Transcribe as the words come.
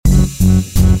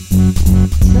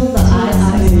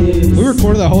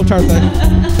recorded the whole entire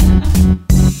thing.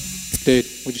 Dude,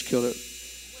 we just killed it.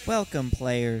 Welcome,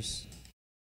 players,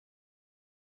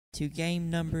 to game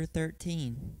number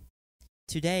 13.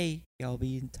 Today, y'all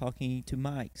be talking to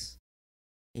mics.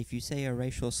 If you say a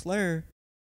racial slur,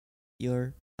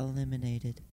 you're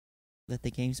eliminated. Let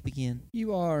the games begin.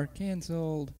 You are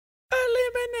canceled.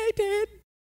 Eliminated.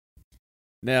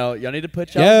 Now, y'all need to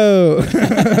put y'all. Yo.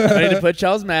 I need to put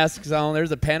y'all's masks on.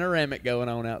 There's a panoramic going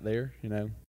on out there. You know,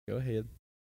 go ahead.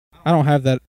 I don't have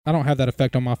that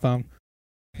effect on my phone.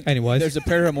 Anyways, There's a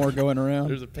paramour going around.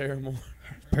 There's a paramore.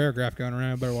 paragraph going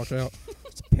around. Better watch out.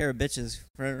 It's a pair of bitches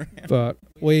running around. But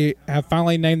we have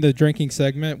finally named the drinking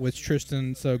segment, which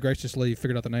Tristan so graciously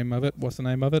figured out the name of it. What's the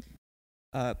name of it?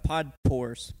 Pod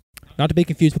Pours. Not to be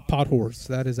confused with Pod Whores.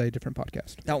 That is a different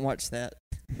podcast. Don't watch that.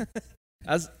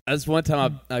 That's one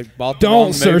time I bought the wrong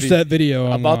Don't search movie. that video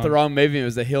I online. bought the wrong movie. It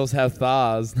was The Hills Have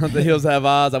Thighs, not The Hills Have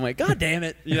Eyes. I went, God damn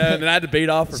it. You know, and then I had to beat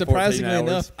off for 14 Surprisingly hours.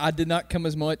 enough, I did not come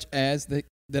as much as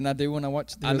than I do when I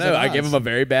watch The I Hills know. Have I Eyes. gave him a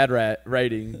very bad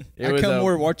rating. I come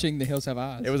more watching The Hills Have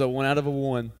Eyes. It was a 1 out of a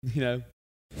 1, you know.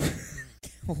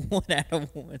 1 out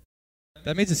of 1.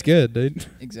 That means it's good, dude.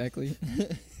 Exactly.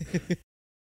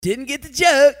 Didn't get the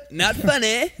joke. Not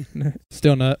funny.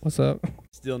 Still nut. What's up?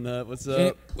 Still nut. What's Hey,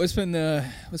 up? what's been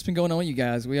going on with you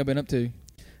guys? What y'all been up to?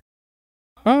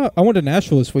 I went to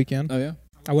Nashville this weekend. Oh yeah.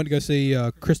 I went to go see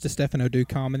Chris Stefano do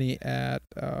comedy at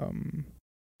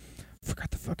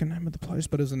forgot the fucking name of the place,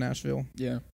 but it was in Nashville.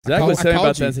 Yeah. Zach was saying called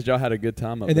about you. that y'all had a good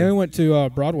time up And there. then we went to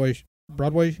Broadway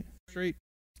Street,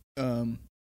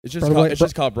 It's just Broadway-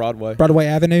 called Broadway. Broadway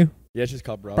Avenue, Yeah, it's just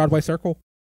called Broadway. Broadway Circle.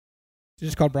 It's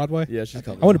just called Broadway. Yeah, it's just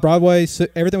called I went to Broadway. So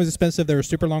everything was expensive. There were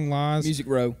super long lines. Music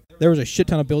Row. There was a shit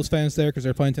ton of Bills fans there because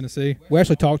they're playing Tennessee. We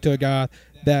actually talked to a guy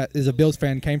that is a Bills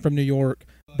fan, came from New York,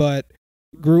 but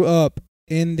grew up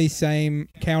in the same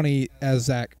county as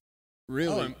Zach.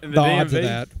 Really? in The the odds of DMV?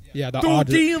 that. Yeah, the The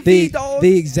odds. DMV, dog.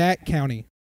 The exact county.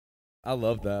 I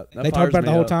love that. That They talked fires about it the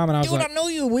me whole up. time, and I was Dude, like, I know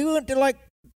you. We went to like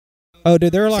 "Oh,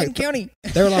 dude, they were same like, county.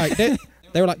 they were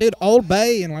like, dude, Old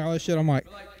Bay and like all this shit." I'm like,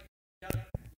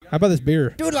 "How about this beer?"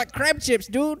 Dude, like crab chips,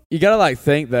 dude. You gotta like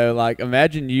think though. Like,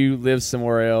 imagine you live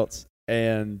somewhere else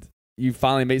and you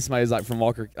finally meet somebody who's like from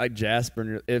Walker, like Jasper,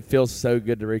 and it feels so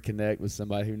good to reconnect with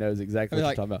somebody who knows exactly what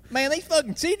Like, you're talking about. man, these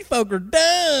fucking city folk are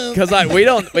dumb. Because like we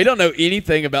don't know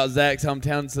anything about Zach's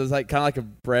hometown, so it's like kind of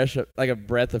like a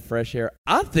breath of fresh air.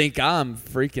 I think I'm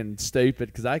freaking stupid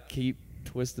because I keep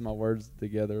twisting my words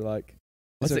together. Like,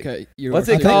 It's what's okay. what's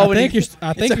I it think, called I when think you? you're.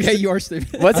 I It's think okay. you're You are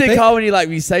stupid. What's I it think- called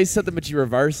when you say something but you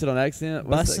reverse it on accident?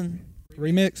 What's that? Bussin'.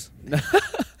 remix.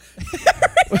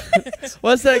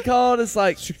 What's that called? It's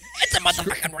like It's a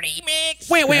motherfucking remix.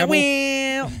 wah, wah,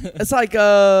 wah. It's like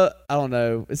I don't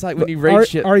know. It's like when you read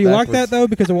shit. Are you like backwards. that though?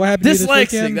 Because of what happened to you this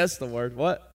Dyslexic. weekend? That's the word.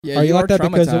 What? Yeah, Are you like that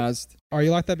because of- traumatized. Are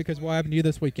you like that because of what happened to you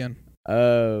this weekend?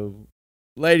 Oh,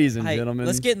 ladies and Hey, gentlemen.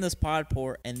 let's get in this pod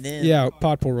pour and then. Yeah,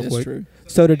 pod pour real That's quick. true.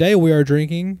 So today we are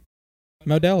drinking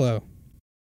Modelo.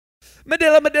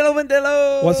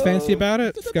 Modelo. What's fancy about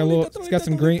it? It's got a little. It's got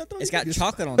some green. It's got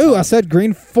chocolate on Ooh, top. I said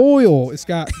green foil. It's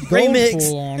got gold Remix.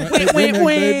 foil on it. Wait, wait, Remix,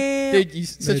 wait. Dude, you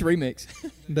such a Dude. remix.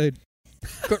 Dude,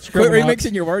 Quit Scribble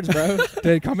remixing your words, bro.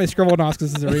 dude, call me Scribble Knots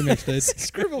because this is a remix, dude.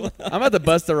 Scribble. I'm about to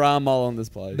bust a rhyme all on this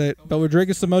place. Dude, but we're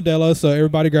drinking some Modelo, so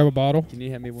everybody grab a bottle. Can you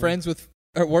hand me one?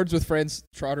 Words with friends.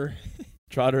 Trotter.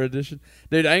 Trotter edition.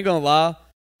 Dude, I ain't gonna lie.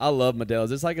 I love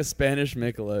Modelo's. It's like a Spanish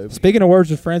Michelob. Speaking of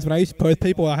words with friends, when I used to play with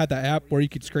people, I had the app where you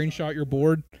could screenshot your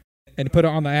board and put it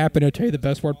on the app, and it'll tell you the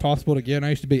best word possible to get. And I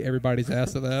used to beat everybody's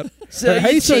ass at that. So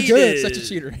Hey, you so good. cheated. Such a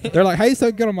cheater. They're like, "Hey, you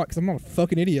so good." I'm like, "Cause I'm not a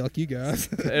fucking idiot like you guys."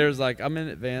 There's like, I'm in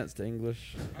advanced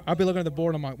English. I'll be looking at the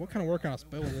board, and I'm like, "What kind of word can I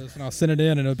spell with this?" And I'll send it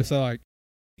in, and it'll be so like,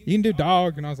 "You can do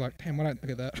dog," and I was like, "Damn, why not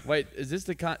look at that?" Wait, is this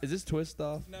twist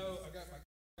off? No,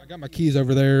 I got my keys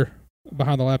over there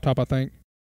behind the laptop, I think.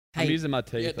 I'm Hey, using my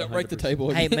teeth. Yeah, don't break the 100%.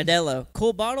 table. hey, again. Modelo.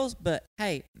 Cool bottles, but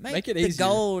hey, make it the easier.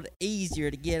 gold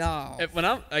easier to get off. When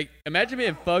I'm like, imagine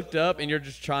being fucked up and you're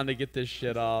just trying to get this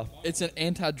shit off. It's an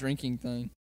anti-drinking thing.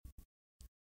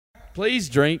 Please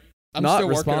drink. I'm not still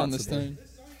working on this responsibly. thing.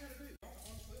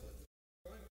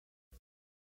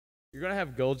 You're gonna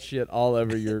have gold shit all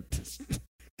over your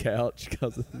couch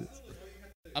because of this.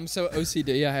 I'm so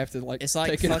OCD. I have to like. It's like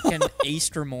take it fucking off.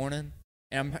 Easter morning,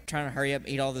 and I'm trying to hurry up and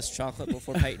eat all this chocolate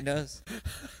before Peyton does.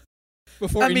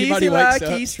 Before I'm anybody easy wakes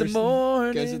like up. Easter Tristan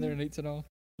morning. goes in there and eats it all.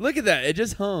 Look at that. It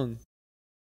just hung.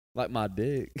 Like my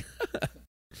dick.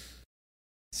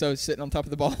 So it's sitting on top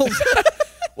of the balls.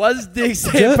 Why does Dick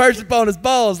say perch upon his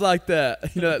balls like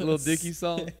that? You know that little Dickie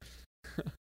song?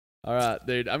 All right,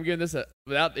 dude. I'm giving this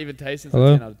without even tasting, it's a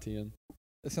Hello? 10 out of 10.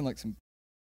 That sounds like some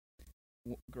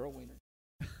girl wiener.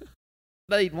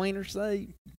 Made wiener say.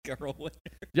 Girl, what?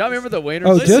 Y'all remember the wiener?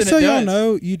 Oh, Listen, just so it y'all does.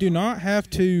 know, you do not have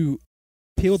to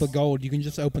peel the gold. You can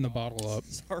just open the bottle up.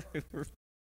 Sorry, we're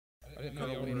I didn't know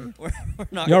y'all we're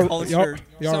not Y'all, cultured.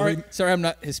 Sorry, I'm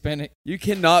not Hispanic. You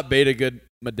cannot beat a good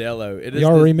Modelo. It is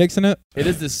y'all the, remixing it? it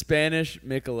is the Spanish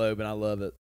Michelob, and I love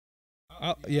it.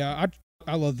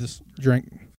 I love this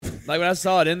drink. Like when I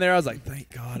saw it in there, I was like, "Thank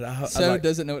God!" I So like,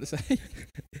 doesn't know what to say.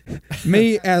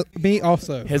 me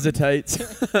also. hesitates.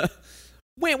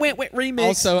 went remix.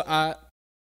 Also, I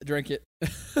drink it.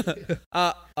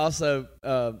 I also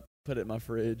put it in my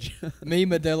fridge. Me,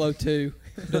 Modelo too.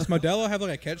 Does Modelo have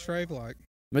like a catchphrase? Like,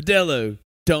 Modelo,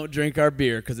 don't drink our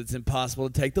beer because it's impossible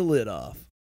to take the lid off.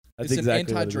 That's It's an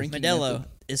exactly what it is. anti-drinking Modelo,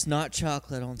 it's not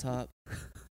chocolate on top.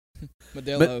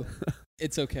 Modelo,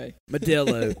 it's okay.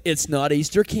 Modelo, it's not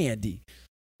Easter candy.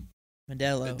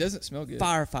 Modelo. It doesn't smell good.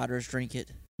 Firefighters drink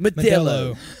it.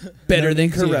 Modelo, better No than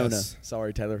means Corona. yes.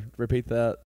 Sorry, Taylor. Repeat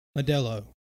that. Modelo.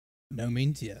 No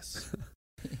means yes.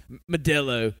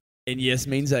 Modelo, and yes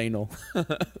means anal.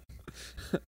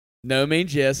 No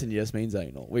means yes, and yes means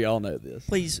anal. We all know this.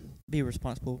 Please be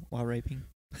responsible while raping.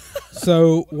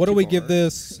 So, what do we People give are.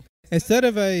 this? Instead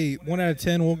of a 1 out of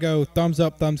 10, we'll go thumbs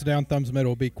up, thumbs down, thumbs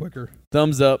middle. Will be quicker.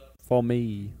 Thumbs up for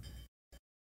me.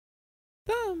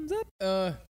 Thumbs up.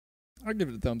 I'll give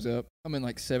it a thumbs up. I'm in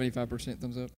like 75%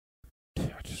 thumbs up.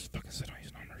 Dude, I just fucking said all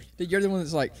these numbers. Dude, you're the one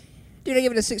that's like, dude, I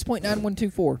give it a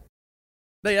 6.9124.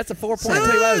 Hey, that's a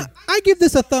 4.20. I give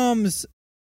this a thumbs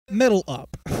middle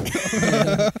up.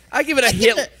 I give it a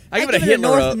hit. I give it a Hitler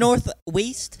north up.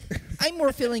 northwest. I'm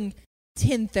more feeling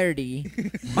 1030.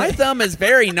 My thumb is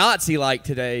very Nazi-like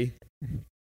today.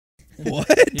 What?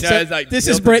 You know, it's like This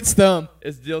is tilted- Brett's thumb.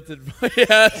 It's dilted.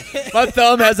 Yeah, my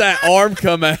thumb has that arm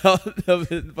come out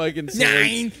of it. Fucking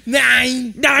Nine.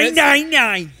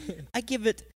 I give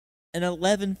it an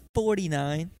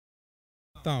 1149.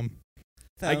 Thumb.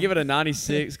 I give it a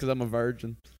 96 because I'm a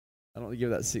virgin. I don't give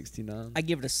that 69. I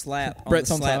give it a slap Brett's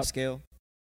on on the slap top. scale.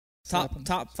 Slap 'em.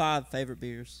 Top 5 favorite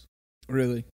beers.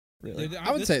 Really? Really. Dude,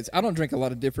 I would say I don't drink a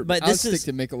lot of different, But but I'll this stick is-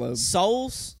 to Michelob.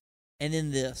 Souls, and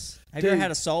then this. Have you Dude. ever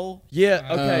had a soul? Yeah.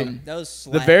 Okay. Those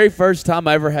the slap. very first time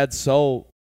I ever had Soul,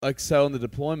 like Soul in the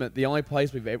deployment, the only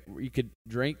place you could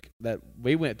drink that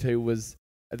we went to was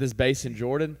at this base in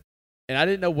Jordan, and I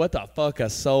didn't know what the fuck a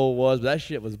Soul was, but that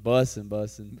shit was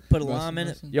bussin'. Put a lime in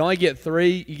it. You only get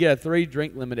 3. You get a 3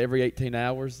 drink limit every 18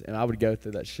 hours, and I would go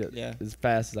through that shit Yeah. as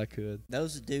fast as I could.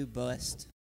 Those do bust.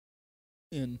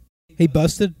 In He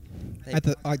busted They- at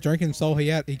the drinking soul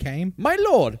he came. My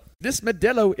lord, this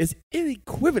Modelo is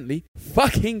unequivocally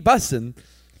fucking bussin'.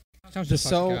 Sounds the just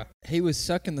soul, like a guy. he was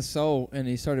sucking the soul and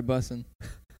he started bussing.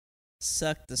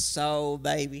 Suck the soul,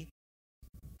 baby.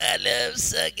 I love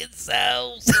sucking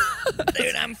souls.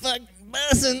 Dude, I'm fucking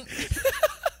buzzing.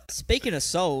 Speaking of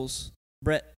souls,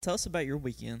 Brett, tell us about your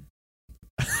weekend.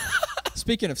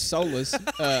 Speaking of soulless,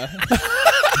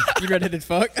 you redheaded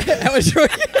fuck. How was your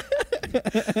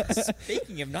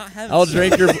Speaking of not having I'll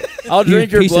drink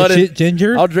your Piece blood of and shit,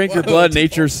 Ginger. I'll drink your Whoa, blood and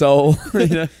eat your soul. You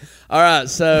know? All right,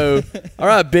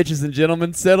 bitches and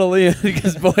gentlemen, settle in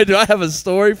because boy, do I have a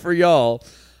story for y'all.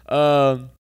 My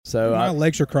So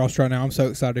legs are crossed right now. I'm so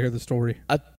excited to hear the story.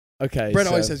 okay, Brett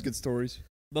so always has good stories.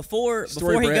 Before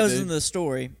Story he Brett, goes dude. into the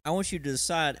story, I want you to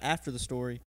decide after the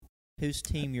story whose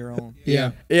team you're on.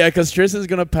 Yeah. yeah, because Tristan's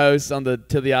gonna post on the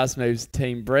To the Ice Moves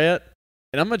team Brett,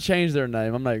 and I'm gonna change their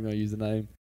name. I'm not even gonna use the name.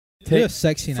 You're a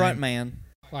sexy Front name.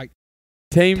 man.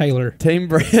 Team Taylor. Team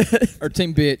Brett Or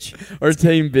Team Bitch. or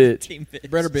Team Bitch. Team bitch.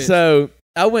 Brett or Bitch. So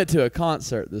I went to a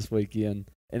concert this weekend,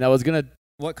 and I was gonna.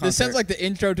 What concert? This sounds like the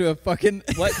intro to a fucking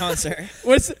what concert?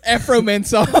 what's Afro Man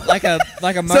song? like a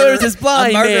murder. So there's this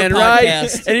blind a murder man, right?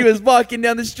 podcast. And he was walking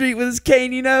down the street with his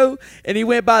cane, you know, and he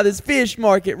went by this fish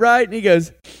market, right? And he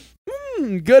goes,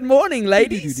 good morning,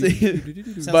 ladies.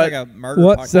 Sounds but- like a murder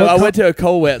What- podcast. So I went to a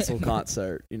Cole Wetzel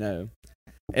concert, you know,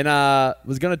 and I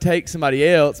was going to take somebody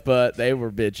else, but they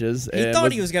were bitches. He and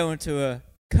thought he was going to a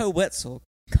Co-Wetzel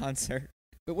concert.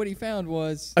 But what he found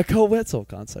was a Cole Wetzel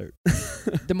concert.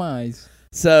 demise.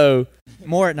 So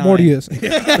More at night. Mortius.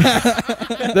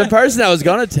 the person I was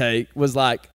going to take was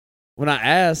like, when I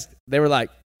asked, they were like,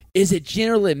 is it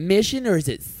general admission or is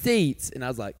it seats? And I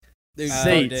was like, Dude,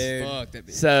 Seats. dude. Fuck that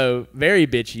bitch. so very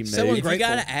bitchy So mood. You ungrateful.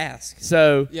 gotta ask.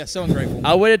 So Yeah, so ungrateful.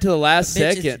 I waited till the last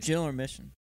Bitch, it's second. general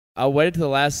admission. I waited till the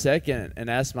last second and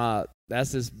asked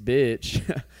this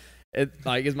bitch. It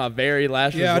like is my very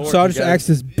last Yeah, resort. so I to just go. asked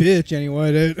this bitch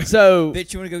anyway, dude. So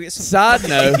Bitch, you wanna go get some? side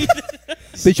note,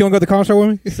 Bitch, you want to go to the concert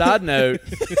with me? side note,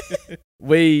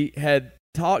 we had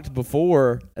talked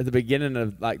before at the beginning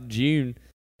of like June,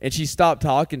 And she stopped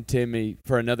talking to me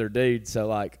for another dude, so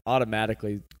like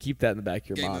automatically keep that in the back of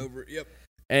your Game mind. over. Yep.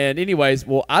 And anyways,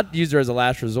 well, I used her as a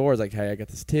last resort. I was like, hey, I got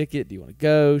this ticket. Do you want to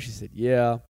go? She said,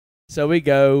 yeah. So we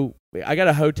go. I got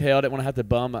a hotel. I didn't want to have to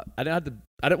bum. I didn't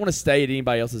want to stay at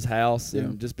anybody else's house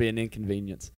and just be an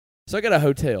inconvenience. So I got a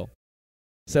hotel.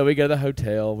 So we go to the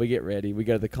hotel. We get ready. We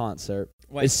go to the concert.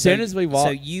 Wait, as soon as we walk.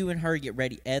 So you and her get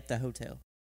ready at the hotel.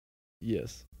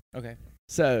 Yes. Okay.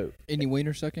 So. Any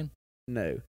wiener sucking?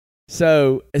 No.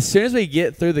 So as soon as we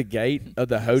get through the gate of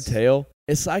the hotel,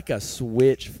 it's like a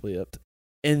switch flipped.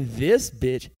 And this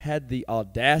bitch had the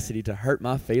audacity to hurt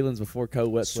my feelings before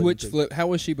Wetzel. Switch flip. How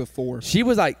was she before? She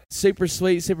was like super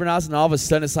sweet, super nice, and all of a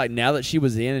sudden it's like now that she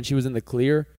was in and she was in the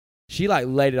clear, she like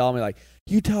laid it on me like,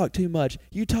 you talk too much,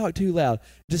 you talk too loud.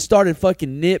 Just started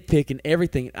fucking nitpicking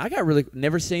everything. I got really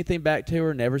never said anything back to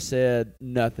her, never said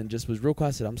nothing. Just was real quiet.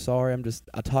 I said, I'm sorry,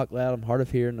 I talk loud, I'm hard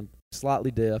of hearing, I'm slightly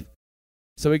deaf.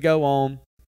 So we go on,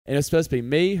 and it's supposed to be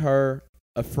me, her,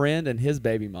 a friend, and his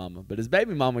baby mama. But his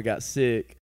baby mama got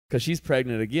sick because she's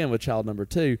pregnant again with child number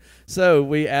 2. So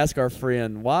we ask our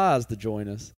friend Wise to join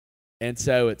us. And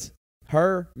so it's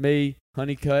her, me,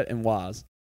 Honeycutt, and Wise.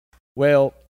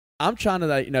 Well, I'm trying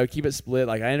to keep it split.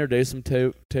 Like I introduced them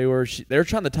to her. They're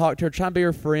trying to talk to her, trying to be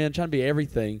her friend, trying to be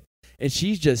everything. And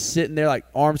she's just sitting there like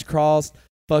arms crossed,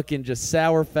 fucking just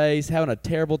sour face, having a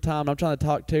terrible time. I'm trying to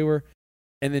talk to her.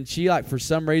 And then she, like, for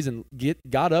some reason,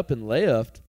 got up and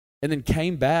left and then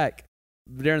came back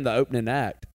during the opening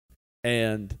act.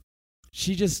 And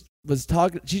she just was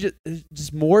talking. She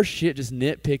just more shit, just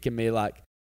nitpicking me, like,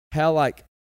 how, like,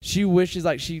 she wishes,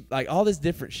 like, all this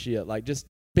different shit. Like, just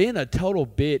being a total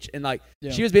bitch. And, like,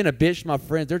 she was being a bitch to my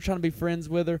friends. They're trying to be friends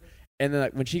with her. And then,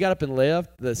 like, when she got up and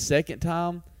left the second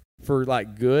time for,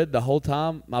 like, good, the whole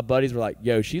time, my buddies were like,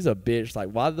 yo, she's a bitch. Like,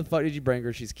 why the fuck did you bring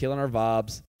her? She's killing our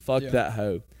vibes. Fuck that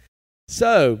hoe.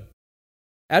 So,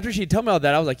 after she told me all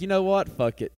that, I was like, you know what?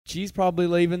 Fuck it. She's probably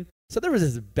leaving. So there was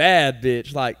this bad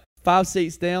bitch, like 5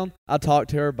 seats down. I talked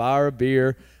to her, buy her a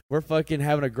beer. We're fucking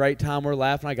having a great time. We're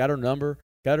laughing. I got her number,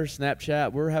 got her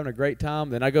Snapchat. We're having a great time.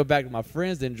 Then I go back to my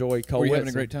friends to enjoy Cole. Were you Wetzel. having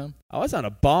a great time? I was on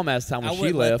a bomb-ass time when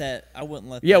she left. I wouldn't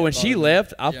let Yeah, that when she bother me.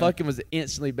 left, I fucking was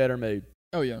instantly better mood.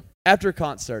 Oh, yeah. After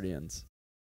concert ends,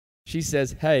 she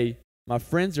says, hey, my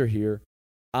friends are here.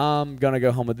 I'm going to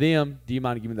go home with them. Do you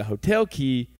mind giving me the hotel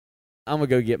key? I'm going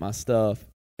to go get my stuff.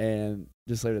 And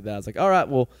just leave it at that. I was like, all right,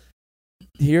 well,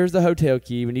 here's the hotel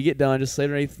key. When you get done, just leave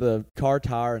it underneath the car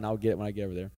tire, and I'll get it when I get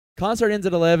over there. Concert ends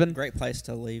at 11. Great place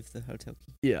to leave the hotel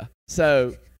key. Yeah.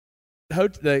 So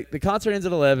the concert ends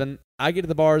at 11. I get to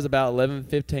the bars about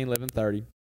 11:15, 11:30.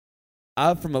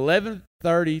 From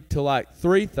 11:30 till like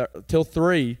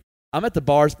 3, I'm at the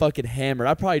bars fucking hammered.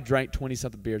 I probably drank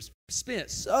 20-something beers. Spent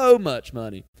so much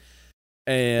money.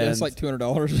 And That's like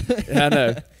 $200. I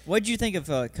know. What did you think of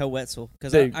Wetzel?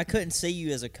 Because Dude. I couldn't see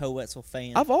you as a Wetzel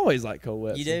fan. I've always liked Cole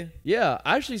Wetzel. You do? Yeah.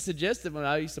 I actually suggested when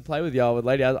I used to play with y'all with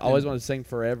Lady, I always wanted to sing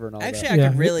Forever and all Actually, that. I Yeah.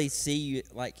 could really see you,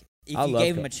 like, if I you love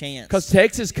gave him Cole. a chance. Because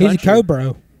Texas He's a country.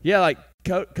 co-bro. Yeah, like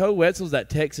Cole Wetzel's that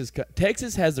Texas.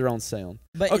 Texas has their own sound.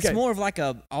 But Okay. it's more of like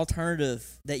a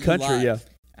alternative that you Country, like. yeah.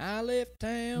 I left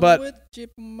town But with a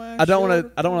chip on my I don't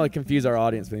shoulder. want to confuse our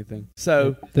audience with anything.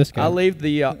 So This guy. I leave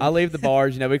the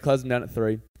bars. We close them down at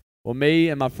 3. Well, me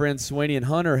and my friends Sweeney and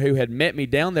Hunter, who had met me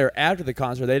down there after the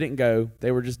concert, they didn't go.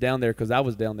 They were just down there because I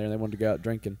was down there and they wanted to go out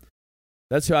drinking.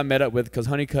 That's who I met up with because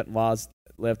Honeycutt and Wise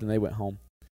left and they went home.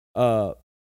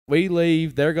 We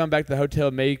leave. They're going back to the hotel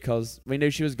with me because we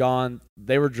knew she was gone.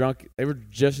 They were drunk. They were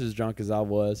just as drunk as I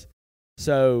was.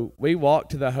 So we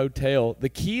walked to the hotel. The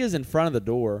key is in front of the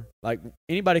door. Like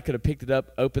anybody could have picked it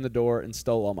up, opened the door, and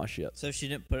stole all my shit. So she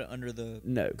didn't put it under the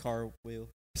No. car wheel.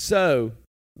 So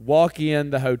walk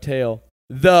in the hotel.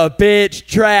 The bitch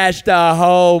trashed the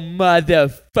whole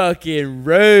motherfucking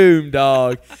room,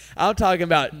 dog. I'm talking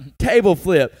about table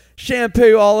flip,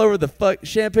 shampoo all over the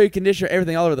shampoo, conditioner,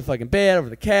 everything all over the fucking bed, over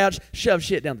the couch, shoved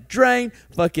shit down the drain,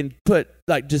 fucking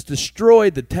just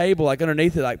destroyed the table, like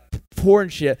underneath it, like pouring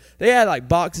shit. They had like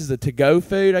boxes of to-go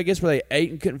food, I guess, where they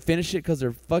ate and couldn't finish it because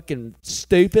they're fucking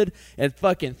stupid and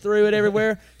fucking threw it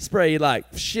everywhere. Sprayed like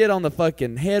shit on the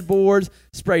fucking headboards,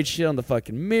 sprayed shit on the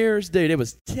fucking mirrors. Dude, it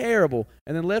was terrible.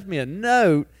 And then left me a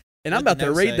note, and I'm What'd about the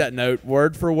to note read say? that note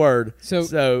word for word.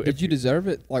 So, if did you deserve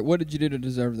it? Like, what did you do to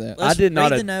deserve that? Let's did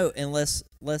not read a- the note and let's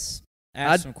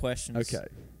ask some questions. Okay,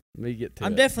 let me get to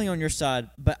I'm it. definitely on your side,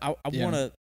 but I Yeah.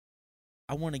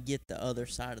 want to get the other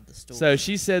side of the story. So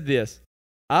she said this.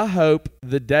 I hope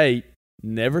the date,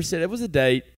 never said it was a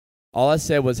date. All I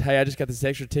said was, hey, I just got this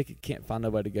extra ticket. Can't find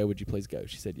nobody to go. Would you please go?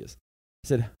 She said yes. I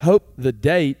said, hope the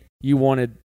date you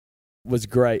wanted was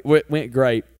great. Went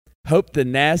great. Hope the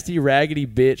nasty, raggedy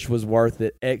bitch was worth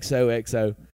it.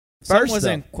 XOXO. Some First was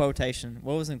though, in quotation.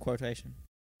 What was in quotation?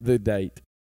 the date.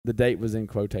 The date was in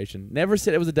quotation. Never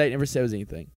said it was a date. Never said it was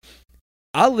anything.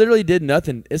 I literally did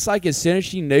nothing. It's like as soon as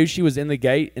she knew she was in the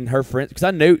gate and her friends, because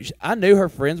I knew her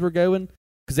friends were going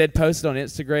because they'd posted on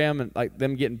Instagram and like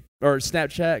them getting or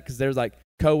Snapchat because there was like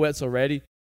co-wets already.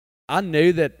 I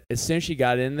knew that as soon as she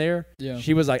got in there, Yeah.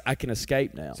 she was like, I can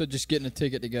escape now. So just getting a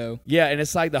ticket to go. Yeah, and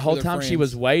it's like the whole their time she friends.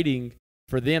 was waiting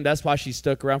for them. That's why she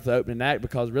stuck around for the opening act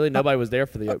because really nobody was there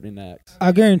for the opening acts.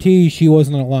 I guarantee she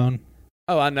wasn't alone.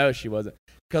 Oh, I know she wasn't.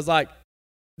 Because, like,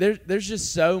 there's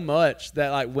just so much that,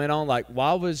 like, went on. Like,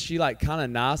 why was she, like, kind of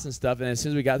nice and stuff? And as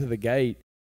soon as we got to the gate,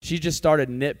 she just started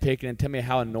nitpicking and telling me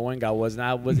how annoying I was, and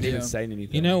I wasn't even saying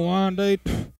anything. You know why, dude?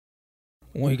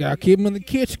 We gotta keep them in the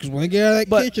kitchen because when they get out of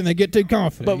that kitchen, they get too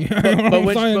confident. You know what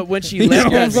I'm saying? but when she You know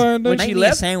left, what I'm saying, when dude? she Make me a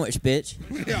left, sandwich, bitch.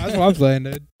 Yeah, that's what I'm saying,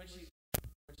 dude.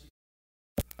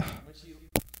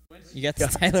 You got the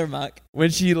Taylor mic. when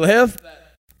she left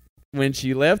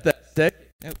that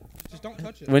Just don't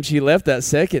touch it. when she left that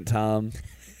second time,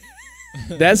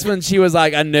 that's when she was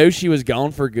like, I know she was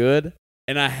gone for good,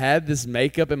 and I had this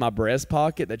makeup in my breast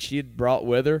pocket that she had brought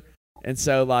with her, and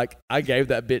so like I gave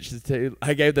that bitch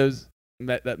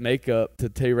that makeup to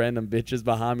two random bitches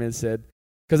behind me and said,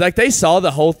 because like they saw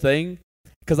the whole thing,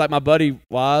 because like my buddy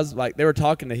Wise, like they were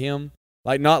talking to him,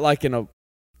 like not like in a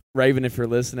Raven, if you're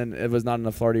listening, it was not in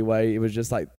a flirty way. It was just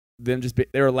like them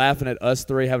they were laughing at us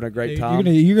three having a great time.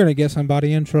 You're gonna get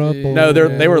somebody in trouble. No,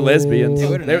 they were lesbians. They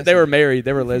would've They were married.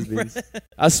 They were lesbians.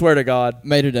 I swear to God.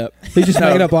 Made it up. He just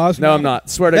No, made up Oscar. No, I'm not.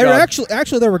 Swear to They God. were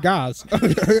actually they were guys.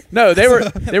 No,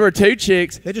 they were two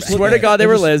chicks. They just Swear looked to God, they they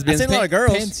were just- I lesbians. seen a lot of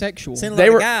girls. Pansexual. Seen a They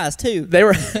lot were- of guys too.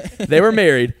 They were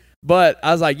married. But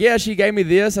I was like, yeah, she gave me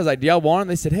this. I was like, do y'all want it?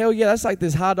 They said, hell yeah, that's like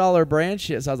this high dollar brand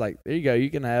shit. So I was like, there you go,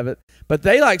 you can have it. But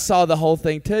they like saw the whole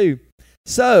thing too.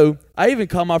 So I even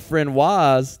called my friend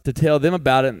Wise to tell them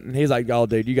about it, and he's like, "Oh,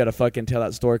 dude, you got to fucking tell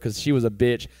that story because she was a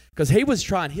bitch." Because he was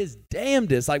trying his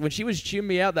damnedest. Like when she was chewing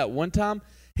me out that one time,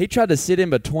 he tried to sit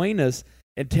in between us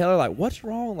and tell her like, "What's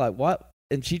wrong? Like what?"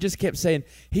 And she just kept saying,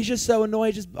 "He's just so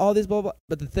annoying, just all this blah blah."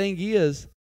 But the thing is,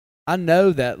 I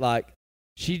know that like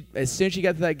she, as soon as she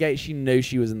got to that gate, she knew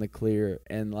she was in the clear,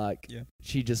 and like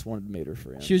she just wanted to meet her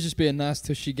friend. She was just being nice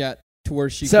till she got to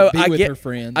where she So could be I with get- her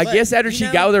friends. I guess after you she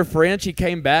know- got with her friend, she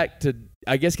came back to,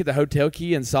 I guess, get the hotel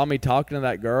key and saw me talking to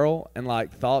that girl and,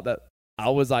 like, thought that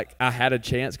I was, like, I had a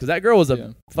chance. Because that girl was a Yeah.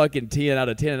 fucking 10 out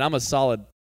of 10, and I'm a solid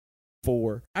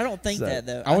 4. I don't think So, that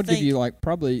though. I would give think you like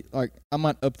probably like I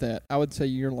might up that. I would say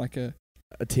you're like a.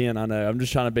 A 10, I know. I'm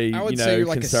just trying to be, I would you say know, you're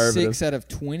like conservative. a 6 out of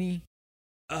 20.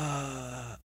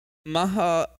 My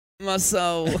heart, my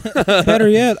soul. Better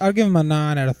yet, I'll give him a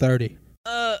 9 out of 30.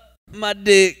 My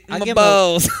dick, I my give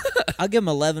balls. I'll give him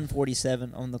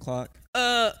 11:47 on the clock.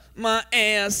 My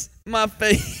ass, my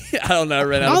face. I don't know, I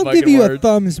ran out I'll of fucking give you words. a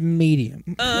thumbs medium.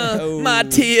 My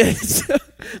tits, my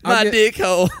I'll get- dick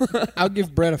hole. I'll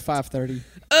give Brett a 530.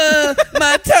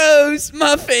 My toes,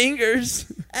 my fingers.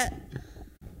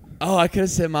 Oh, I could have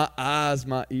said my eyes,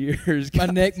 my ears. My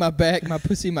neck, my back, my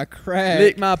pussy, my crack.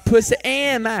 Lick my pussy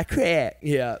and my crack.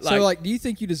 Yeah. So like, do you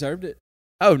think you deserved it?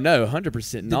 Oh no,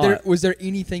 100% not. Was there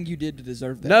anything you did to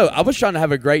deserve that? No, I was trying to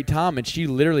have a great time, and she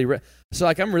literally. So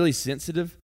like, I'm really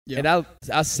sensitive, Yeah. and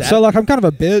I sat. So like I'm kind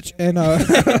of a bitch, and I'm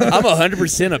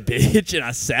 100% a bitch, and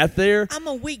I sat there, I'm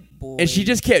a weak boy. and she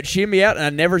just kept chewing me out, and I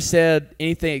never said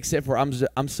anything except for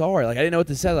I'm sorry. Like I didn't know what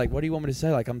to say. Like what do you want me to say?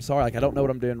 Like I'm sorry. Like I don't know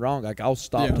what I'm doing wrong. Like I'll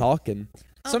stop Yeah. talking.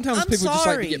 Sometimes I'm people just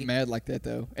like to get sorry. mad like that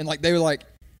though, and like they were like,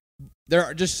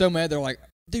 they're just so mad. They're like,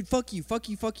 dude, fuck you, fuck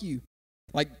you, fuck you.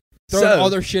 Like throwing So- all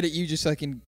their shit at you just so they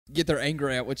can get their anger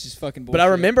out, which is fucking bullshit. But I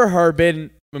remember her being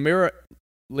when we were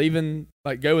leaving,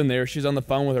 like going there. She was on the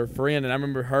phone with her friend, and I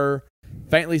remember her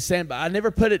faintly saying, "But I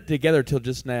never put it together till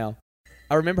just now."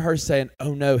 I remember her saying,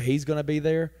 "Oh no, he's gonna be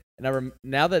there," and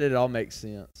now that it all makes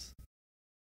sense.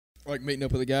 like meeting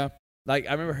up with a guy. Like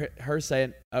I remember her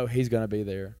saying, "Oh, he's gonna be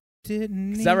there,"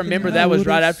 didn't. because I remember that was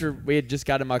right after we had just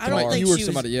got in my I car. don't Like think you or she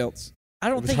was- somebody else. I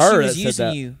don't It was think her she that was said using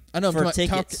that. you I know. I'm for talking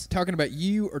about, tickets. talking about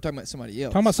you or talking about somebody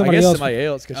else. Talking about I somebody guess else. somebody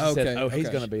else, because she said, Okay, "Oh, he's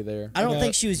okay. gonna be there." I don't Okay.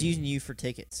 think she was using you for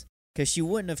tickets because she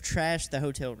wouldn't have trashed the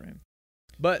hotel room.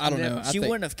 But I don't know. She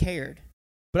wouldn't have cared.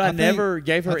 But I, I think- never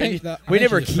gave her I think any. that- I We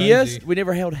think never she's kissed. crazy. We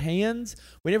never held hands.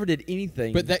 We never did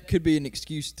anything. But that could be an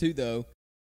excuse too, though.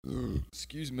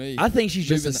 Excuse me. I think she's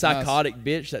just a Moving the ice. psychotic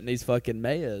bitch that needs fucking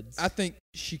meds. I think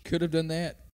she could have done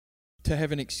that to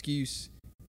have an excuse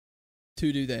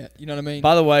to do that. You know what I mean?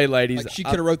 By the way, ladies, Like she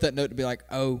could have wrote that note to be like,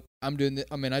 "Oh, I'm doing this.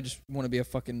 I mean, I just want to be a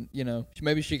fucking,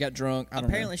 maybe she got drunk. I don't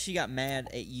Apparently, she got mad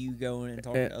at you going and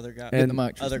talking to other guys, know. Get the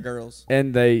mic, other Tristan. girls.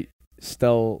 and they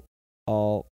stole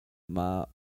all my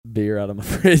beer out of my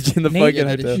fridge in the Need- fucking Yeah,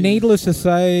 they did hotel. shit. Needless to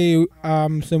say,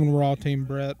 I'm assuming we're all Team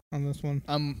Brett on this one.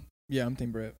 I'm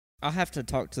Team Brett. I'll have to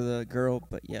talk to the girl,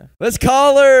 but yeah. Let's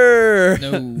call her.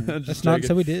 No. I'm That's just not joking.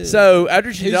 so we did. So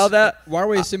after she did all that, Why are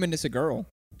we assuming it's a girl?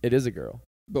 it is a girl.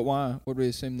 But why would we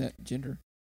assume that gender?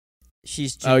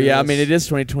 She's Oh yeah, I mean genderless. it is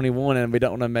 2021, and we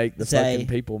don't want to make the Say. fucking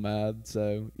people mad.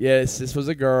 So yes, this was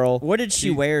a girl. What did she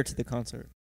She- wear to the concert?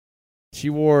 She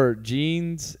wore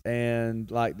jeans and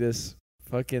like this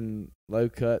fucking low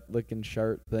cut looking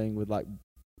shirt thing with like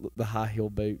the high heel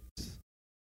boots,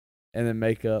 and then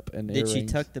makeup and Did she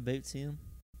earrings. tuck the boots in?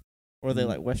 Or are they Mm.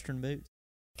 like Western boots?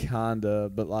 Kinda,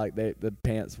 but like the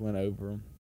pants went over them.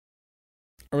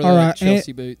 Or were All they right, like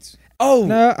Chelsea boots? Oh,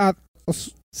 no,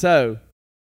 so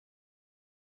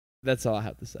that's all I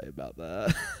have to say about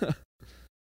that.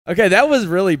 Okay, that was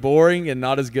really boring and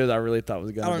not as good as I really thought it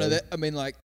was gonna. I don't know be. that. I mean,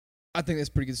 like, I think that's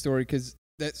a pretty good story because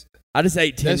that's I just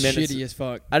ate 10 minutes. shitty as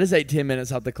fuck. I just ate 10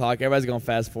 minutes off the clock. Everybody's gonna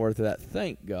fast forward to that.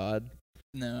 Thank God.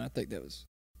 No, I think that was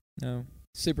No.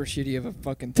 super shitty of a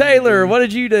fucking thing to Taylor, do. what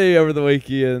did you do over the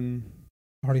weekend?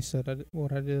 I already said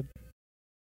what I did.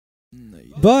 No, you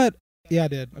didn't. But, yeah, I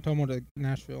did. I told him to go to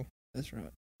Nashville. That's right.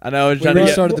 I know I was We trying to already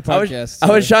get, started the I was- podcast.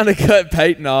 I was trying to cut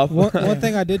Peyton off. One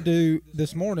thing I did do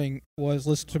this morning was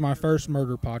listen to my first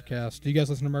murder podcast. Do you guys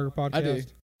listen to murder podcast? I do.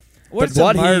 What's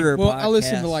what a he- murder Well, podcast? I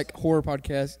listen to like horror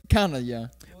podcasts. Kind of, yeah.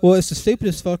 Well, it's the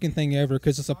stupidest fucking thing ever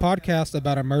because it's a podcast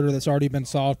about a murder that's already been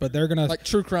solved, but they're gonna Like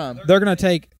true crime.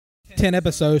 take 10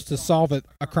 episodes to solve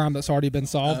a crime that's already been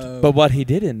solved. But what he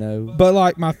didn't know But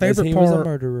like my is favorite he was a part,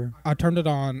 murderer. I turned it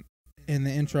on, and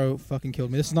the intro fucking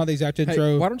killed me. This is not the exact Hey,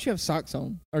 intro why don't you have socks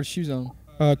on or shoes on?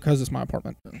 because it's my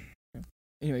apartment.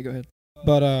 Anyway, go ahead.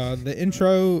 But the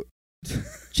intro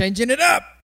Changing it up.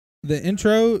 the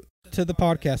intro to the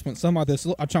podcast went something like this.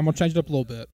 I'm gonna change it up a little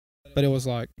bit, but it was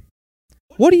like,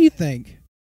 "What do you think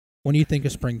when you think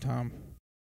of springtime?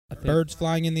 Birds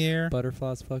flying in the air,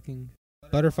 Butterflies fucking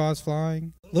butterflies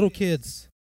flying, little kids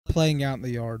playing out in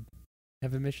the yard.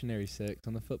 having missionary sex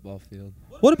on the football field.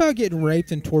 What about getting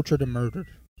raped and tortured and murdered?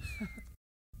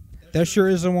 That sure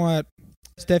isn't what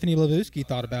Stephanie Blavatsky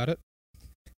thought about it,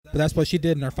 but that's what she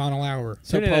did in her final hour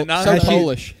So, Tune in at nine- so Actually-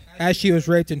 Polish. as she was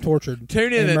raped and tortured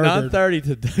Tune in and at murdered 9:30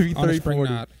 to on a spring W340.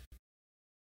 night.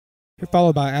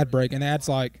 Followed by an ad break, and the ad's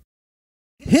like,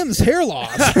 "Him's hair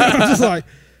loss." I'm just like,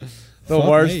 The fuck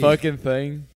worst me. fucking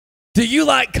thing. Do you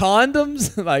like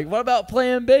condoms? Like, what about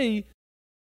Plan B?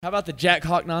 How about the Jack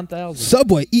Hawk 9000?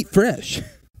 Subway, eat fresh.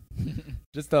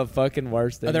 Just the fucking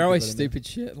worst thing. They're you always could put in stupid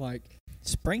shit. Like,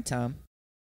 Springtime.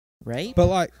 Right? But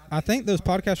like, I think those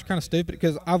podcasts are kind of stupid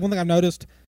because one thing I've noticed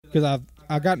because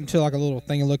I got into like a little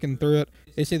thing looking through it.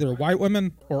 It's either white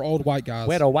women or old white guys. there.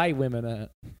 Where the white women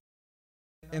at?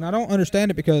 And I don't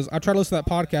understand it because I tried to listen to that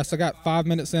podcast. I got 5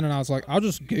 minutes in and I was like, I'll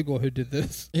just Google who did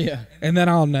this, yeah. and then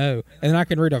I'll know, and then I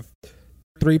can read a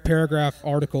 3-paragraph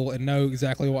article and know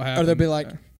exactly what happened. Or they'll be like,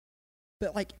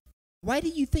 but like, why do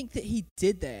you think that he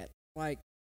did that? Like,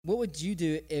 what would you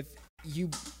do if you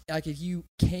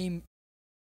came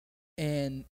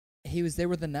and he was there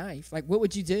with a knife? Like, what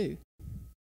would you do?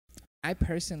 I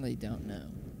personally don't know.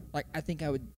 Like, I think I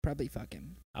would probably fuck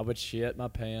him. I would shit my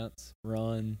pants,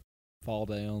 run, fall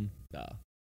down. Nah.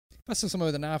 If I saw somebody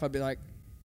with a knife, I'd be like,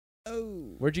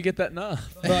 oh. Where'd you get that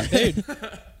knife? But, dude,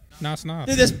 nice knife.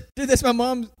 Dude, that's my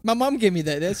mom. My mom gave me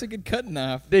that. That's a good cutting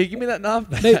knife. Dude, give me that knife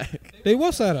back. Dude,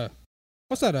 what's that?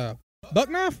 A buck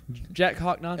knife? Jack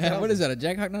Hawk 9000. What is that? A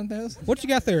Jack Hawk 9000? What you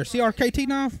got there? CRKT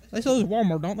knife? They sell those at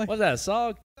Walmart, don't they? What's that, a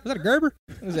SOG? Is that a Gerber?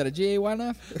 What is that? A GAY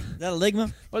knife? Is that a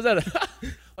Ligma? What's that,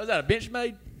 a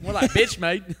Benchmade? More like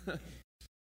Bitchmade.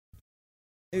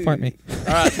 Fight me.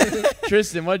 All right.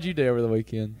 Tristan, what'd you do over the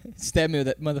weekend? Stab me with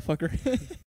that motherfucker.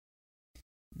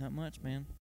 Not much, man.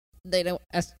 They don't.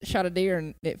 I shot a deer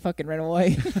and it fucking ran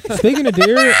away. Speaking of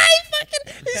deer,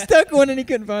 He stuck one and he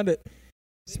couldn't find it.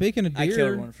 speaking of I killed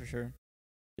deer, one for sure.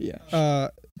 Yeah.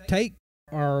 Tate,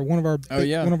 one of our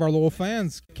yeah. one of our loyal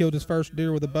fans, killed his first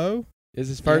deer with a bow. It's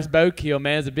his first bow kill,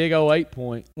 man. It's a big old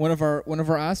 8-point. One of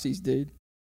our ices, dude.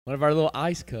 One of our little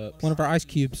ice cups. One of our ice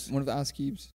cubes, One of the ice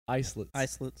cubes. Icelets.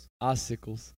 Islets.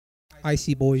 Icicles.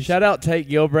 icy boys. Shout out Tate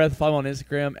Gilbreth. Follow on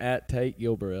Instagram at Tate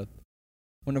Gilbreth.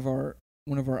 One of our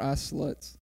ice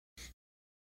sluts.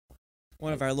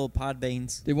 One of our little pod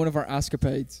beans. Dude, one of our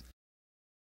escapades.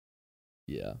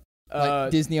 Yeah.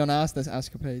 Like Disney on Ice, that's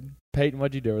escapade. Peyton,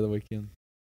 what'd you do over the weekend?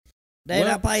 Dude,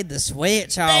 I played the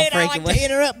Switch all freaking week.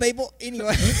 interrupt people.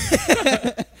 Anyway.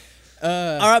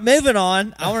 All right, moving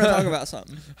on. I want to talk about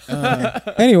something.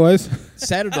 Anyways,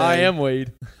 Saturday. I am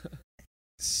weed.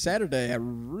 Saturday, I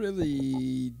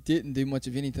really didn't do much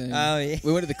of anything. Oh, yeah.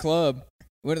 We went to the club.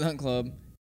 We went to the hunt club,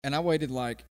 and I waited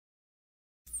like.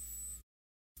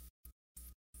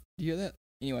 Do you hear that?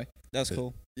 Anyway. That was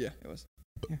cool. Yeah, it was.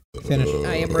 finish.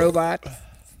 I am robot.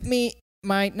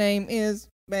 My name is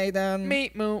Baydan.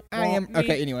 Meat moo. I am.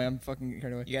 Okay, anyway, I'm fucking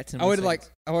carried away. You got 10 I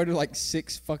waited like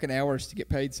 6 fucking hours to get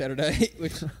paid Saturday,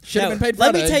 which should have been paid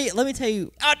Friday. Let me tell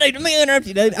you. Oh, dude, let me interrupt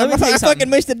you, dude. I fucking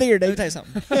missed the deer, Let me dude. tell you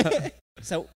something.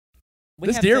 So,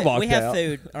 This deer we walked have out.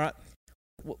 food. All right.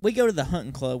 We go to the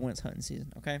hunting club when it's hunting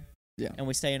season, okay? Yeah. And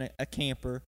we stay in a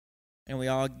camper, and we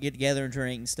all get together and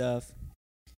drink and stuff.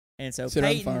 And so Sit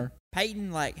on fire.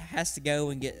 Peyton like has to go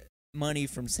and get money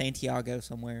from Santiago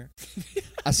somewhere.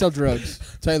 I sell drugs.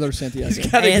 Taylor Santiago. He's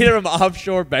got to And- get him an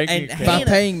offshore banking and account. By Hannah-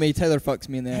 paying me, Taylor fucks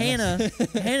me in the ass.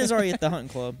 Hannah's already at the hunting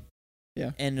club.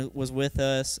 Yeah. And was with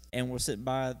us, and we're sitting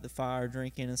by the fire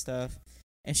drinking and stuff.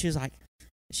 And she was like,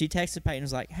 she texted Peyton and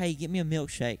was like, "Hey, get me a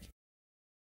milkshake."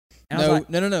 And I was like,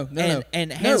 No.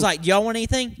 And Hannah's like, "Do y'all want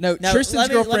anything?" No, Tristan's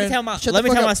girlfriend. Let me tell my Shut let the me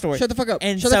fuck tell up. my story. Shut the fuck up.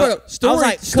 And Shut so the fuck up. I Story. was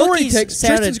like, Story cookies text.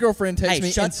 sounded- Tristan's girlfriend texted Hey,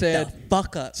 me shut and said. the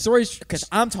fuck up, Stories. because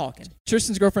I'm talking.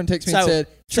 Tristan's girlfriend texted me and So- said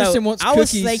Tristan wants I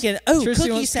was cookies. thinking, oh, Tristan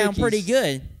cookies wants sound cookies. pretty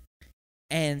good.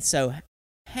 And so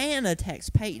Hannah texts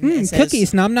Peyton and says,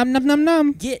 Cookies, nom nom nom nom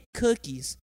nom. "Get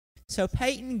cookies." So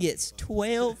Peyton gets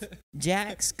 12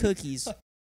 Jack's cookies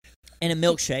and a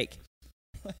milkshake,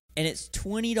 and it's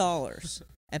 $20.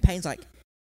 And Peyton's like,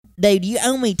 "Dude, you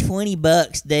owe me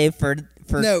 $20, dude, for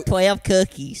No. 12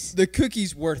 cookies." The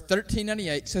cookies were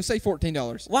 $13.98, so say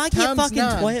 $14. Why get Times fucking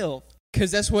 9. 12?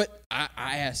 Because that's what I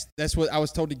asked. That's what I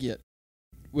was told to get.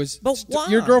 But why?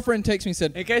 Your girlfriend texted me and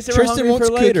said In case they were Tristan hungry wants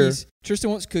for later. cookies. Tristan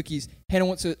wants cookies. Hannah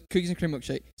wants a cookies and cream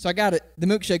milkshake. So I got it. The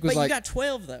milkshake was But like you got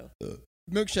 12 though.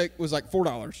 milkshake was like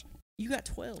 $4. You got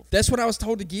 12. That's what I was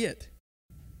told to get.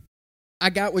 I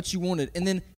got what you wanted, and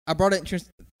then I brought it. And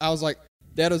Tristan, I was like,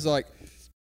 Dad was like,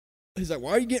 he's like,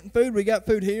 "Why are you getting food? We got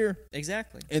food here."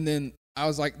 Exactly. And then I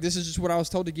was like, "This is just what I was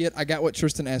told to get. I got what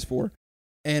Tristan asked for."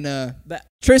 And But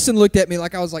Tristan looked at me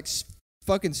like I was like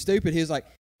fucking stupid. He's like,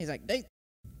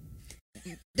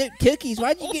 dude, cookies.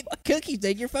 Why'd you get cookies,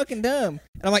 dude? You're fucking dumb.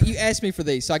 And I'm like, you asked me for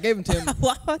these, so I gave them to him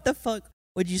what the fuck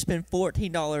would you spend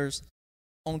 $14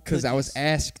 on cookies? because I was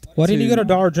asked. Why didn't you go to to-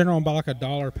 Dollar General and buy like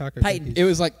 $1 pack of Peyton, cookies? It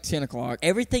was like 10 o'clock.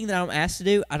 Everything that I'm asked to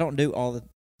do, I don't do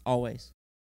always.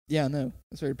 Yeah, I know.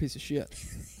 That's a very piece of shit.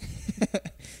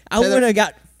 I would have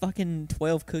got fucking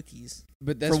 12 cookies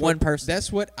But that's for one what, person.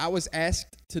 That's what I was asked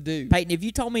to do. Peyton, if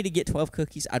you told me to get 12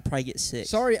 cookies, I'd probably get 6.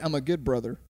 Sorry, I'm a good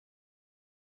brother.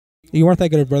 You weren't that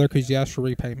good of a brother because you asked for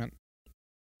repayment.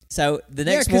 So the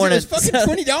Yeah, next 'cause morning, it was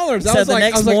fucking $20. I so was the like,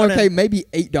 next morning- okay, maybe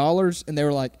 $8, and they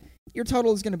were like, your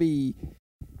total is gonna be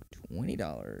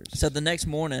 $20. so the next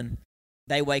morning,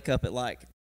 they wake up at like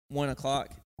 1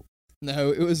 o'clock.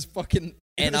 No, it was fucking.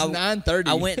 It And was 9:30.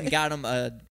 I went and got them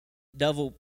a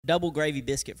double gravy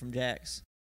biscuit from Jack's,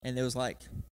 and it was like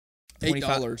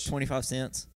 $8. 25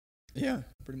 cents. Yeah,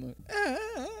 pretty much.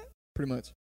 Pretty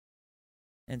much.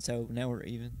 And so now we're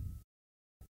even.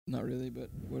 Not really, but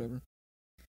whatever.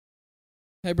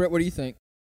 Hey, Brett, what do you think?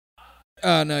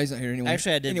 No, he's not here anymore.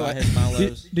 Actually, I did Anyway. buy his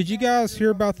Milos. Did you guys hear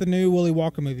about the new Willy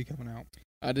Wonka movie coming out?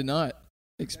 I did not.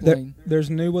 Explain. There's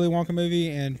a new Willy Wonka movie,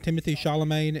 and Timothy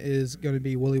Chalamet is going to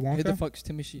be Willy Who the Wonka. fuck's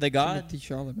Timothy? The God? Timothy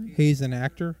Chalamet. He's an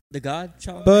actor. The God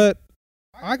Chalamet? But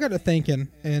I got to thinking,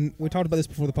 and we talked about this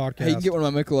before the podcast. Hey, you can get one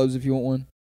of my Michelobs if you want one.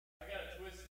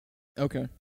 Okay.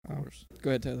 Oh. Go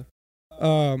ahead, Taylor.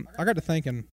 I got to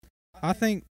thinking. I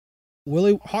think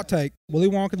Willy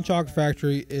Wonka and the Chocolate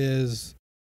Factory is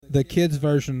the kids'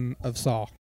 version of Saw.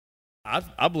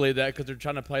 I believe that because they're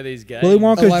trying to play these games. Willy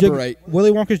Elaborate.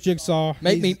 Wonka's Jigsaw.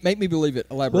 Make me believe it.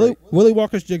 Elaborate. Willy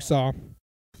Wonka's Jigsaw,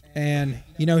 and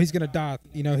he's gonna die.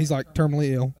 He's like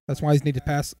terminally ill. That's why he's need to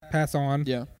pass on.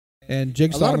 Yeah. And A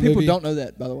Jigsaw. lot of in the people movie, don't know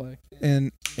that, by the way.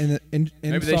 And in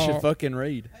Maybe they Saw, should fucking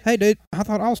read. Hey, dude, I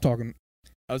thought I was talking.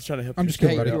 I was trying to help. I'm you. just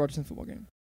kidding, Hey, buddy. you're watching the football game.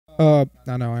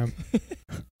 I know I am.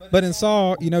 But in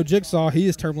Saw, Jigsaw, he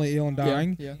is terminally ill and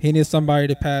dying. Yeah. He needs somebody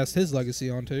to pass his legacy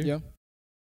on to. Yeah.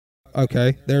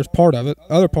 Okay, there's part of it.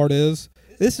 Other part is,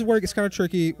 this is where it gets kind of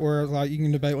tricky, where like you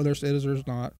can debate whether it is or it's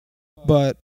not.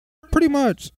 But pretty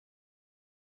much,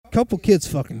 a couple kids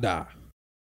fucking die.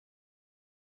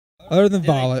 Other than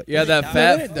Violet. Yeah, that No,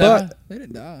 fat. They didn't But- die. They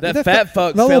didn't die. That fat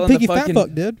fuck The fell little in the piggy fat fucking.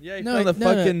 fuck did. Yeah, he No, fell in the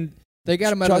no, no. fucking. They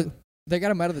got him out of. They got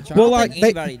him out of the child. Well, I like, don't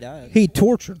think anybody died. he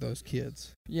tortured those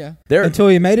kids yeah. They're until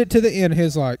he made it to the end.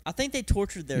 His like, I think they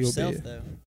tortured You'll be- themselves though.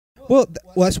 well,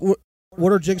 that's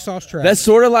what are Jigsaw's traps? that's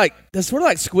sort of like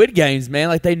Squid Games, man.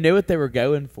 Like they knew what they were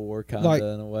going for, kind of Like-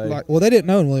 in a way. like, well, they didn't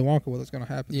know in Willy Wonka what was going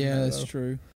to happen. Yeah, there, that's though.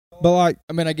 true. But like,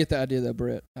 I mean, I get the idea though,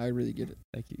 Brett. I really get it.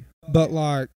 Thank you. but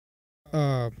like,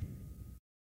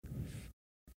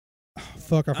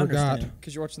 fuck, I forgot. Understand.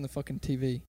 Because you're watching the fucking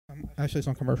TV. Actually, it's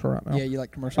on commercial right now. Yeah, you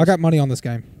like commercials. I got money on this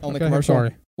game. On the Okay, commercial?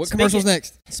 Sorry, What Speaking- commercials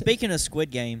next? Speaking of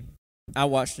Squid Game, I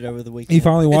watched it over the weekend. you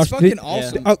finally It's watched fucking it.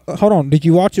 awesome. Hold on, did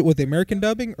you watch it with the American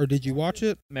dubbing or did you watch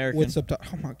it American. with subtitles?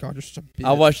 Oh my god, you're such a bitch.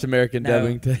 I watched American No.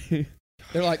 dubbing too.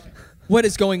 They're like, what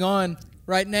is going on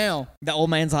right now? The old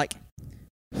man's like,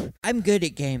 I'm good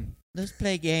at game. Let's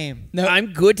play game. No,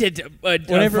 I'm good at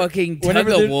Whenever- fucking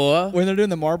whenever tug of they're- war. when they're doing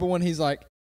the marble one, he's like,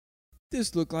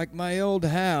 this looked like my old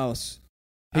house.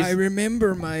 He's- I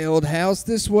remember my old house.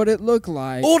 This is what it looked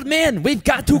like. Old man, we've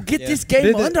got to get Yeah. this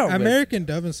game The under with, American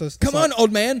dubbing says, Come on,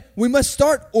 old man. We must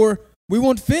start or we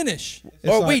won't finish. it's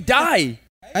or like, we die.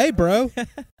 Hey, bro,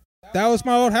 that was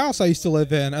my old house I used to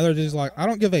live in. Others just like, I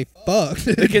don't give a fuck.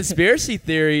 The conspiracy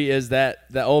theory is that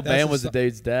the old That's man a was the su-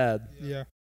 dude's dad. yeah.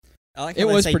 I like It how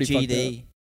they was say pretty fucked GD,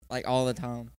 like all the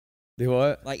time. Do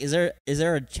what? Like, is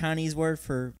there a Chinese word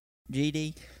for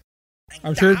GD?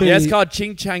 I'm sure it'd be. Yeah, it's called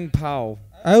Ching Chang Pao.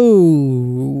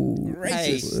 Oh,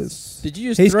 Racist. Did you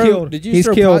just He's throw? killed. Did you He's just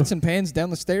throw killed. pots and pans down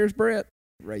the stairs, Brett?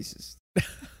 Racist.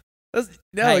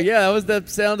 No, Hey. yeah, that was the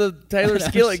sound of Taylor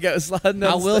Skillet go sliding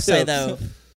down I the will say steps. though,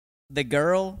 the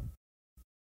girl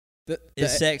The,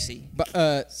 is sexy.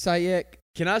 Sayek.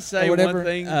 Can I say Or whatever. one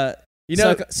thing? You you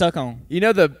know, suck on. you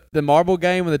know the marble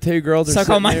game when the two girls are Suck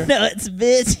sitting on my there. nuts,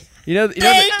 bitch. You know,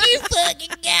 you fucking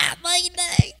got my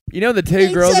name. you know the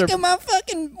two girls are. my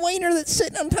fucking wiener that's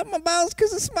sitting on top of my balls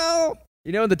because it's small.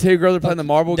 You know when the two girls are playing the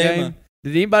marble Demo. game.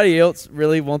 Did anybody else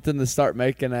really want them to start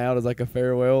making out as like a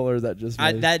farewell, or is that just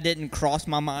me? That didn't cross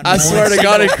my mind. I one swear to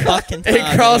God, single fucking it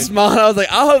time, crossed dude. mine. I was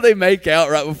like, I hope they make out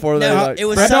right before they No, like. it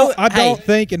was I so. don't, I don't hey,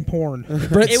 think in porn.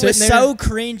 Brett's it was sitting there. so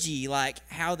cringy, like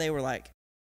how they were like.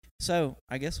 So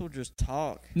I guess we'll just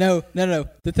talk. No.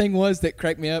 The thing was that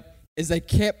cracked me up is they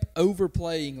kept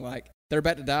overplaying like they're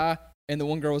about to die, and the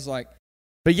one girl was like,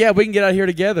 But yeah, we can get out here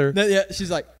together. no, yeah, she's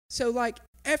like, so like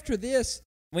after this,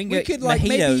 We can we get could like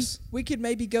mojitos.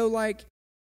 maybe go like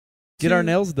Get to our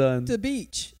nails done. to the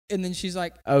beach, and then she's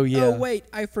like, Oh yeah. oh wait,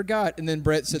 I forgot, and then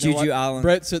Brett's sitting Juju there, Island.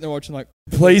 Brett's sitting there watching like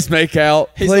Please make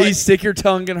out. He's Please like- stick your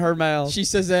tongue in her mouth. she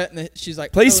says that, and then she's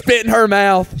like, Please oh, spit in her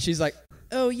mouth. she's like,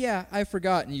 oh yeah, I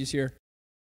forgot, and you just hear.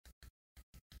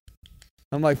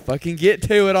 I'm like, fucking get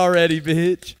to it already,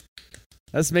 bitch.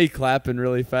 That's me clapping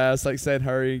really fast, like saying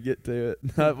hurry and get to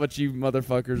it. Not what you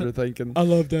motherfuckers are thinking. I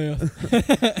love death.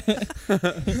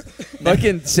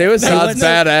 Fucking suicide's He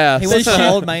badass. wants the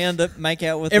old man to make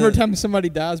out with. Every the- time somebody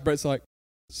dies, Brett's like,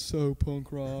 so punk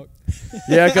rock.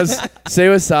 Yeah, because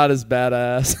suicide is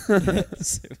badass.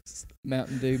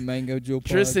 Mountain Dew, Mango, Jewel Pod,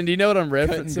 Tristan, do you know what I'm cutting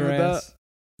referencing with that? grass.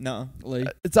 No. Lee.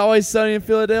 It's Always Sunny in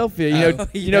Philadelphia. You know, Oh,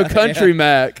 you know, yeah, Country yeah.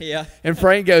 Mac. Yeah. And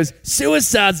Frank goes,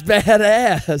 suicide's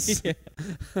badass.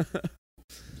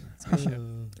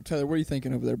 Tyler, what are you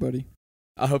thinking over there, buddy?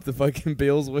 I hope the fucking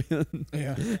Bills win.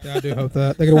 Yeah. Yeah, I do hope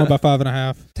that they could win by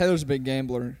 5.5. Taylor's a big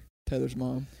gambler. Taylor's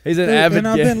mom. He's an Dude, avid and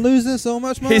I've gambler. been losing so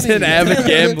much money. He's an avid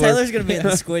gambler. Taylor's gonna be in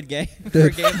the Squid Game for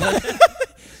Dude. gambling.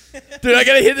 Dude, I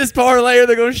gotta hit this parlay or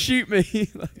they're gonna shoot me.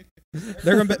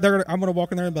 I'm gonna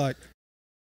walk in there and be like,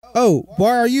 "Oh,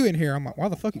 why are you in here?" I'm like, "Why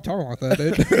the fuck you talking like that,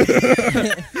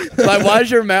 dude?" Like,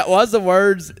 why's the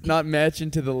words not matching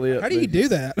to the lip? How do you do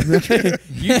that?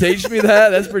 You teach me that?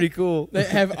 That's pretty cool. They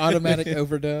have automatic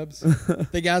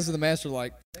overdubs. The guys in the master are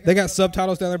like, They got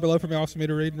subtitles down there below for me, also me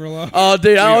to read in real life. Oh,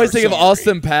 dude, I We always are think of sorry.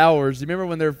 Austin Powers. You remember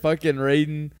when they're fucking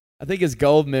reading? I think it's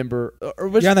Gold Member. Or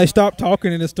which, Yeah, and they stop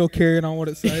talking and it's still carrying on what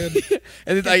it's saying.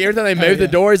 and it's like every time they Oh, move the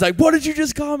yeah. door, he's like, "What did you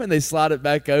just call me?" And they slide it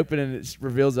back open, and it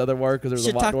reveals the other word because there's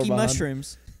a white door Shiitake behind.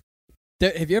 mushrooms.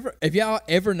 have y'all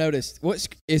ever noticed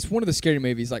it's one of the scary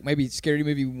movies, like maybe Scary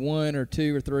Movie 1 or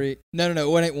 2 or 3. No,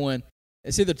 it ain't 1.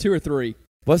 It's either 2 or 3.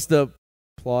 What's the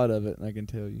plot of it? I can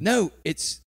tell you. No,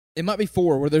 it might be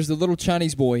 4 where there's the little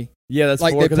Chinese boy. Yeah, that's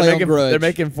Like four, they 'cause play they're on making, Grudge.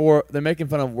 they're making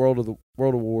fun of World of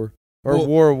War or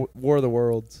Well- War of the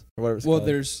Worlds or whatever it's Well, called.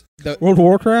 there's the World of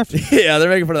Warcraft? Yeah, they're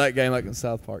making fun of that game like in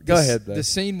South Park. Go ahead, though. The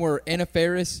scene where Anna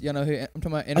Faris, you know who I'm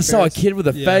talking about? Anna I saw a Faris? kid with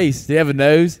a Yeah. face. Did he have a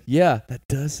nose? Yeah, that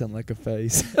does sound like a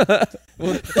face.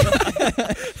 Well,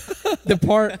 the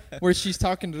part where she's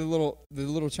talking to the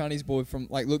little Chinese boy from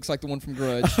looks like the one from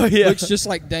Grudge. Oh, yeah. Looks just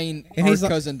like Dane, And our he's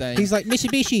like- cousin Dane. He's like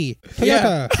Mitsubishi,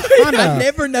 Yeah. Toyota, I Honda.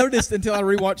 never noticed until I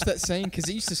rewatched that scene because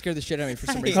it used to scare the shit out of me for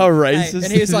some reason. How racist.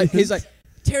 And he's like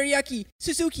teriyaki,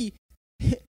 Suzuki,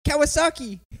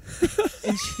 Kawasaki.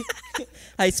 And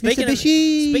Hey, speaking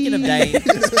Mitsubishi. of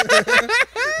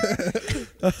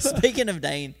Dane, speaking of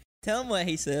Dane, tell him what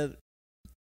he said.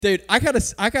 dude, I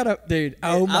gotta, dude.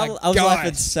 Oh my I was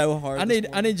laughing god. so hard. I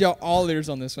need y'all all ears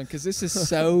on this one because this is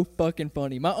so fucking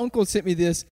funny. My uncle sent me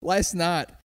this last night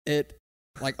at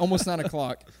almost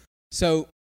 9:00. So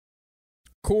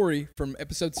Corey from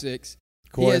episode 6.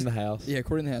 Corey has- in the house. Yeah,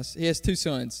 Corey in the house. He has 2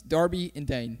 sons, Darby and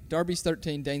Dane. Darby's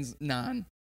 13, Dane's 9.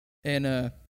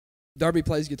 And Darby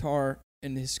plays guitar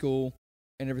in his school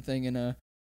and everything. And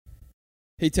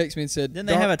he texted me and said, Didn't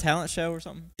they have a talent show or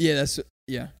something? Yeah,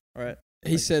 Right.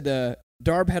 He said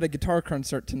Darb had a guitar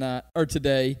concert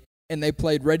today, and they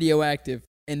played Radioactive.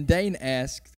 And Dane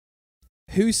asked,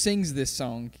 "Who sings this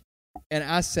song?" And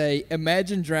I say,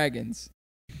 "Imagine Dragons."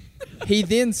 He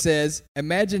then says,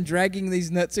 "Imagine dragging these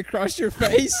nuts across your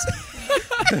face."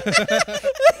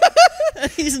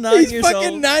 He's 9 He's years fucking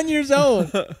old. 9 years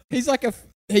old. He's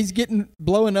he's getting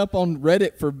blowing up on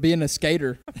Reddit for being a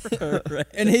skater.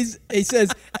 And he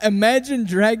says, "Imagine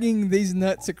dragging these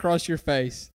nuts across your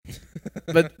face."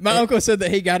 But My uncle said that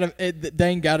he got him. That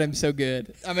Dane got him so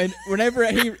good. I mean, whenever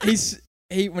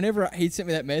whenever he sent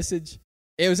me that message,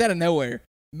 it was out of nowhere.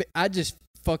 I just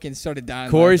fucking started dying.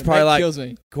 Corey's laughing. probably That like- kills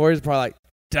me. Corey's probably like,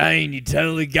 "Dang, you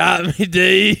totally got me,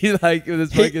 dude!" Like with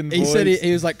his fucking He voice. said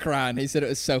he was like crying. He said it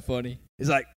was so funny. He's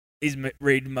like, "He's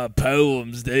reading my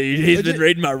poems, dude. He's But been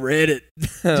reading my Reddit."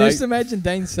 Just imagine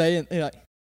Dane saying, like,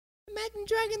 "Imagine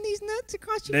dragging these nuts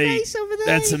across your Nate, face over there."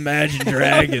 That's Imagine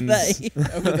Dragons. They-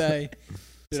 over there.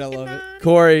 Dude, I love it.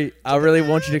 Corey, I really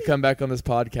want you to come back on this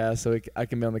podcast so I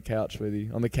can be on the couch with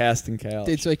you, on the casting couch.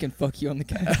 Dude, so he can fuck you on the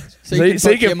couch. so you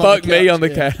can him fuck me on the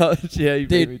yeah. couch. Yeah, you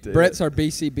beat me Dude, to Brett's our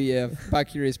BCBF,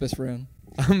 bi-curious best friend.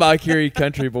 I'm my Curie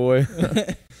country boy.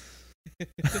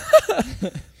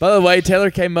 By the way,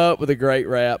 Taylor came up with a great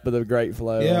rap with a great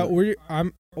flow. Yeah,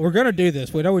 we're gonna do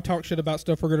this. We know we talk shit about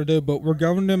stuff we're gonna do, but we're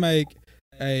going to make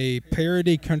a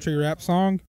parody country rap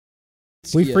song.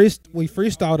 We Yeah.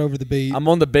 freestyled over the beat. I'm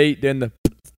on the beat doing the.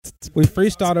 We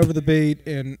freestyled over the beat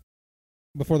and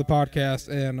before the podcast,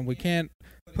 and we can't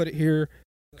put it here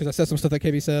because I said some stuff that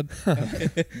can't be said.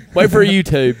 Wait for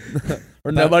YouTube,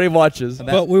 where nobody watches.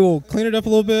 But we will clean it up a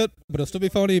little bit, but it'll still be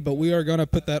funny. But we are gonna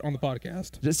put that on the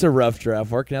podcast. Just a rough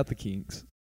draft, working out the kinks.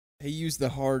 He used the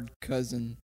hard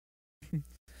cousin.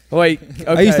 Wait, okay.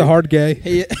 I used the hard gay.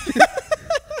 He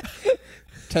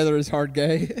Taylor is hard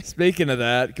gay. Speaking of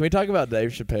that, can we talk about Dave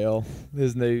Chappelle,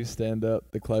 his new stand-up,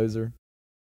 The Closer?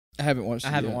 I haven't watched it.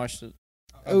 I haven't yet. watched it.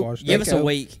 I watched Give it. us a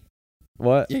week.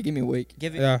 What? Yeah, give me a week.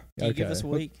 Give it. Yeah. Can you give Okay. us a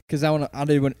week? Because I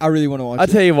really want to watch I it.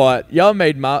 tell you what, y'all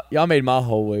made my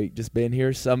whole week just being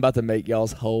here. So I'm about to make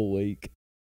y'all's whole week.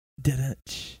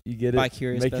 You get it? By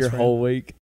curious Make best your friend. whole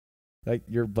week, like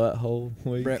your butthole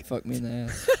week. Brett fucked me in the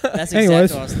ass. That's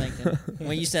Anyways. exactly what I was thinking.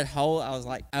 When you said hole, I was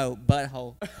like, oh,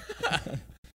 butthole.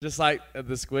 Just like at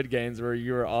the Squid Games, where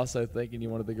you were also thinking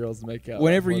you wanted the girls to make out.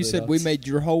 Whenever before you they said we don't. made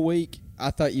your whole week, I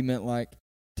thought you meant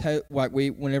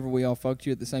whenever we all fucked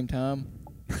you at the same time.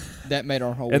 That made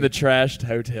our whole in the week. trashed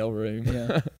hotel room,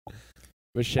 Yeah.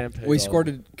 with shampoo. We all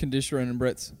squirted conditioner in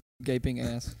Brett's gaping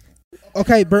ass.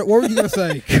 Okay, Brett, what were you gonna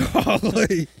say?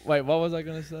 Golly. Wait, what was I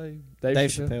gonna say? Dave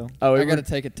Chappelle. Oh, I got to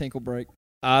take a tinkle break.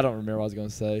 I don't remember what I was gonna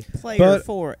say. Player But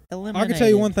 4 eliminated. I can tell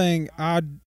you one thing.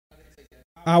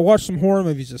 I watched some horror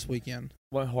movies this weekend.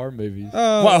 What horror movies?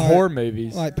 Oh, what like- horror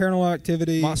movies? Like Paranormal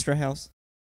Activity, Monster House.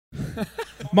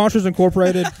 Monsters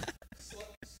Incorporated.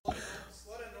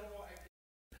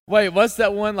 Wait, what's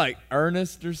that one like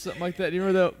Ernest or something like that? Do you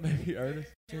remember that? Maybe Ernest.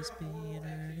 Just being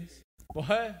earnest.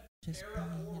 What? Just being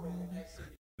earnest.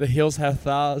 The Hills Have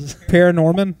Thighs.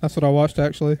 Paranorman. That's what I watched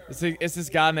actually. It's this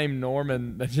guy named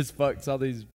Norman that just fucks all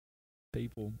these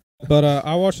people. But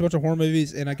I watched a bunch of horror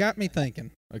movies, and it got me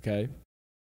thinking: Okay.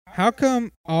 how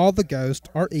come all the ghosts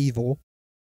are evil?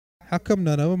 How come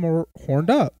none of them are horned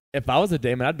up? If I was a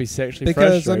demon, I'd be sexually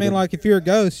Because frustrated. I mean, like, if you're a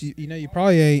ghost, you know you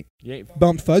probably ain't you ain't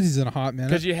bumped fuzzies in a hot minute.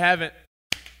 because you haven't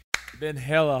been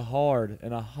hella hard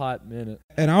in a hot minute.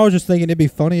 And I was just thinking it'd be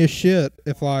funny as shit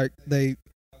if like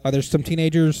there's some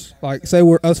teenagers, like say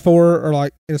we're us four or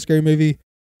like in a scary movie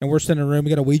and we're sitting in a room, we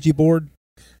got a Ouija board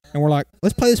and we're like,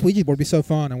 let's play this Ouija board, it'd be so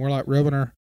fun, and we're like rubbing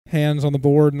our hands on the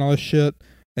board and all this shit,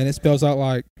 and it spells out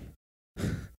like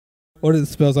what is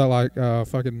it spells out like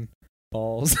fucking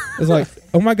Balls. it's like,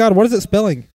 oh my god, what is it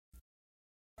spelling?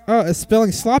 Oh, it's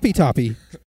spelling sloppy toppy.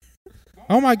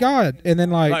 oh my god, and then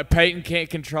Like Peyton can't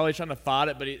control. He's trying to fight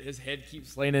it, but his head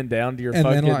keeps leaning down to your And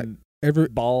then, fucking every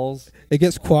balls. it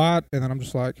gets quiet, and then I'm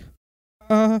just like,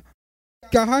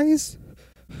 guys,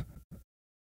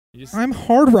 You just, I'm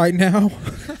hard right now.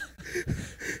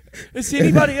 is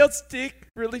anybody else dick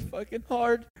really fucking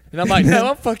hard? And I'm like, no,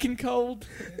 I'm fucking cold.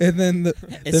 And then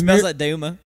It the smells mir- like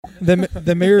Duma.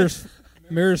 the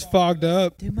mirror's fogged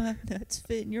up. Do my nuts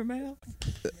fit in your mouth?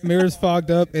 Mirror's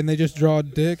fogged up, and they just draw a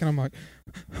dick, and I'm like,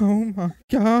 oh my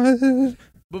god.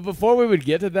 But before we would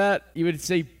get to that, you would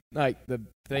see like the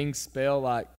thing spell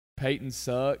like Peyton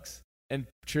sucks, and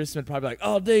Tristan would probably be like,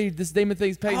 "Oh, dude, this demon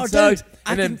thinks Peyton Oh, sucks,"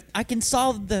 dude, and I can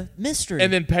solve the mystery.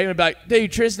 then Peyton would be like,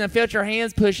 "Dude, Tristan, I felt your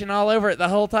hands pushing all over it the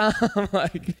whole time."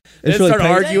 Like, they really start Peyton-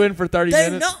 arguing for 30 dude,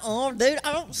 minutes. dude,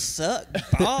 I don't suck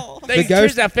ball. Dude, The ghost-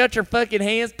 Tristan, I felt your fucking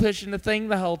hands pushing the thing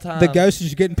the whole time. The ghost is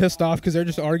just getting pissed off because they're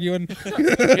just arguing.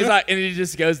 He's like, and he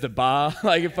just goes to bye,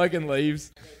 like it fucking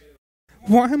leaves.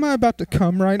 Why am I about to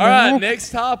come right All now? right, next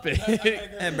topic.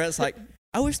 And Brett's like,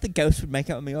 I wish the ghost would make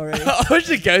out with me already. I wish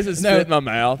the ghost would No. spit in my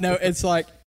mouth. No, it's like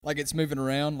it's moving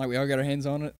around. Like we all got our hands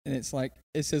on it, and it's like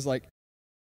it says like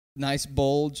nice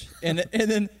bulge, and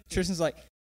then Tristan's like,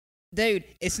 dude,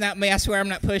 it's not me. I swear I'm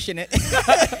not pushing it.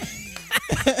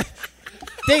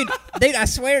 dude, I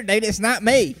swear, dude, it's not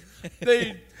me.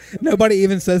 Dude, Nobody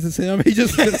even says it's him. He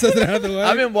just says it out of the way.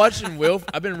 I've been watching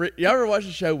you ever watch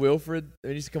the show Wilfred?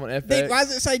 It used to come on FX. Dude, why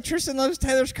does it say Tristan loves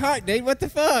Taylor's cock, dude? What the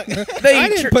fuck? I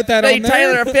didn't put that on there.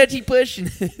 Taylor, I bet you pushing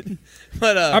it.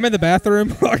 But I'm in the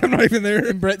bathroom. Like, I'm not even there.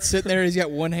 And Brett's sitting there. He's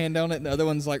got one hand on it, and the other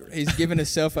one's like he's giving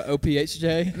himself a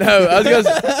OPHJ. no, I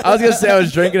was gonna say I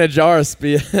was drinking a jar of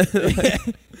spit.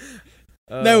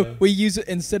 No, we use it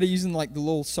instead of using like the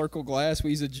little circle glass.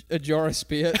 We use a jar of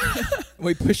spit.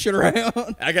 We push it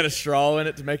around. I got a straw in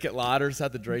it to make it lighter, so I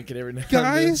have to drink it every now and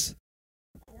Guys,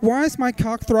 why is my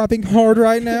cock throbbing hard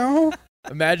right now? then.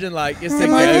 Imagine like it's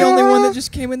Am I the the only one that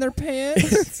just came in their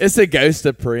pants? it's a ghost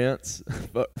of Prince,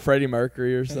 Freddie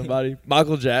Mercury or somebody,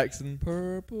 Michael Jackson.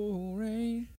 Purple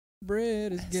rain,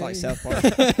 bread is It's gay. like South Park.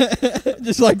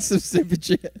 Just like some stupid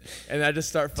shit. And I just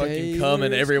start fucking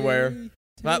coming everywhere.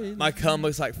 My cum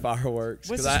looks like fireworks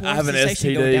What's because this I have an warm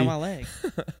sensation going down my STD.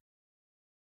 leg?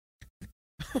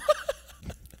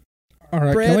 All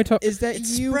right, Brett, can we talk? is that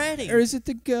It's you spreading. or is it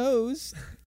the ghost?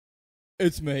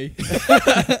 It's me.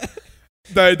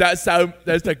 Dude, that's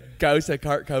the ghost of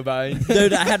Kurt Cobain.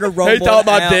 Dude, I had to roll He thought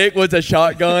my out. dick was a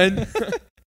shotgun.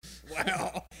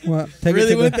 Wow. Well, take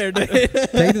Really it to went the, there, dude.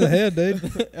 take it to the head, dude.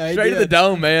 Straight to the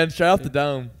dome, man. Straight off the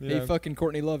dome. He fucking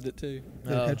Courtney loved it too.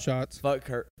 Headshots. Fuck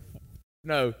Kurt.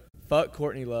 No, fuck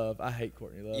Courtney Love. I hate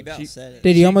Courtney Love. You about She- said it.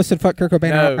 Dude, you almost said fuck Kurt Cobain.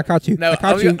 No. I caught you. No, I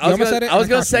caught you. You almost said it. I was and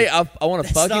gonna caught say you. I want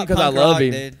to That's fuck him not because I punk love rock,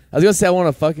 him. dude. I was gonna say I want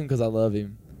to fuck him because I love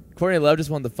him. Courtney Love just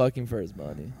wanted to fuck him for his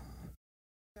money.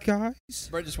 Guys.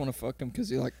 Brett just want to fuck him because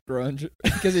he like grunge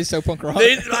because he's so punk rock.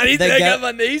 I The got go-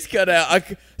 my knees cut out. I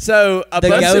The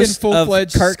busted, ghost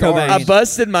full-fledged of Kurt scar. Cobain. I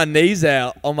busted my knees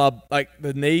out on my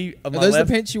the knee of Are my those left.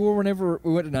 the pants you wore whenever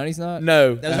we went to 90s night?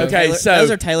 No. Those are Okay, Taylor- so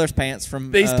those are Taylor's pants from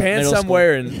these pants middle I'm school.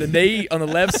 wearing, the knee on the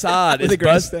left side With is the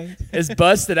grass busted. stains? It's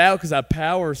busted out because I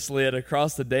power slid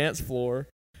across the dance floor.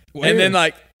 Where? And then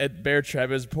like at Bear Trap,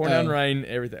 it was pouring down Oh. rain,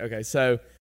 everything. Okay, so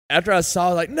after I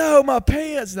saw like, no, my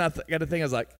pants, and I got to think, I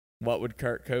was like, what would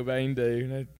Kurt Cobain do?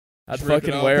 And I'd Just rip it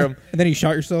fucking off. wear them. And then you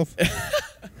shot yourself.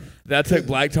 Then I took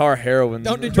black tar heroin.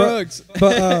 Don't do drugs.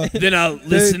 But Then I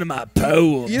listened to my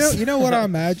poems. you know what I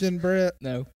imagine, Brett?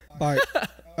 No. Like,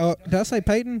 did I say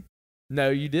Peyton? No,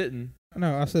 you didn't.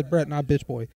 No, I said Brett, not bitch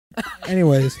boy.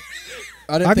 Anyways,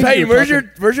 I didn't I think think you Peyton, were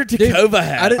where's your Takova I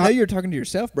hat? didn't know you were talking to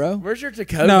yourself, bro. Where's your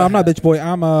Takova? no, I'm not hat? bitch boy.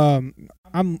 I'm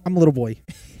a little boy.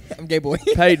 I'm gay boy.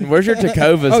 Peyton, where's your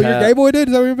Takova's Oh, hat? you're gay boy, dude?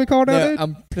 Is that what you're being called now, No, dude?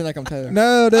 I'm pretending like I'm Taylor.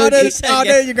 No, dude. Oh, dude, He said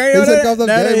gay. you're great He on said it. calls up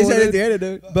No, gay he boy, said dude. it the other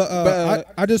dude.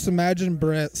 But I just imagine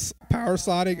Brett's power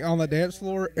sliding on the dance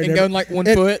floor And going like 1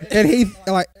 foot. and he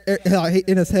like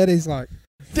in his head he's like,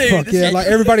 Dude, fuck this yeah, is- like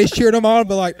everybody's cheering him on,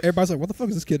 but like everybody's like, what the fuck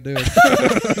is this kid doing?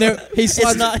 No, he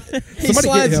slides. not- He Somebody get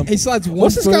slides. him. He slides 1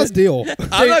 What's this foot. guy's deal?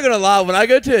 I'm not gonna lie. When I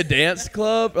go to a dance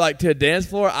club, like to a dance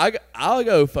floor, I'll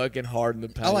go fucking hard in the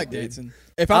paint. I like dude. dancing.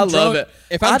 If I I'm love drunk, it.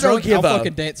 If I I'm don't drunk, give I'll a-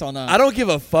 fucking dance all night. I don't give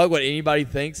a fuck what anybody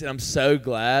thinks, and I'm so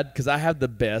glad because I have the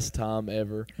best time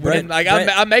ever. Brett- And like Brett-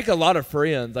 I make a lot of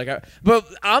friends. But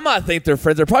I might think they're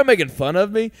friends. They're probably making fun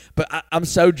of me. But I'm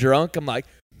so drunk. I'm like,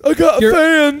 I got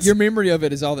fans. Your memory of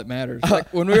it is all that matters.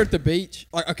 Like when we were at the beach,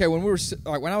 like okay, when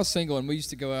I was single and we used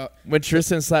to go out. When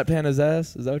Tristan slapped Hannah's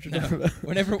ass, is that what you're talking about?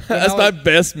 Whenever That's my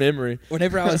best memory.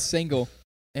 whenever I was single,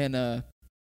 and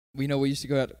we used to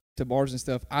go out to bars and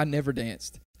stuff. I never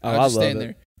danced. Oh, I would I just love stand it.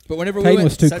 there. But whenever we Peyton went,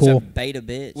 was too Such cool. a beta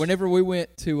bitch. whenever we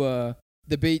went to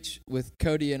the beach with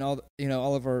Cody and all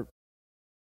all of our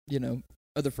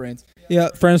other friends. Yeah,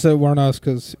 friends that weren't us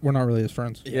because we're not really his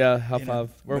friends. Yeah, high You know, five.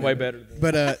 We're way better. Than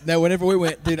But no, whenever we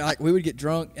went, dude, like we would get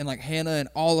drunk and like Hannah and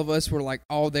all of us were like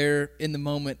all there in the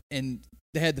moment and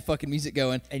they had the fucking music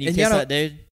going. and you y'all kiss don't- that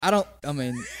dude. I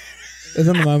mean, It's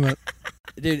in the moment.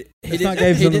 dude, he It's not didn't,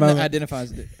 Gabe's he in the didn't moment. identify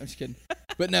as a dude. I'm just kidding.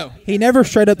 But no, He never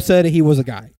straight up said he was a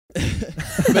guy.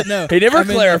 but no. He never I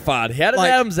mean, clarified. He had an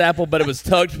like- Adam's apple, but it was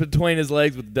tucked between his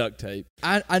legs with duct tape.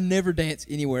 I never dance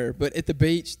anywhere, but at the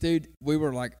beach, dude, we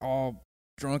were like all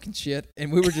drunk and shit,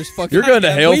 and we were just fucking. You're going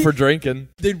to hell we- for drinking.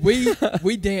 Dude,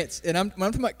 we danced, and I'm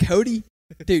talking about Cody.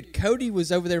 Dude, Cody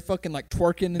was over there fucking like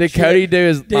twerking. And Did shit. Cody do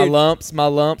his my Dude. lumps,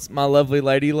 my lovely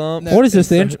lady lumps? No. What is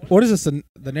this? What is this?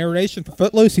 The narration for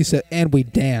Footloose? He said, "And we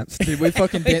danced." Dude, we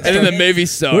fucking danced. And then the movie What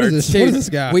starts. is this? Dude, What is this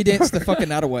guy? We danced the fucking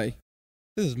night away.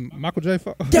 This is Michael J.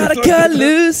 Gotta cut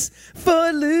loose,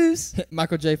 foot loose.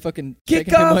 Michael J. fucking Kick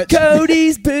taking too off much.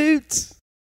 Cody's boots.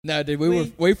 No, dude,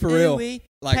 we for real.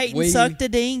 Like Peyton we sucked a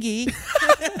dinghy.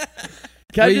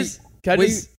 Can I We- just? Can I we,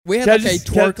 just? we had can I like a just-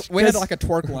 twerk. can- We had can- like a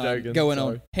twerk I'm line joking, going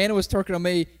sorry. on. Hannah was twerking on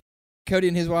me. Cody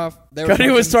and his wife. They were Cody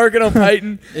was fucking- twerking on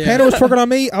Peyton. Yeah. Hannah was twerking on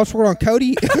me. I was twerking on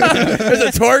Cody. There's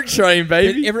a twerk train,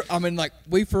 baby. I mean, like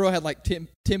we for real had like 10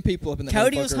 people up in the.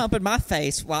 Cody was motherfucker. humping my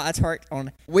face while I twerked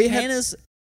on We had Hannah's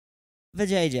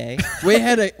vajayjay.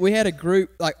 we had a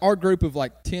group, like our group of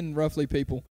like 10 roughly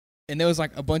people, and there was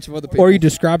like a bunch of other people. or are you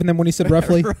describing them when he said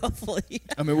roughly? Roughly.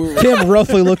 I mean, we were. 10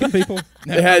 roughly looking people.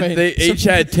 No, They had. I mean, They each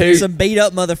had two. Some beat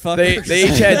up motherfuckers. They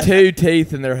each had two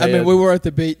teeth in their I head. mean, we were at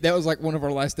the beach. That was like one of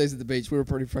our last days at the beach. We were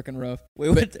pretty fucking rough. we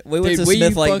went Dude, to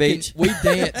Smith Lake fucking- Beach. We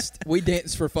danced. We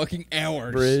danced for fucking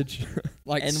hours. bridge,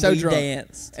 Like and so we drunk.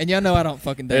 danced. And y'all know I don't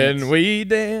fucking dance. and we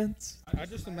dance. I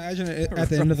just imagine it at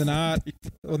the end of the night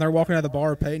when they're walking out of the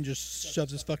bar, Peyton just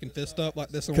shoves his fucking fist up like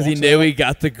this. Because he knew he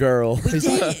got the girl. We He's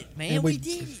did like- it, man. and We we-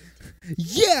 did it.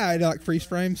 Yeah, and like freeze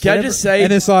frames. Can I just say?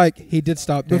 And it's like he did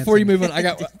stop dancing. Before you move on, I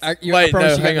got. I Wait,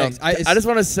 promise no, you got hang on. next. I just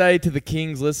want to say to the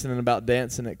kings listening about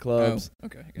dancing at clubs. Oh,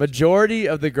 okay. I got you. Majority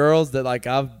of the girls that like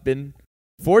I've been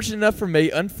fortunate enough for me,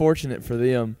 unfortunate for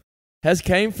them, has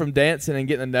came from dancing and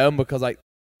getting to know them because like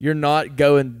you're not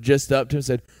going just up to him and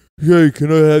said, "Hey,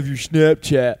 can I have your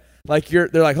Snapchat?" Like they're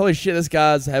like, "Holy shit, this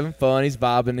guy's having fun. He's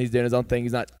vibing. He's doing his own thing.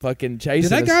 He's not fucking chasing."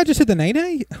 Did that us." guy just hit the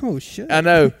nay? Oh shit! I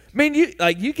know. I mean,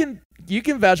 you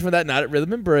can vouch for that night at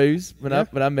Rhythm and Brews when Yeah.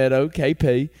 I met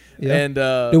OKP Yeah. and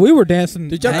Dude, we were dancing.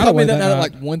 Did y'all out call me way that night at night.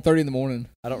 like 1:30 in the morning?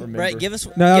 I don't remember. Brett, give us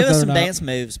No, give us some no. dance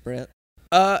moves, Brett.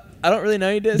 I don't really know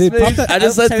any dance Dude, pop moves. that- I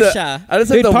just I'm let so the shy. I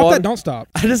just Dude, let the pop water, that! Don't stop.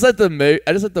 I just let the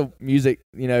music,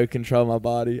 control my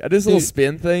body. I did this little Dude,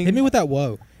 spin thing. Hit me with that.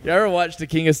 Whoa! You ever watched The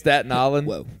King of Staten Island?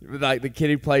 Whoa. With, like the kid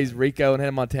who plays Rico and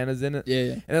Hannah Montana's in it. Yeah,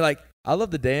 yeah. And they're like, "I love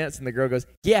the dance," and the girl goes,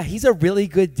 "Yeah, he's a really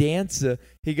good dancer."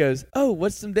 He goes, "Oh,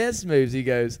 what's some dance moves?" He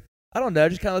goes, "I don't know,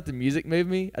 just kind of let the music move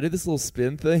me. I do this little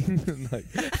spin thing." And,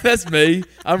 like, that's me.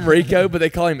 I'm Rico, but they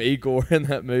call him Igor in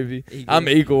that movie. Igor. I'm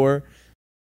Igor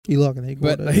You looking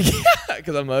Igor? But- dude.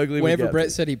 because I'm ugly. we Whenever got Brett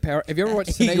it. said he power, have you ever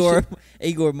watched Tenacious?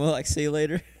 Igor more like see you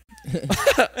later.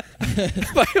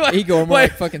 wait, Igor, more wait,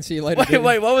 like fucking see you later. wait, dude.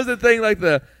 what was the thing like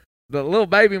the little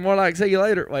baby more like see you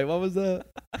later? Wait, what was that?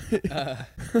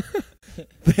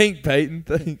 Think, Peyton.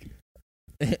 Think.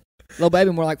 Little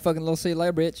baby, more like fucking little see you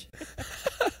later, bitch.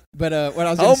 But what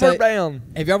I was gonna Homeward say, Bound.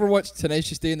 have you ever watched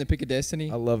Tenacious D and the Pick of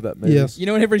Destiny? I love that movie. Yes. You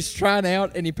know, whenever he's trying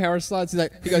out and he power slides,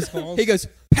 he goes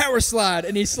power slide,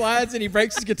 and he slides and he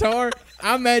breaks his guitar.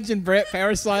 I imagine Brett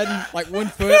power sliding like 1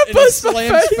 foot and he Bust my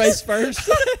slams face. face first.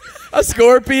 A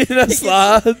scorpion and a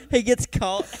slide. He gets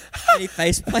caught and he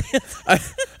face plants.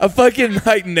 A fucking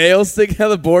like nail sticking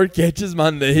out of the board catches my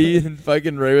knee and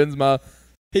fucking ruins my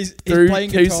He's through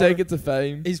playing 2 guitar. seconds of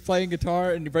fame. He's playing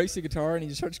guitar and he breaks the guitar and he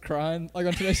just starts crying like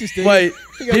on Tenacious D. Wait,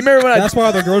 He do goes, you remember when I? That's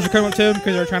why the girls are coming up to him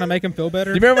because they're trying to make him feel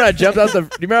better. Do you remember when I jumped off the? Do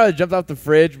you remember when I jumped off the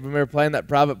fridge when we were playing that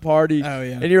private party? Oh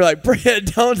yeah. And you were like, "Brett,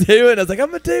 don't do it." And I was like, "I'm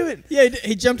gonna do it." Yeah,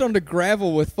 he jumped onto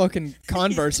gravel with fucking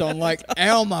Converse on, like,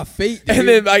 ow, my feet. Dude. And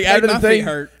then like Made after my the feet thing,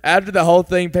 hurt. after the whole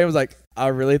thing, Pam was like, "I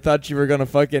really thought you were gonna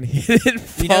fucking hit it,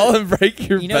 fall, and break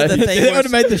your you know the face." thing It where would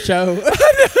have made the show.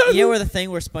 you know where the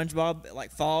thing where SpongeBob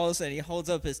like falls and he holds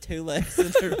up his 2 legs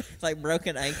and they're like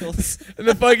broken ankles. And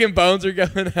the fucking bones are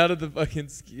going out of the fucking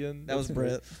skin. That was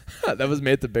Brett. That was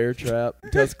me at the bear trap,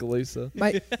 in Tuscaloosa.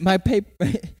 my paper.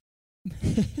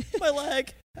 My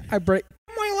leg. I break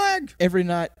my leg every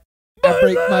night. I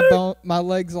break my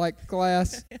legs like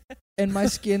glass, and my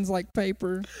skin's like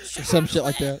paper. Some shit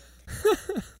like that.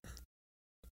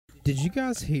 Did you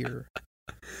guys hear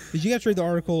Did you guys read the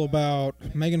article about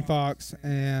Megan Fox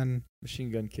and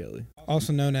Machine Gun Kelly.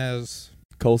 also known as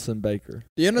Colson Baker.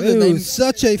 Do you know the Ooh, name?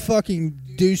 such a fucking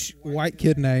douche white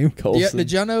kid name. Colson.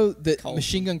 Did y'all know that Colson.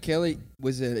 Machine Gun Kelly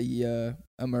was a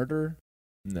murderer?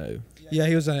 No. Yeah,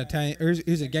 he was an Italian.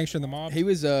 He was a gangster in the mob. He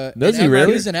was Was in he really?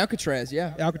 He was in Alcatraz.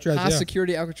 Yeah, Alcatraz. high Yeah.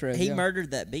 security Alcatraz. He yeah.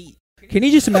 murdered that beat. Can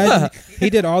you just imagine? He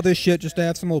did all this shit just to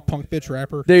have some little punk bitch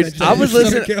rapper. Dude, that just I was Machine Gun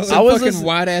listening- Kelly. Some I was fucking listening-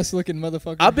 white ass looking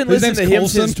motherfucker. I've been His listening to name's him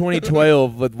Colson. since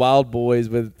 2012 with Wild Boys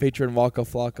with featuring Waka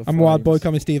Flocka. I'm a wild boy. Flames.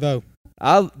 Call me Steve-O.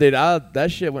 That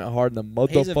shit went hard in the motherfucking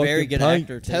He's a very good paint.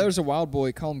 actor too. Taylor's a wild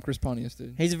boy. Call him Chris Pontius,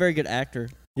 dude. He's a very good actor.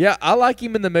 Yeah, I like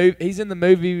him in the movie. He's in the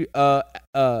movie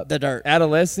The Dirt.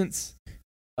 Adolescence,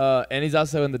 and he's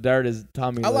also in The Dirt as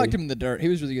Tommy I Lee. liked him in the dirt. He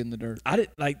was really good in the dirt. I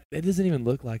didn't like. It doesn't even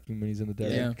look like him when he's in The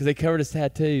Dirt. Yeah. Because they covered his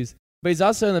tattoos. But he's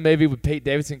also in the movie with Pete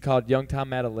Davidson called Young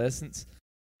Time Adolescence,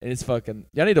 and it's fucking.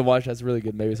 Y'all need to watch that. It's a really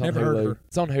good movie. It's on Never heard of Hulu. her.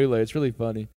 It's on Hulu. It's really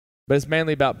funny, but it's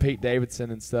mainly about Pete Davidson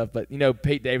and stuff. But you know,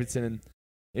 Pete Davidson and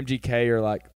MGK are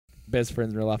like best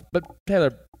friends in real life. But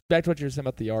Taylor, back to what you were saying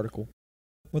about the article.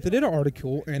 Well, they did an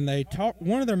article, and they talked.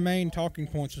 One of their main talking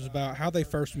points was about how they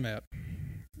first met.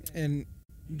 And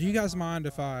do you guys mind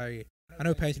if I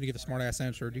know Payne's going to give a smart ass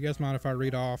answer. Do you guys mind if I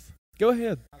read off Go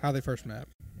ahead. how they first met?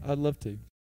 I'd love to.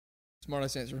 Smart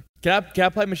ass answer. Can I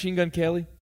play Machine Gun Kelly?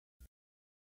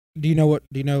 Do you know what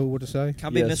to say? Can I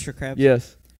be Yes. Mr. Krabs?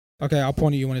 Yes. Okay, I'll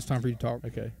point at you when it's time for you to talk.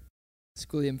 Okay.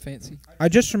 Schooly and fancy. I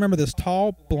just remember this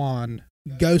tall, blonde,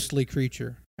 ghostly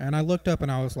creature, and I looked up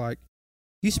and I was like,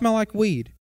 "You smell like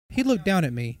weed." He looked down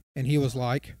at me and he was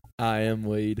like, I am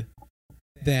weed.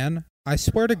 then I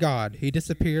swear to God, he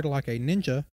disappeared like a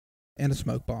ninja and a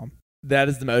smoke bomb. That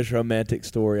is the most romantic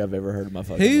story I've ever heard in my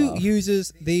fucking Who life.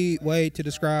 uses the way to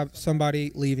describe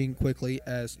somebody leaving quickly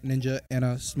as ninja and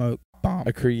a smoke bomb?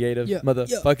 A creative Yeah,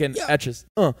 motherfucking yeah. actress.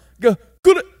 Go,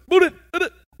 good it, put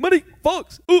it, money,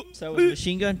 Fox. So was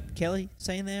Machine Gun Kelly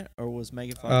saying that, or was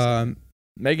Megan Fox? saying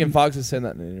Megan Fox has said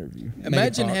that in an interview.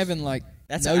 Imagine Fox. having like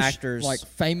That's no an sh- actor's like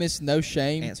famous no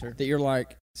shame answer. that you're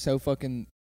like so fucking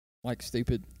like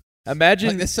stupid. Imagine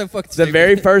Like that's so fucking the stupid.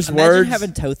 very first Imagine words.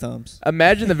 having toe thumbs.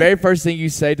 Imagine the very first thing you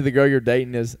say to the girl you're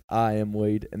dating is "I am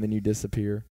weed," and then you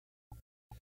disappear.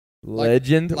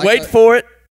 Legend. like Wait a- for it.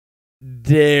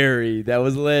 Dairy. That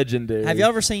was legendary. Have you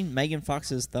ever seen Megan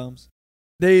Fox's thumbs?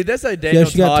 Dude, that's a Daniel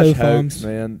she got Tosh toe hoax, thumbs.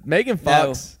 man. Megan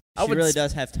Fox. She really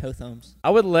does have toe thumbs, I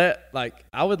would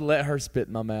let her spit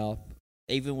in my mouth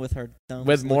even with her thumbs.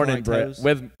 with looking morning like breath.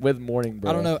 toes. With morning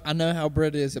breath. I don't know. I know how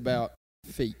Brett is about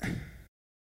feet.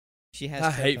 She has.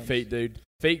 I toe hate thumbs. feet, dude.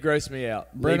 Feet gross me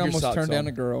out. Brett Leave your almost socks turned down on.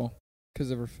 a girl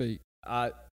because of her feet.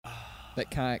 That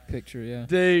kayak picture, yeah.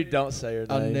 Dude, don't say her name.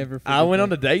 I'll never I forget went on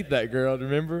that. a date with that girl.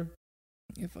 Remember?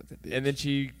 Yeah, fuck that bitch. And then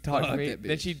she talked Fuck me. that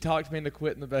Then bitch. she talked me into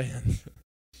quitting the band.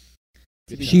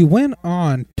 She went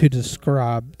on to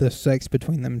describe the sex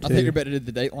between them I think two you're better did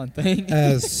the Dateline thing.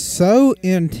 as so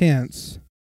intense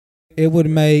it would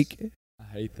make I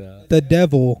hate that. the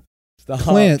devil Stop,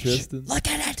 clench. Tristan. Look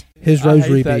at it. his I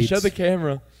rosary hate that. beads. Show the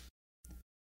camera.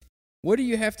 What do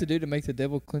you have to do to make the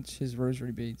devil clench his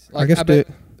rosary beads? I guess bet.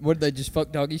 What did they just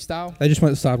fuck doggy style? they just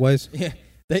went sideways. Yeah,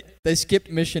 they skipped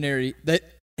missionary.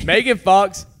 Megan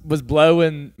Fox was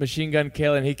blowing Machine Gun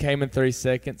Kelly, and he came in 3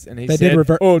 seconds, and he They said, did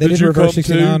reverse. "Oh, they did did you reverse come too?"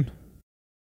 69.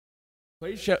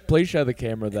 Please show the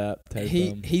camera that.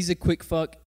 Tape He's a quick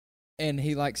fuck, and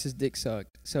he likes his dick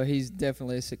sucked. So he's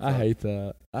definitely a sick fuck. I hate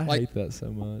that. I Like- hate that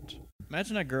so much.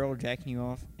 Imagine a girl jacking you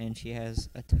off and she has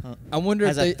a tongue. I wonder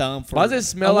Has if a they. thumb for. Why does it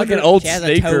smell I like an wonder- old she has a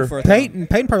toe sneaker? for a thumb.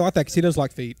 Peyton probably like that because he does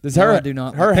like feet. Does No, her? I do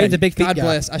not. her Peyton's a big feet God guy.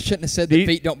 bless. I shouldn't have said Do that you-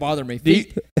 feet don't bother me. do you-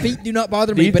 Feet do not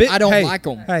bother do me, you but think- I don't hey, like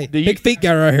them. Hey, Do you- big feet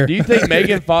guy right here. Do you think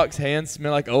Megan Fox's hands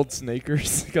smell like old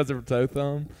sneakers because of her toe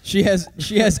thumb? She has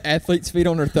athlete's feet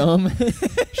on her thumb.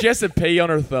 She has to pee on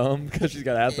her thumb because she's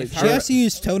got athlete's She has to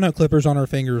use toenail clippers on her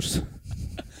fingers.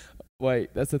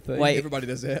 Wait, that's a thing. Wait. Everybody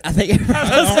does that. I think.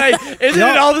 I was gonna say, isn't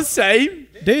it all the same?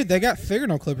 Dude, they got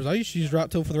fingernail clippers. I used to use right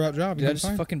tool for the right job. You Dude, I know just what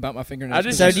I'm saying? fucking bite my fingernails. I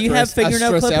just- So do you have stress- I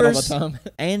fingernail stress out all the clippers? time.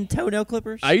 And toenail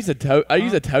clippers. I use a toe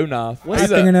knife. I have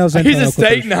fingernails I and use a toenail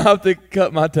steak clippers. knife to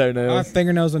cut my I have toenails.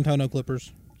 fingernails and toenail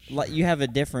clippers. Like you have a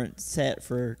different set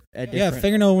for a different. Yeah,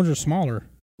 fingernail ones are smaller.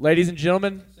 Ladies and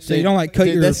gentlemen, So you don't like cut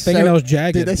Dude, your that's so- fingernails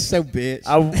jagged. Dude, that's so bitch.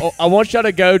 I want y'all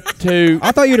to go to.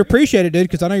 I thought you'd appreciate it, dude,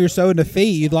 because I know you're so into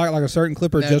feet. You'd like a certain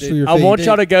clipper No, just dude. for your I feet. want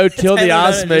y'all to go Taylor done it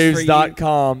just for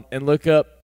tilltheeyesmoves.com and look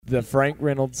up the Frank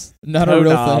Reynolds Not toe a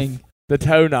real knife, thing. the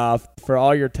toe knife for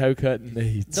all your toe cutting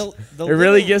needs. The It really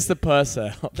little- gets the pus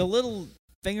out. the little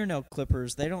fingernail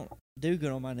clippers. They don't do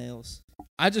good on my nails.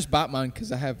 I just bite mine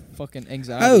because I have fucking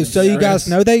anxiety. Oh, and so you guys stress.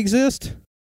 know they exist?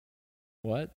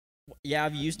 What? Yeah,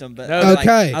 I've used them, but No, I was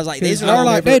Okay. I was like, 'Cause these are they're all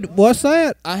like, never- dude, what's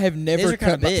that? I have these never are kind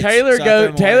cut of my big. Taylor so I throw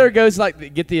 'em Taylor away. goes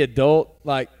like get the adult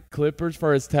like clippers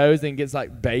for his toes and gets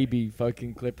like baby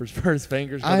fucking clippers for his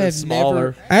fingers. I They're have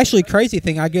smaller. Actually, crazy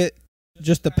thing, I get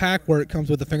just the pack where it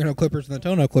comes with the fingernail clippers and the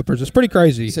toenail clippers. It's pretty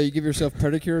crazy. So you give yourself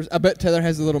pedicures. I bet Taylor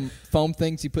has the little foam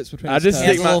things he puts between I his just toes. He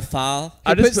has stick a my- little file. I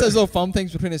He just puts put- those little foam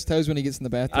things between his toes when he gets in the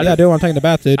bathroom. yeah, I do when I'm taking the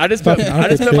bath, dude. I just put Fucking- I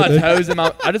don't my give a shit, toes in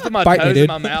my Bite me, toes in dude.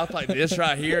 my mouth like this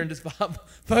right here and just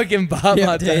fucking bob Yeah,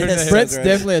 my dude, that's toenails. so Brett's gross.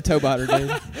 definitely a toe biter, dude.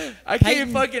 I can't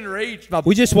Peyton- fucking reach my.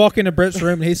 We just walk into Brett's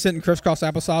room and he's sitting crisscross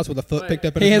applesauce with a foot picked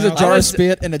up in He his has a mouth. jar gonna of s-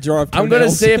 spit and a jar of I'm toenails.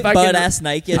 gonna see if I Butt can. ass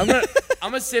naked I'm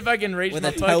gonna see if I can reach with my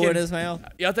a toe fucking. in his mouth.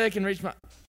 Y'all think I can reach my?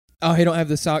 Oh, he don't have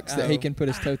the socks that he Oh. can put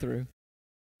his toe through.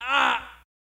 Ah!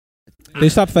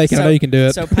 Dude, stop faking. I So- know you can do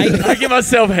it. So Peyton, I give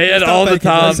myself head Stop all the faking.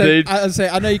 time, dude. I say,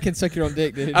 I know you can suck your own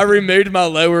dick, dude. I removed my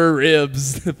lower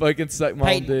ribs to fucking suck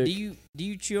my own Peyton, dick. do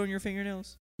you chew on your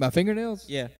fingernails? My fingernails?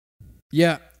 Yeah.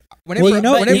 Yeah. Whenever, Well, you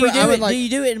know- But do whenever you do I'm it? in like, Do you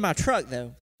do it in my truck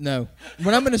though? no.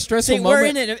 When I'm in a stressful See, we're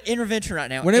moment, in an intervention right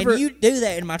now, Whenever- and you do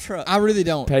that in my truck. I really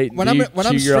don't. Peyton, when do I'm you when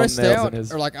I'm chew your own stressed nails out in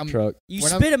his or like I'm truck. you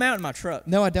when I'm- spit them out in my truck.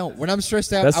 no, I don't. When I'm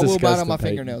stressed out, That's I will bite on my disgusting, Peyton.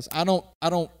 fingernails. I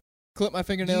don't clip my You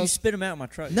fingernails. spit them out in my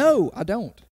truck. No, I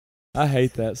don't. I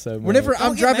hate that so much. Whenever Don't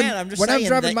I'm get driving, mad, I'm just when I'm saying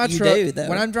driving that my you truck, do, though.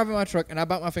 when I'm driving my truck and I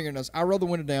bite my fingernails, I roll the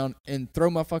window down and throw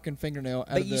my fucking fingernail out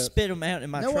But of you the. spit them out in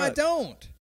my No, truck. I don't.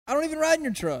 I don't even ride in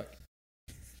your truck.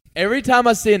 every time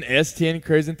I see an S10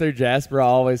 cruising through Jasper, I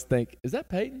always think, is that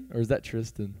Peyton or is that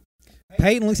Tristan?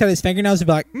 Peyton looks at his fingernails and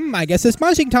be like, I guess it's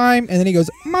munching time. And then he goes,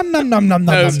 nom, nom, nom, nom,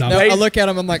 nom, No, nom, nom. No, I Peyton- look at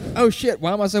him. I'm like, oh shit,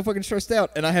 why am I so fucking stressed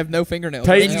out? And I have no fingernails.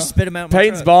 Peyton- right And you now. spit them out in my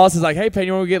Peyton's truck. boss is like, hey, Peyton,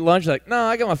 you want to get lunch? Like, no,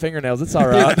 I got my fingernails. It's all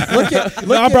right.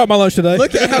 No, I brought my lunch today.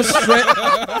 Look at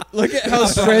how look at how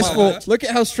stressful. Look at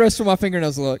how stressful my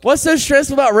fingernails look. What's so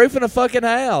stressful about roofing a fucking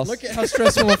house? Look at how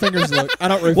stressful my fingers look. I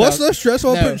don't roof What's houses. so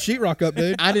stressful No. putting sheetrock up,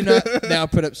 dude? I do not. Now I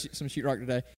put up some sheetrock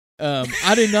today.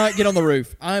 I do not get on the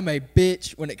roof. I'm a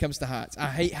bitch when it comes to heights. I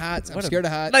hate heights. I'm scared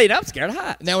of heights. Nate, I'm scared of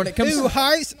heights. Now when it comes Ooh, to,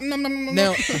 heights. Nom, nom, nom, nom.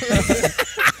 now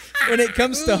when it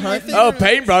comes to Ooh, my hunting, Oh,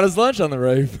 Peyton brought his lunch on the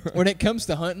roof. when it comes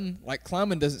to hunting, like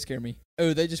climbing doesn't scare me.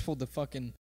 Oh, they just pulled the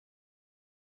fucking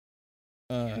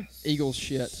Eagles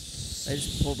shit. They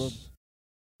just pulled a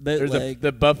There's bootleg.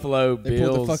 the Buffalo They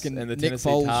pulled the Bills fucking and the Nick Tennessee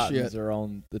Foles Titans shit. are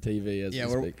on the TV as Yeah,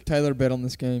 we we're, speak. Taylor bet on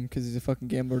this game because he's a fucking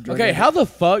gambler. drug Okay, addict. how the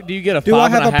fuck do you get a Do I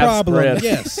five have and a half problem? spread?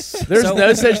 Yes. There's So-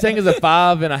 no such thing as a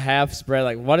 5.5 spread.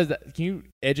 Like, what is that? Can you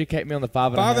educate me on the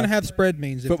 5.5? 5.5 spread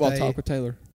means if football they, talk with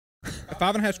Taylor?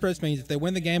 5.5 spreads means if they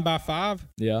win the game by 5,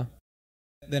 Yeah.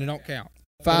 then it don't count.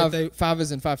 Five, they- five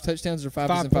is in 5 touchdowns or 5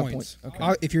 is 5 in 5 points. points.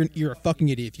 Okay. If you're a fucking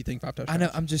idiot if you think 5 touchdowns. I know.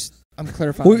 I'm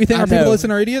clarifying. What, you think I our people know.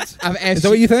 listening are idiots? I've Is asked that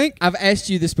what you think? I've asked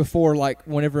you this before, like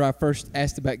whenever I first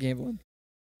asked about gambling.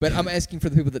 But I'm asking for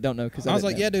the people that don't know because I was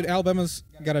like, yeah, dude, Alabama's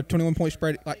got a 21-point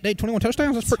spread. Like, dude, 21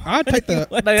 touchdowns? That's I'd take the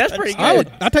Like, that's pretty I good.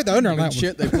 would I'd take the under on that one.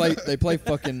 shit. They play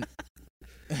fucking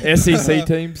SEC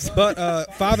teams. But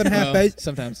 5.5 base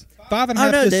sometimes. 5.5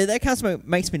 Oh no, just, dude, that kind of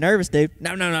makes me nervous, dude.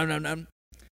 No.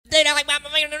 Dude, I like my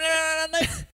finger. No.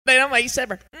 Dude, I'm like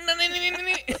separate.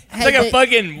 It's Hey,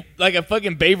 like a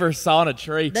fucking beaver sawing a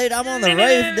tree. Dude, I'm on the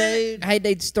roof, dude. Hey,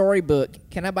 dude, storybook.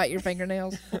 Can I bite your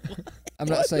fingernails? I'm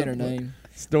not saying her name.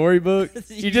 Storybook.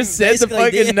 You You just said the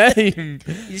basically fucking name.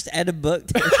 You just add a book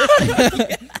to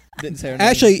it. Didn't say her name.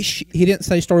 actually, he didn't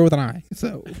say story with an I.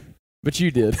 So, But you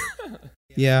did.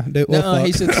 yeah, dude. no, Well,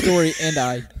 he fuck. said story and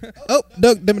I. Oh,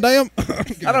 Doug, damn.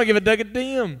 I don't give a duck a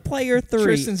damn. Player 3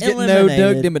 Tristan's getting no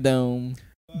eliminated. Doug Dimmadome.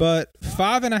 But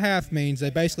 5.5 means they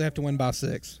basically have to win by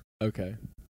 6. Okay.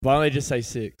 Why don't they just say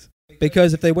 6?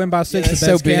 Because if they win by 6, that's the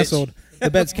bet's so bitch. canceled. The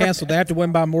bet's canceled. They have to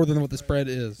win by more than what the spread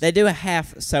is. They do a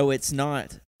half, so it's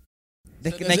not.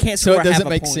 They So can't so score it doesn't half a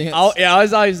make point. sense. I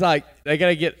was always like, they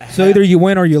gotta get. So either you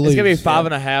win or you lose. It's gonna be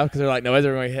 5.5 because they're like, nobody's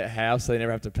ever gonna hit half, so they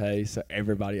never have to pay, so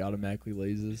everybody automatically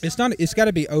loses. It's not. It's got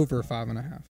to be over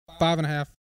 5.5. 5.5.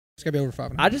 It's got to be over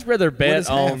 5.5. I just rather What bet is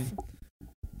on.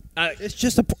 half? It's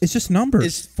just It's just numbers.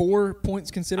 Is 4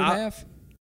 points considered half?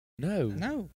 No,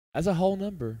 no. that's a whole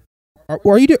number.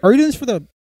 Are you doing this for the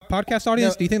podcast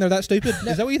audience? No. Do you think they're that stupid?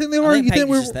 Is that what you think they I are? think You think Peyton's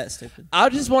we're? just that stupid. I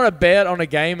just want to bet on a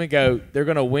game and go, they're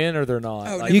gonna win or they're not.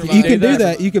 Oh, Like, You, never you mind. can do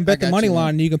that. You can I bet the got money you, man. line.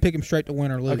 And you can pick them straight to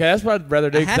win or lose. Okay, that's what I'd rather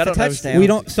do. A 'cause half I a don't know. touchdown. We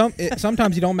don't.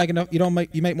 Sometimes you don't make enough.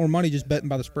 You make more money just betting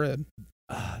by the spread.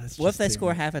 That's What if just they too score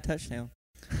much. half a touchdown?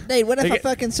 Dude, what if They I get-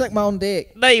 fucking suck my own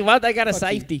dick? Hey, why they got a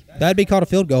Fuck you. safety? That'd be called a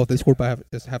field goal if they scored by half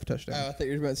a touchdown. Oh, I thought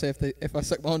you were about to say if I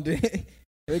suck my own dick.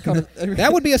 They call it-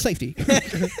 That would be a safety.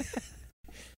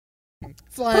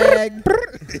 Flag.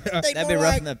 That'd be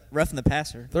roughing the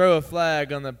passer. Throw a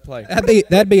flag on the play.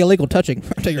 That'd be illegal touching.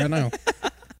 I'll tell you right now.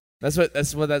 That's what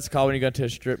that's called when you go to a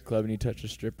strip club and you touch a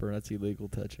stripper. That's illegal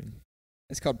touching.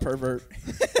 It's called pervert.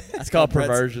 That's called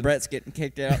perversion. Brett's getting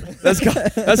kicked out. That's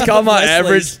called my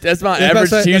average. That's my average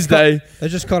Tuesday.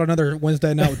 That's just called another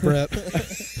Wednesday night with Brett.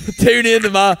 Tune into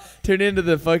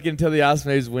the fucking Till the Ice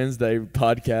Moves Wednesday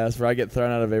podcast where I get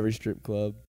thrown out of every strip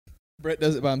club. Brett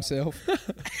does it by himself.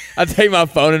 I take my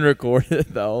phone and record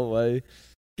it the whole way.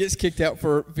 Gets kicked out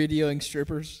for videoing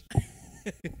strippers.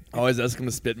 Always ask them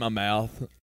to spit in my mouth.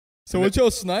 So what's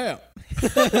your snap?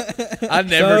 I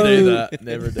never do that.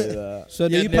 Never do that. So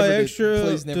do Yeah, you never pay did. extra?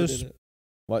 Please never just- did it.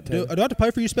 What? do I have to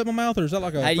pay for you to spit in my mouth, or is that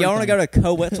like a? Hey, free y'all want to thing? go to a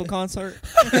Co Wetzel concert?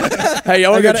 Hey,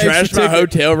 y'all want to I go got an trash extra my ticket.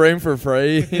 hotel room for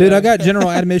free? Dude, I got general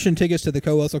admission tickets to the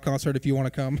Co-Wessel concert if you want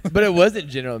to come. But it wasn't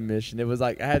general admission. It was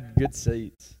like I had good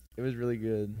seats. It was really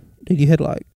good. Dude, you had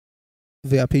like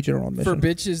VIP general For admission.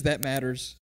 bitches, that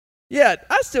matters. Yeah,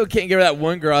 I still can't get over that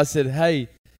one girl. I said, "Hey,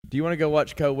 do you want to go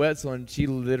watch Co Wetzel?" And she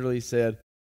literally said,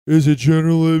 "Is it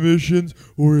general admissions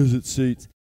or is it seats?"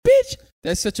 Bitch,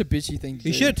 That's such a bitchy thing to do.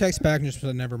 You should have texted back and just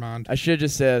said, "Never mind." I should have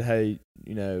just said, "Hey,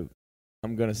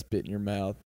 I'm gonna spit in your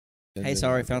mouth." And Hey, then-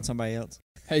 sorry, found somebody else.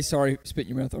 Hey, sorry, spit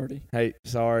in your mouth already. Hey,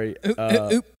 sorry. Oop,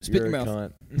 oop, spit in you're your a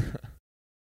mouth. cunt.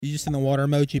 You just in the water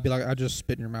emoji, be like, "I just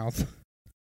spit in your mouth."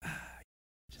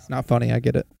 It's not funny. I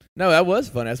get it. No, that was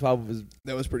fun. That's why I was.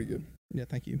 That was pretty good. Yeah,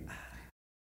 thank you.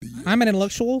 I'm an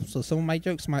intellectual, so some of my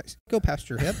jokes might go past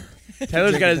your head.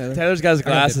 Taylor's got his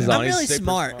glasses that. on. I'm He's really super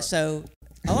smart, so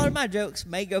a lot of my jokes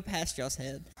may go past y'all's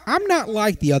head. I'm not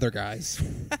like the other guys.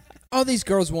 All these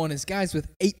girls want is guys with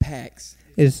 8-packs.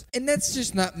 Is And that's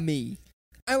just not me.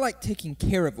 I like taking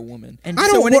care of a woman. And I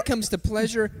So don't when wor- it comes to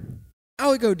pleasure, I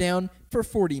would go down for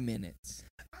 40 minutes.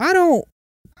 I don't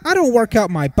work out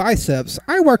my biceps.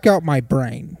 I work out my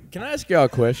brain. Can I ask y'all a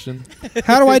question?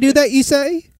 How do I do that? You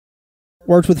say?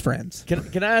 Words with friends.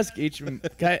 Can I ask each?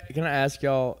 Can I ask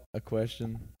y'all a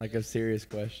question, like a serious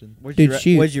question? Dude,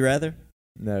 shoot. Would you rather?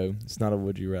 No, it's not a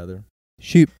would you rather.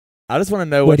 Shoot. I just want to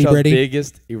know Woody what's y'all's Brady.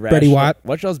 biggest Brady White.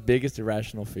 what's y'all's biggest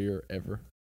irrational fear ever?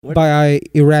 By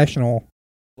irrational.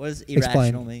 What does Explain.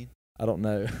 irrational mean? I don't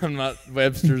know. I'm not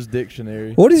Webster's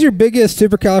dictionary. What is your biggest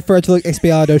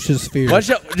supercalifragilisticexpialidocious fear? What's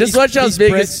y'all's He's biggest?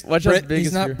 Brett's- What's y'all's Brett- biggest?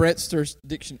 He's not fear? Brettster's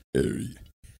dictionary.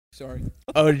 Sorry.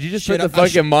 Oh, did you just Shit, put the I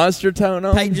fucking monster tone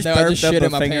on? Peyton just No, I burped just up shit a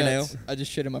in my fingernail. pants. I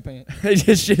just shit in my pants. He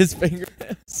just shit his finger.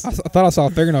 I thought I saw a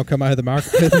fingernail come out of the,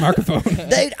 the microphone.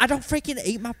 Dude, I don't freaking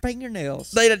eat my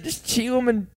fingernails. They just chew them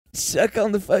and suck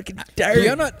on the fucking dirt. Do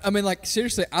y'all not? I mean, like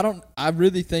seriously, I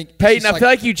really think it's Peyton, just I feel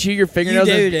like you chew your fingernails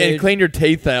do, and dude. clean your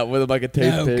teeth out with like a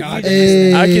toothpick. God.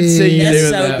 Hey. I can see you That's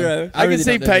doing so that. gross. I can really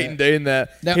see don't do Peyton that. doing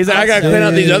that. No, He's like, I gotta I- clean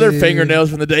out these other Hey. fingernails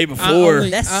from the day I before. only-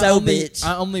 That's I so only- bitch.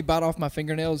 I only bite off my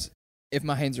fingernails if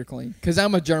my hands are clean. Because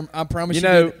I'm a germ. I promise You you.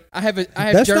 know- dude, I have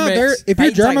That's Germex. not there. If you're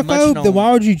Peyton's like munching germaphobe, on then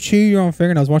why would you chew your own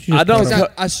fingernails? Why don't you just I don't- cut them?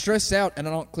 Because I stress out and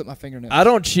I don't clip my fingernails. I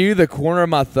don't chew the corner of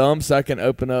my thumb so I can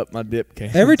open up my dip can.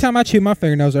 Every time I chew my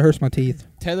fingernails, it hurts my teeth.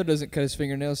 Taylor doesn't cut his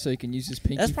fingernails so he can use his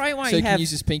pinky. That's probably why so you he can have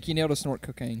use his pinky nail to snort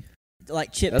cocaine.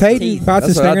 like chipped That's Peyton teeth. bites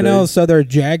his That's what I do. fingernails so they're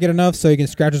jagged enough so he can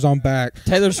scratch his own back.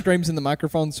 Taylor screams in the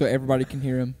microphone so everybody can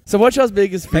hear him. So what's y'all's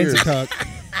biggest fear? Peyton's a cuck.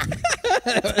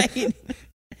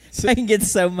 Peyton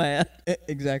gets so mad.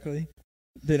 Exactly.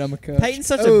 Dude, I'm a cuck. Peyton's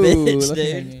such a Ooh, bitch, look at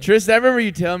dude. him. Tristan, I remember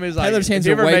you telling me it was like Taylor's hands if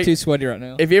you are ever way make, too sweaty right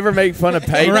now. if you ever make fun of I'm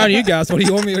Peyton, around you guys. What do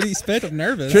you want me to expect? I'm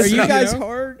nervous. Are Tristan, you you guys know?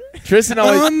 hard? Tristan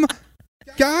always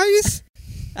Guys,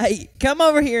 Hey, come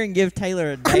over here and give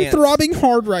Taylor a I'm dance. throbbing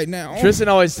hard right now. Tristan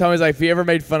always told me he's like, if you ever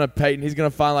made fun of Peyton, he's gonna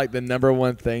find like the number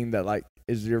one thing that like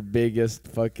is your biggest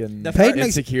fucking The Peyton makes-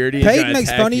 insecurity. and Peyton gonna makes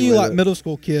attack fun of you with like it. middle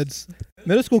school kids.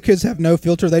 Middle school kids have no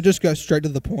filter. They just go straight to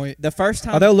the point. The first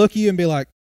Or time they'll look at you and be like,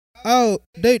 "Oh,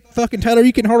 dude, fucking Taylor,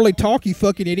 you can hardly talk, you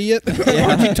fucking idiot. Why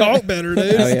don't you talk better,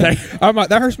 dude?" Oh, yeah. I'm like,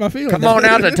 that hurts my feelings. Come on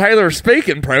out to Taylor's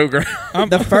speaking program.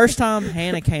 the first time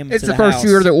Hannah came It's to the the first house,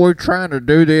 year that we're trying to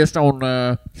do this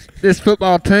on this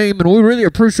football team, and we really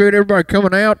appreciate everybody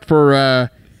coming out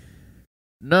for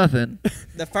nothing.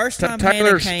 the first time Hannah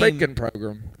Taylor's came, speaking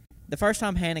program. the first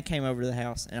time Hannah came over to the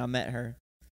house and I met her,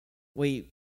 we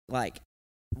like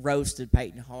roasted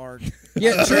Peyton hard.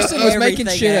 Yeah, Tristan was making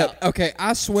Everything shit out. up. Okay,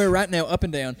 I swear right now, up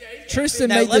and down. Tristan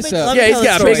No, made let this me- up. let me Yeah, he's tell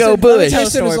got a story. big old Let me bush. tell a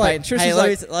Tristan was story, like, Peyton. Tristan's Hey,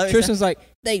 like, let me Tristan's like,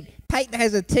 Dude, Peyton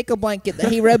has a tickle blanket that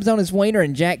he rubs on his wiener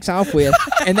and jacks off with,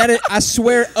 and that is, I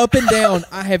swear up and down,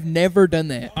 I have never done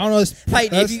that. I don't know.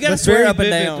 Peyton, if you gotta that's swear very up and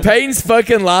vivid. down. Peyton's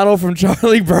fucking Lionel from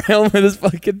Charlie Brown with his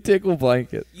fucking tickle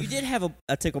blanket. You did have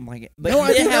a tickle blanket, but No, you I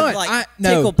didn't did have not. like No.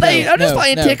 tickle Peyton, pants. I'm just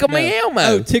playing Tickle Me Elmo.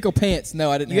 Oh, tickle pants.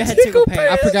 No, I didn't. You have had that. tickle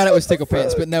pants. I forgot it was tickle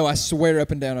pants, but no, I swear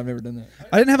up and down, I've never done that.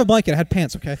 I didn't have a blanket. I had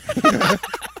pants. Okay.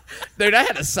 Dude, I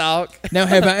had a sock. Now,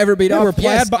 have I ever beat They off? were plaid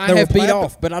Yes, bo- I they were have beat plaid bo-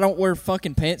 off, but I don't wear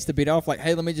fucking pants to beat off. Like,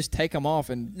 hey, let me just take them off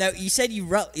and. No, you said you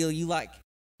like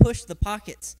push the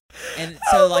pockets, and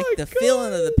so like the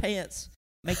feeling of the pants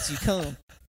makes you come.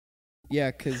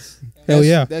 Yeah, because Hell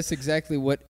yeah. that's exactly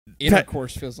what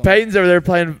intercourse feels like. Peyton's over there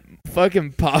playing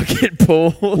fucking pocket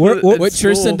pool. What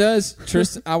Tristan does?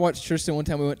 I watched Tristan one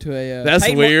time. We went to a. That's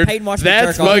Peyton weird. Peyton watched me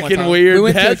That's jerk off one fucking time. weird. We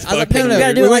went to- That's I was like, fucking no, You gotta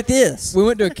weird. do it like this. we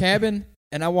went to a cabin,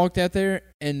 and I walked out there,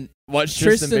 and Watch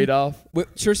Tristan beat off.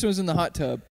 Tristan was in the hot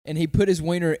tub, and he put his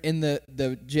wiener in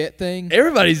the jet thing.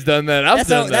 Everybody's done that. I've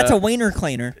done that. That's a wiener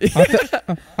cleaner.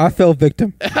 I fell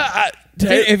victim. Dude,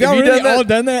 Hey, if y'all have you really done that? all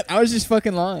done that, I was just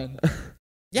fucking lying.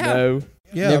 Yeah. No.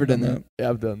 Yeah, Never I've done that. Yeah,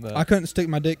 I've done that. I couldn't stick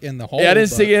my dick in the hole. Yeah, I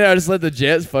didn't but stick it in. I just let the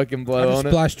jets fucking I blow just on it.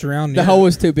 splashed around. The hole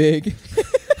was too big.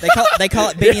 They call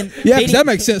it Beanie. And, Yeah, 'cause Beanie- that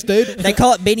makes sense, dude. They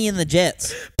call it Beanie and the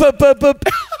Jets.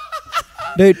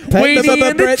 Dude, Weenie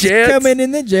and the Brett's Jets. coming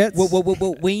in the Jets.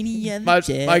 Weenie and My- the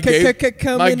Jets. my Gabe-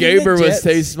 Coming My in the Gaber was Jets.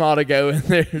 too small to go in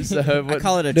there, so I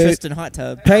call it a Dude. Tristan hot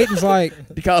tub. Peyton's like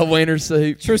you call it wiener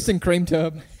soup. Tristan cream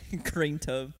tub. Cream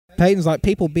tub.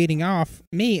 people beating off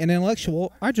me, an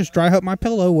intellectual. I just dry up my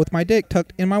pillow with my dick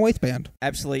tucked in my waistband.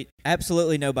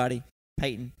 Absolutely nobody.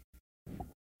 Peyton.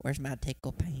 Where's my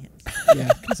tickle pants?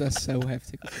 Yeah, because I so have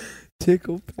to.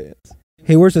 Tickle pants.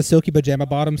 He wears a silky pajama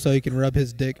bottom so he can rub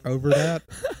his dick over that,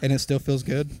 and it still feels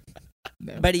good.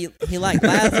 No. But he like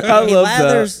lathers, I he love that.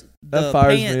 lathers That the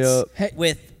fires me pants up. Hey,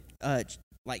 with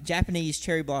like Japanese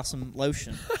cherry blossom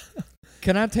lotion.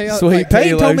 can I tell you? Sweet Like, Peyton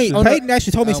Peyton told me. On the- Peyton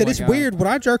actually told me. He Oh said my it's God. weird when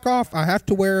I jerk off. I have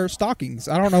to wear stockings.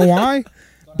 I don't know why,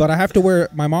 but I have to wear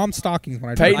my mom's stockings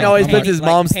when I jerk Peyton off. always I'm puts like, his like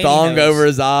mom's thong pantyhose. over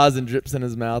his eyes and drips in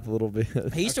his mouth a little bit.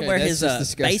 He used to Okay, wear that's his just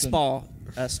disgusting. baseball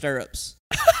stirrups.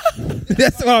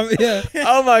 That's what I'm, yeah.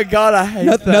 Oh my god, I hate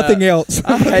that. Nothing else.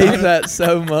 I hate that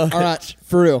so much. all right,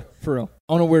 for real.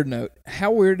 On a weird note,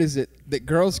 how weird is it that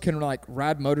girls can like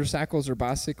ride motorcycles or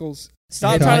bicycles?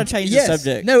 Stop Yeah. trying to change Yes. the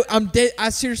subject. No, I'm dead. I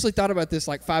seriously thought about this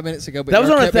like 5 minutes ago. But That was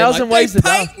y'all on kept being 1,000 like, Ways to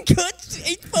Die. Peyton cuts,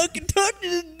 he fucking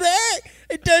touches his back.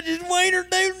 He touches wiener,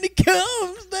 dude, and he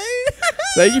comes, dude.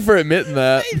 Thank you for admitting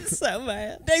that. He's so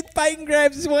mad. Dude, Peyton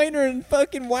grabs his wiener and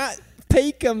fucking white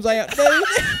pee comes out, dude.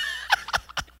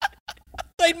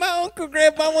 Dude, my uncle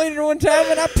grabbed my wiener one time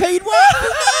and I peed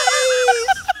white.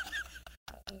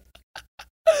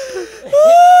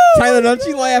 Tyler, don't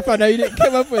you laugh. I know you didn't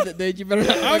come up with it, dude. You better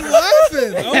not. I'm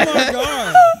laughing. Oh my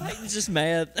god. Peyton's just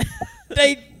mad.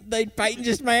 Dude, Peyton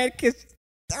just mad because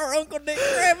our uncle didn't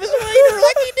grab his wiener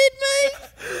like he did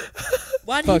me.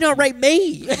 Why do you not rape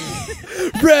me?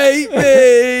 Rape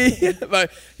me.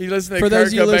 But you listen to For Kurt those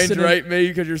of you Cobain's listening- Rape Me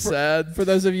because you're sad. For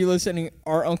those of you listening,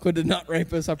 our uncle did not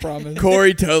rape us, I promise.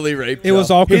 Corey totally raped It was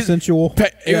y'all. all He's- consensual.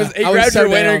 He, Yeah, he I was grabbed so your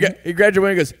wiener. down. He grabbed your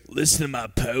wiener and goes, listen to my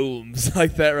poems.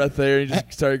 Like that right there. And he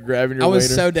just started grabbing your I was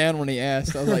wiener. so down when he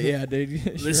asked. I was like, yeah, dude.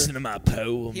 Sure. Listen to my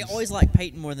poems. He always liked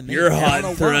Peyton more than me. You're I don't hot know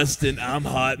and why. thrusting. I'm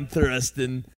hot and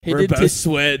thrusting. He We're did both t-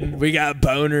 sweating. We got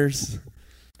boners.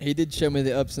 He did show me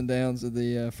the ups and downs of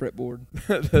the fretboard.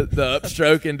 the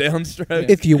upstroke and downstroke.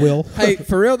 If you will. Hey,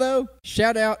 for real though,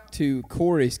 shout out to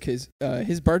Corey's because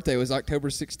his birthday was October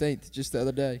 16th, just the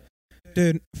other day.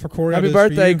 Dude, for Corey. I Happy did this for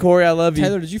birthday, you. Corey. I love you.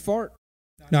 Taylor, did you fart?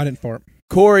 No, I didn't fart.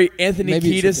 Corey, Anthony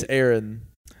Maybe it Kiedis, should be. Aaron.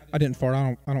 I didn't fart.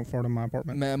 I don't fart in my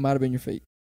apartment. It might have been your feet.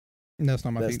 That's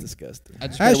not my That's feet. disgusting. I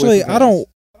just got away Actually, from I glass.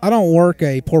 don't work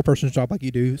a poor person's job like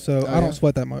you do, so Oh, I don't yeah?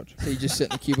 sweat that much. So you just sit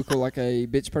in a cubicle like a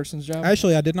bitch person's job?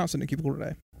 Actually, I did not sit in a cubicle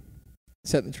today.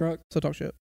 Sit in the truck? So talk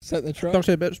shit. Sit in the truck? Talk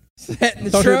shit, bitch. Sit in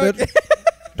the Talk truck? shit,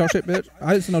 bitch. Talk shit, bitch.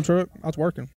 I didn't sit in no truck. I was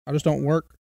working. I just don't work.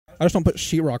 I just don't put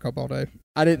sheetrock up all day.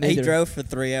 I didn't He either. drove for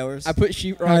 3 hours. I put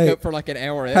sheetrock Hey. up for like an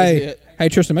hour. That Hey. was it. Hey,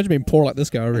 Tristan, imagine being poor like this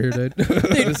guy over here, dude.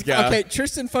 This guy. Okay,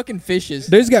 Tristan fucking fishes.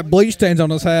 Dude's got bleach stains on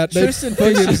his hat. Dude. Tristan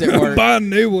fishes at work. Buy a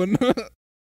new one.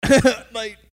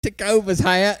 Like Takova's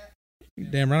hat.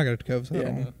 Damn right, I got a Takova's hat Yeah,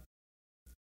 on. no.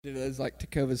 Dude, those like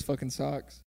Takova's fucking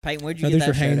socks. Peyton, where'd you No, get these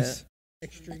are that shirt Hanes.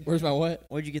 at? Where's my what?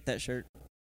 Where'd you get that shirt?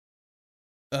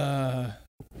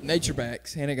 Nature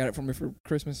Backs. Hannah got it for me for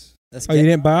Christmas. That's Oh, you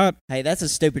didn't buy it? Hey, that's a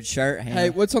stupid shirt. Hannah. Hey,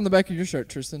 what's on the back of your shirt,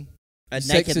 Tristan? a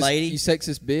You naked sexist- lady. You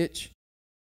sexist bitch.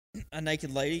 A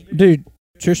naked lady. Dude,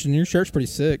 Tristan, your shirt's pretty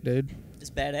sick, dude. It's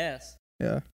badass.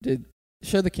 Yeah. Dude,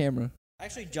 show the camera.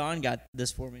 Actually, John got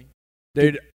this for me.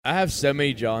 Dude, I have so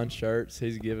many John shirts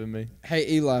he's giving me. Hey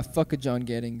Eli, fuck a John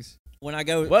Gettings. When I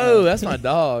go, Whoa, that's my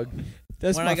dog.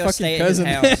 That's When my I go fucking stay at his cousin.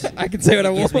 house, I can say what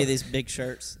I he gives want. me these big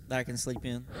shirts that I can sleep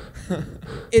in.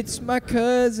 It's my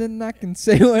cousin. I can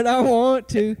say what I want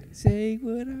to. Say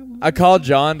what I want. I called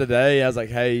John today. I was like,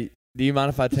 hey, do you mind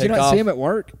if I Did take you not off? see him at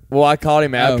work? Well, I called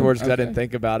him afterwards because I okay. didn't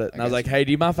think about it. And I, was got like, you. hey,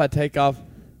 do you mind if I take off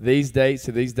these dates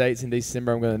to these dates in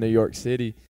December? I'm going to New York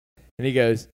City. And he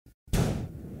goes,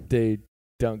 dude,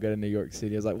 don't go to New York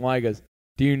City. I was like, why? He goes,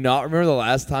 do you not remember the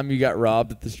last time you got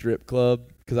robbed at the strip club?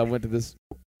 Because I went to this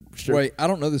strip. Wait, I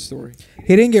don't know the story.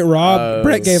 He didn't get robbed. Oh.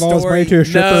 Brett gave all his money Story- to a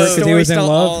stripper No. because he Story was in stole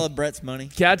love. all of Brett's money.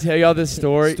 Can I tell y'all this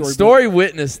story? Story- Story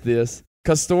witnessed this.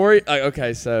 Because Story,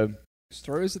 okay, so,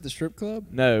 Story was at the strip club.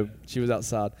 no, she was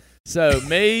outside. So,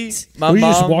 me, my Were you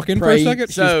mom. just walk in for a praying. second?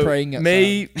 She So was praying outside.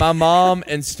 me, my mom,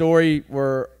 and Story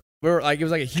we were like, it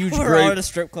was like a huge We're all group. at a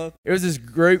strip club. It was this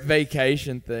group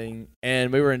vacation thing,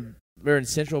 and we were in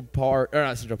Central Park, or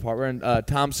not Central Park. We're in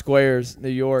Times Squares, New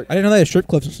York. I didn't know they had strip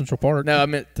clubs in Central Park. No, I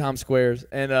meant Times Squares,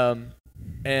 and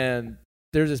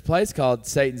there's this place called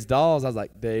Satan's Dolls. I was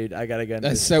like, dude, I gotta go.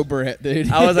 That's so Brett,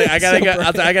 dude. I was like, I gotta So go. I was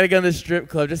Brett. like, I gotta go to this strip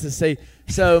club just to see.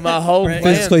 So my whole Brett.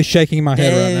 plan, Physically shaking my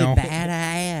head right now.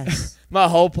 Badass. my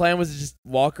whole plan was to just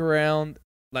walk around,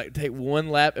 like take one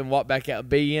lap and walk back out,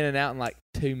 be in and out in like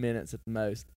 2 minutes at the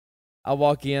most. I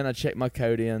walk in, I check my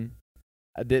coat in.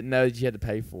 I didn't know that you had to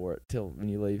pay for it till when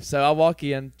you leave. So I walk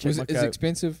in, check Was my it, is coat. it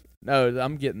expensive? No,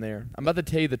 I'm getting there. I'm about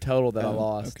to tell you the total that I Oh,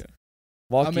 lost. Okay.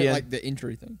 Walk I meant in. like the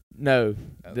entry thing. No,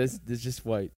 Okay. this just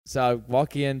wait. So I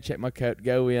walk in, check my coat,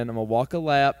 go in. I'm gonna walk a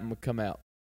lap. I'm gonna come out.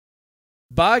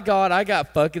 By God, I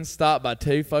got fucking stopped by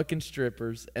 2 fucking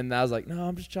strippers, and I was like, no,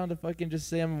 I'm just trying to fucking just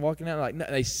see them walking out. Like, no,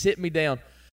 they sit me down.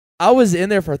 I was in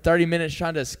there for 30 minutes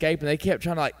trying to escape, and they kept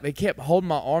trying to they kept holding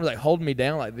my arms, like holding me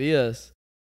down like this,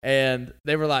 and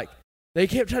they were like. They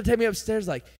kept trying to take me upstairs,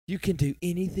 like, you can do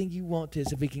anything you want to,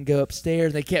 so we can go upstairs.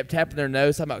 And they kept tapping their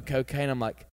nose, talking about cocaine. I'm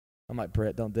like,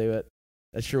 Brett, don't do it.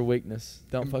 That's your weakness.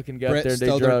 Don't fucking go up Brett there and do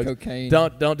stole their drugs. cocaine.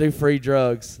 Don't do free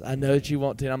drugs. I know that you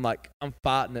want to. And I'm like, I'm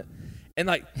fighting it. And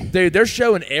like, dude, they're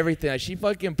showing everything. Like, she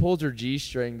fucking pulls her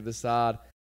G-string to the side,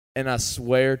 and I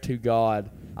swear to God,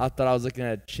 I thought I was looking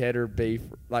at cheddar beef,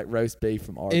 like roast beef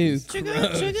from Ew, Arby's.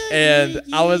 gross. And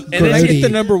I was, and Can I then Grody. get the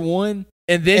number one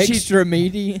and then she extra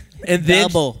meaty? and then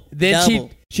Double. then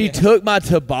Double. she took my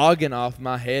toboggan off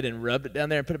my head and rubbed it down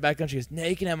there and put it back on. She goes, "No,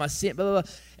 you can have my scent." Blah blah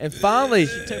blah. And finally,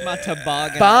 Took my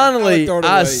toboggan. finally, throw it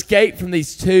I away. escaped from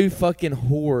these 2 fucking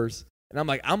whores, and I'm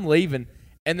like, I'm leaving.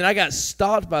 And then I got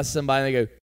stopped by somebody, and they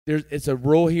go, it's a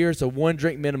rule here. It's a 1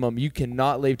 drink minimum. You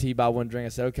cannot leave till you buy 1 drink. I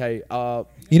said, okay.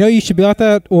 You know you should be like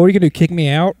that, or you can do kick me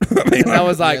out. And I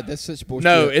was like, yeah, that's such bullshit.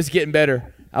 no, it's getting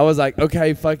better. I was like,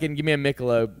 okay, fucking give me a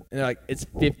Michelob. And they're like, it's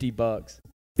 $50.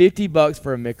 $50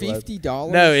 for a Michelob.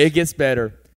 $50. No, it gets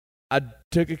better. I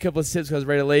took a couple of sips because I was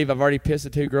ready to leave. I've already pissed the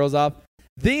 2 girls off.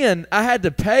 Then I had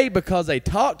to pay because they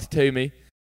talked to me,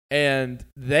 and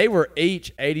they were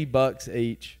each $80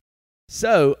 each.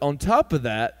 So on top of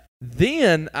that,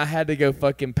 then I had to go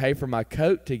fucking pay for my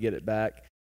coat to get it back,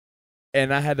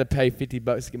 and I had to pay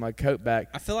 $50 to get my coat back.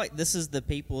 I feel like this is the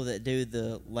people that do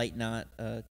the late night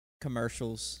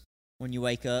commercials when you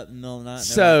wake up in the middle of the night. and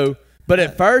they're like, So, but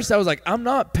at first I was like, I'm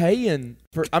not paying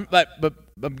for. I'm like, but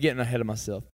I'm getting ahead of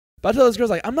myself. But I told those girls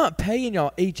like, I'm not paying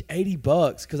y'all each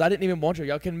 $80 because I didn't even want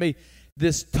y'all kidding me.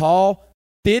 This tall,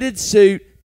 fitted suit,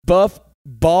 buff,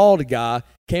 bald guy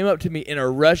came up to me in a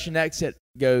Russian accent,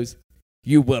 goes,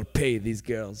 "You will pay these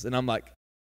girls," and I'm like,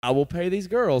 "I will pay these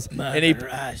girls."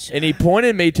 And he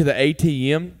pointed me to the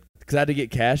ATM because I had to get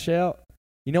cash out.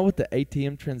 You know what the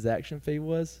ATM transaction fee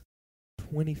was?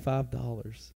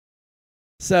 $25.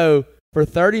 So for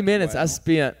 30 minutes, I Wow.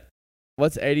 spent,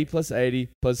 what's 80 plus 80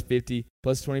 plus 50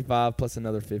 plus 25 plus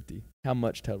another 50? How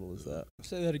much total is that?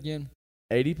 Say that again.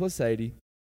 80 plus 80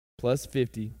 plus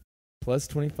 50 plus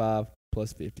 25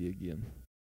 plus 50 again.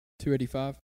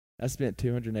 285. I spent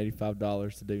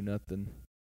 $285 to do nothing.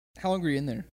 How long were you in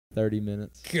there? 30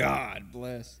 minutes. God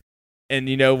bless. And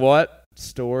you know what?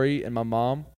 Story and my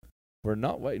mom were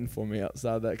not waiting for me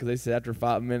outside of that because they said after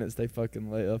 5 minutes they fucking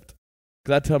left.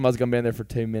 Because I told them I was going to be in there for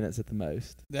 2 minutes at the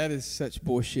most. That is such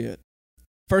bullshit.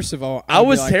 First of all, I I'd be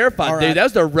was like, terrified, all dude. right. That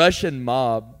was the Russian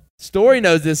mob. Story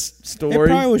knows this It story.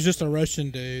 probably was just a Russian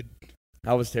dude.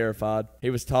 I was terrified. He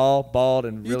was tall, bald,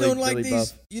 and You really, don't like really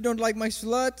these? buff. You don't like my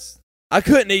sluts? I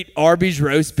couldn't eat Arby's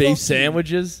roast beef Fuck you.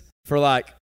 sandwiches for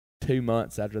like 2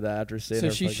 months after that. After seeing So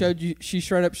her she fucking- showed you. She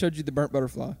straight up showed you the burnt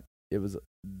butterfly. It was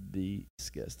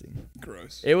disgusting.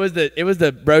 Gross. It was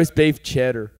the roast beef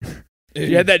cheddar.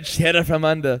 You had that cheddar from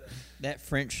under. that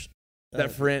French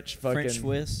that French fucking French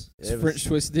Swiss. it was French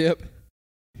twist dip.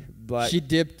 black. She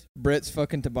dipped Brett's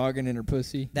fucking toboggan in her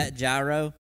pussy. That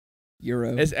gyro.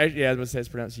 Euro. It's actually, I was gonna say it's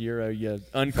pronounced Euro. Yeah, Fucking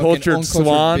uncultured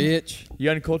swan. bitch.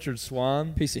 You uncultured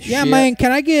swan. Piece of Yeah, shit. man.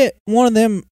 Can I get one of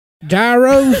them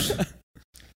gyros?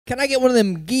 Can I get one of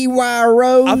them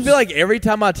gyros? I feel like every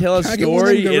time I tell a Can I get one of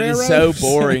them story, it is so Guerreros?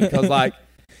 boring because like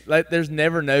there's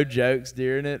never no jokes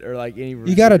during it or like any.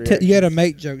 you gotta reactions. you gotta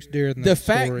make jokes during the that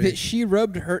fact story. that she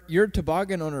rubbed your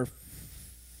toboggan on her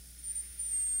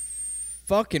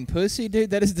fucking pussy,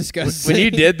 dude, that is disgusting. When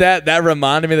you did that, that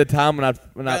reminded me of the time when I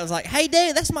I was like, hey,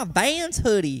 dude, that's my Vans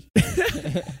hoodie.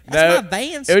 That's No, my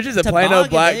Vans it was just a plain old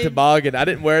black dude. toboggan. I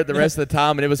didn't wear it the rest of the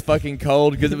time, and it was fucking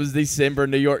cold because it was December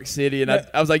in New York City, and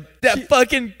I was like, that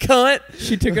fucking cunt.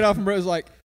 She took it off and bro was like,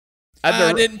 I had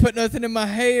I to- didn't put nothing in my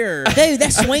hair. Dude,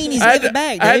 that's Sweeney's. I Give had, it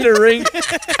back, I had dude. to ring.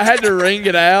 I had to ring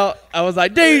it out. I was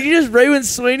like, dude, you just ruined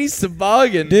Sweeney's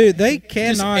toboggan. Dude, they Just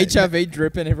cannot. HIV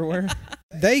dripping everywhere.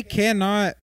 They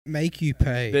cannot make you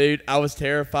pay. Dude, I was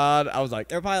terrified. I was like,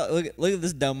 They're probably like, look at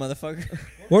this dumb motherfucker.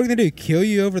 What are they gonna do? Kill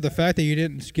you over the fact that you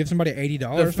didn't give somebody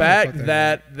 $80? the fact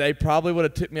that they probably would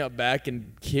have took me out back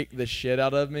and kicked the shit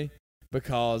out of me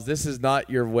because this is not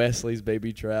your Wesley's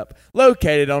Baby Trap.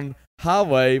 Located on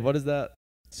Highway, what is that?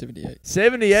 78.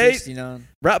 78, 69.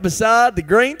 right beside the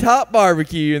Green Top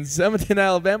Barbecue in Summerton,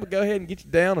 Alabama. Go ahead and get you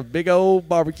down a big old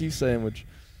barbecue sandwich.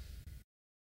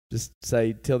 Just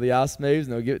say, till the ice moves,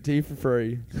 and they'll give it to you for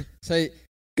free. Say,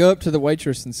 go up to the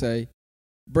waitress and say,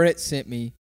 Brett sent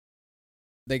me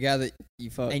the guy that you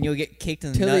fucked. And you'll get kicked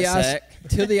in the Till the ice, nutsack.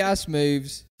 till the ice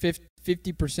moves,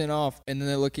 50% off, and then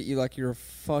they look at you like you're a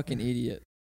fucking idiot.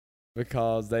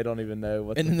 Because they don't even know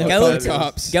what And the then fuck they'll Go call that the is.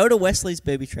 cops. Go to Wesley's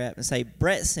Booby Trap and say,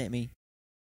 Brett sent me.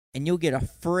 And you'll get a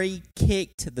free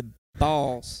kick to the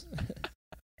balls.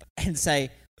 And say,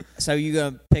 so you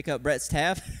going to pick up Brett's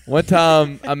tab? One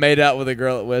time, I made out with a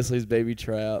girl at Wesley's Baby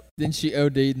Trap. Then she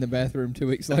OD'd in the bathroom 2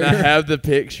 weeks And later. I have the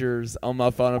pictures on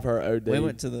my phone of her OD. We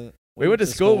went to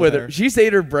school with her. She used to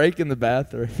eat her break in the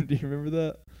bathroom. Do you remember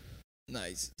that?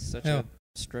 Nice. Such Hell. a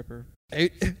stripper.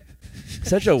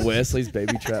 Such a Wesley's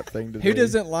Baby Trap thing to do. Who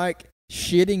doesn't like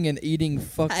shitting and eating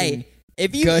fucking Hey,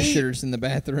 if you eat, gushers in the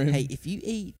bathroom? hey, if you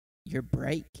eat your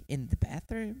break in the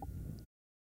bathroom,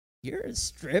 you're a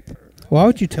stripper. Why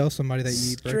would you tell somebody that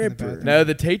you eat break in the Stripper. bathroom? No,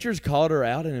 the teachers called her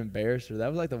out and embarrassed her. That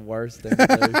was like the worst thing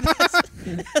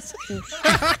to do.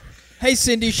 Hey,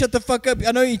 Cindy, shut the fuck up.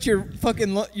 I know you eat your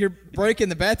fucking your break in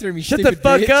the bathroom, you Shut the stupid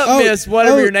fuck bitch. up, Oh, miss,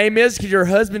 whatever oh. your name is, because your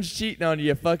husband's cheating on you,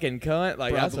 you fucking cunt.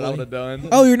 Like, that's what I would have done.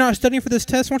 Oh, you're not studying for this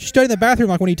test? Why don't you study in the bathroom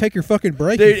like when you take your fucking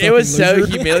break? Dude, you it was fucking so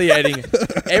loser? humiliating.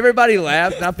 Everybody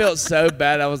laughed, and I felt so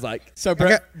bad. I was like, So I,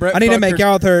 Brett, got- I need to fucked make her-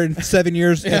 out with her in 7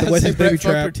 years Yeah, at the Wesley's Brett Baby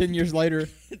fucked her Trap. 10 years later.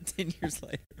 10 years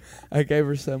later. I gave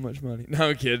her so much money. No,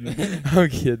 I'm kidding. I'm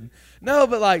kidding. No,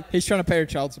 but like, He's trying to pay her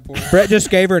child support. Brett just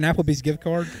gave her an Applebee's gift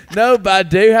card. no, but I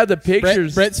do have the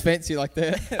pictures. Brett's fancy like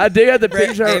that. I do have the Brett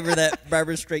picture. gave her that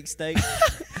Barbara Street steak.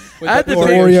 With I had that to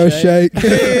Oreo shake.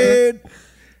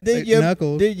 Dude,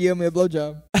 Knuckles. dude, you owe me a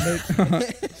blowjob.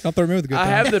 Don't throw me with a good I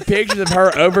time. have the pictures of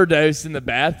her overdose in the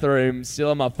bathroom still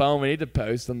on my phone. We need to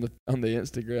post on the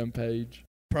Instagram page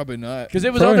Probably not. because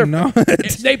it was on Probably their. not.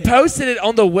 They posted it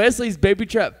on the Wesley's Baby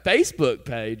Trap Facebook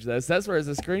page. That's where it's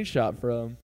a screenshot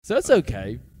from. So it's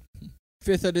okay.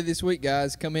 Fifth of this week,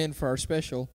 guys, come in for our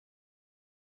special.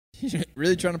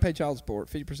 Really trying to pay child support,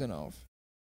 50% off.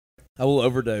 I will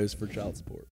overdose for child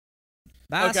support.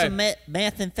 Buy Okay. some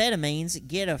methamphetamines,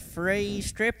 get a free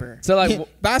stripper. So like,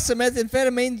 Buy some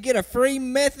methamphetamines, get a free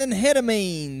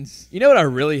methamphetamines. you know what I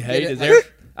really hate Get is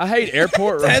it? I hate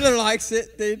airport. Taylor likes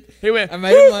it, dude. He went. I made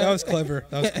him That like, was clever.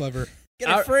 That was clever.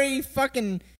 get a free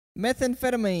fucking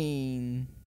methamphetamine.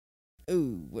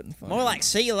 Ooh, wouldn't fun. More like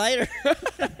see you later.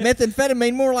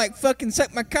 methamphetamine, more like fucking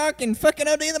suck my cock and fucking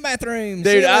OD in the bathroom. Dude,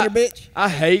 See you later, bitch. I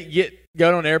hate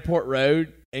going on Airport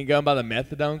Road and going by the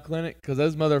methadone clinic because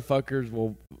those motherfuckers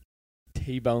will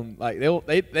T-bone like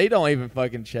they don't even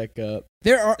fucking check up.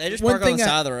 There are They just one park on thing the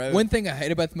side of the road. One thing I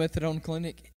hate about the methadone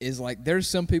clinic is like there's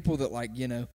some people that like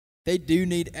they do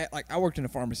need like I worked in a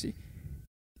pharmacy.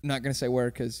 I'm not gonna say where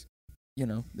because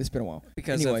it's been a while.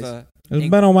 because Anyways. of It's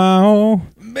been a while.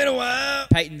 Been a while.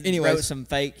 Peyton Anyways. wrote some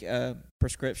fake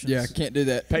prescriptions. Yeah, can't do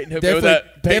that. Peyton hooked me with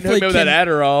that. Peyton definitely hooked me with that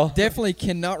Adderall. Definitely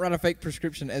cannot write a fake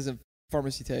prescription as a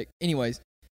pharmacy tech. Anyways,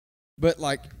 but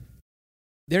like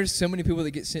there's so many people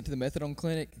that get sent to the methadone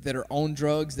clinic that are on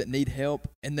drugs that need help,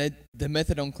 and the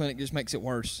methadone clinic just makes it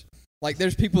worse. Like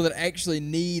there's people that actually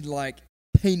need like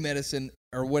pain medicine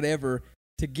or whatever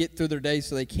to get through their day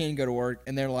so they can go to work,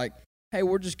 and they're like, "Hey,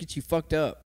 we'll just get you fucked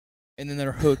up," and then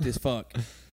they're hooked as fuck.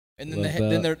 And then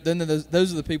Love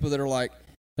those are the people that are like,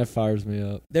 That fires me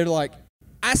up. they're like,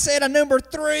 I said a number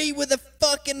 3 with a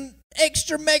fucking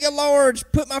extra mega large.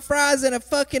 Put my fries in a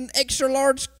fucking extra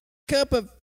large cup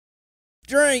of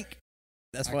drink.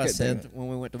 That's I what I couldn't think said when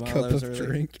we went to Cup Milo's of earlier.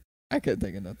 drink. I couldn't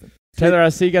think of nothing. Taylor, I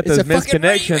see you got It's those a fucking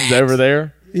misconnections remix. over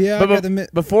there. Yeah, But I got the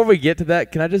Before we get to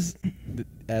that, can I just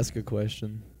ask a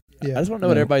question? yeah. I just want to know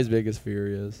what No. everybody's biggest fear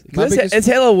is. 'Cause My It's, biggest- it's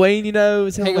Halloween, you know.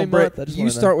 It's Hang Halloween on, Brett. month. I just You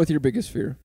wanna start with your biggest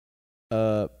fear.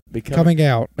 know. Coming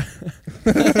out.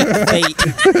 Fate.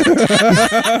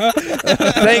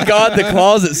 Thank God the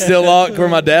closet's still locked where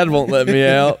my dad won't let me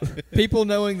out. People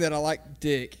knowing that I like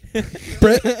dick.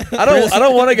 Brett, I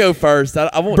don't want to go first.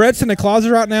 I won't. Brett's in the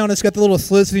closet right now, and it's got the little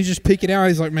slits, and he's just peeking out.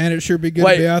 He's like, "Man, it sure be good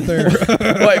Wait. to be out there."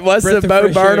 Wait, what's Breath the of Bo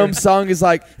fresh Burnham air. song? Is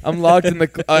like I'm locked in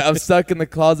the. I'm stuck in the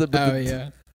closet. But Oh, yeah.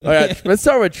 All right, let's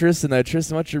start with Tristan though.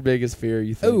 Tristan, what's your biggest fear?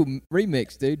 You think? Oh,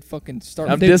 remix, dude. Fucking start.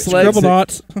 I'm with- Dude, dyslexic. Scribble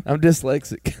knots. I'm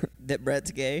dyslexic. That Brett's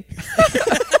gay.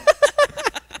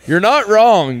 You're not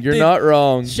wrong. You're Dude, not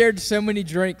wrong. Shared so many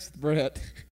drinks, with Brett.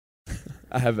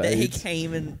 I have That he AIDS.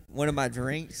 came in one of my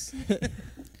drinks.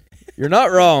 You're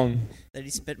not wrong. That he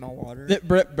spit my water. That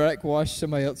Brett washed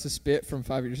somebody else's spit from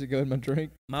 5 years ago in my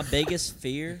drink My biggest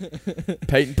fear.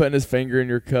 Peyton putting his finger in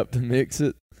your cup to mix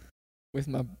it with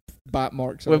my bite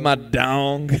marks. with all my over it.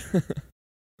 dong.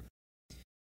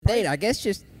 Dude, I guess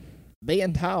just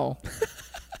being tall.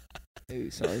 Ooh,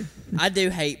 sorry. I do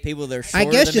hate people that are I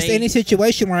shorter guess than just me. any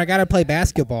situation where I got to play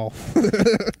basketball.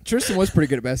 Tristan was pretty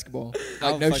good at basketball.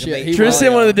 I'll Like, no fucking shit. beat He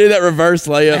Tristan was. wanted to do that reverse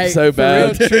layup Hey, so for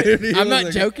bad. real, Dude, he I'm was not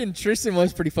like- joking. Tristan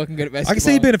was pretty fucking good at basketball. I can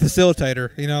see you being a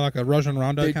facilitator, like a Rajon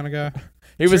Rondo Dude. kind of guy.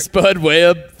 He was Spud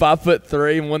Webb,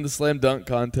 5'3", and won the slam dunk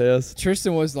contest.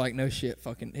 Tristan was like, no shit,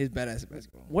 fucking, he's badass at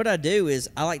basketball. What I do is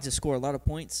I like to score a lot of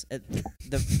points at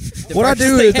the What I first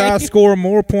do is I game. score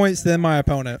more points than my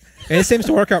opponent, and it seems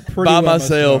to work out pretty By well most of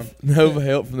the myself, time. no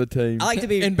help from the team. I like to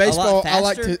be In a baseball, lot I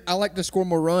like faster. to score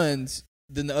more runs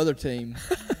than the other team.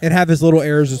 And have as little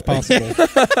errors as possible.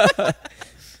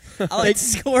 I like to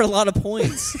score a lot of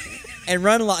points and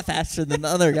run a lot faster than the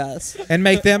other guys. And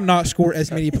make them not score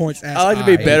as many points as I like to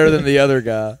be better than the other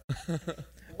guy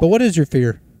But what is your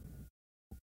fear?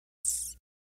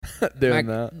 doing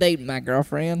that. Dating my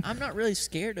girlfriend. I'm not really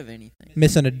scared of anything.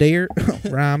 Missing a deer?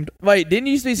 Rhymed. Wait, didn't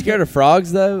you used to be scared of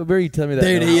frogs though? Where you tell me that?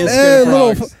 Dude, now? he is Hey, scared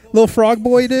of frogs. little frog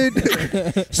boy, dude.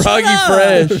 Froggy up!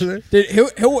 fresh. Dude,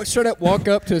 he'll straight up walk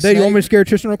up to a Dude, snake. you want me to scare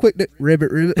Tristan real quick?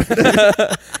 Ribbit.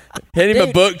 Hand him a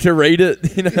Dude. book to read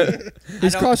it. You know,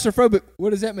 He's I don't- claustrophobic.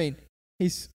 What does that mean?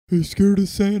 He's scared of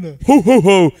Santa. ho ho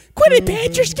ho! Quit it,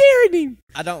 Pat! You're scaring him.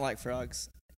 I don't like frogs.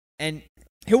 And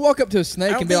He'll walk up to a I snake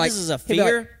don't and be think like, this is a he'll be like-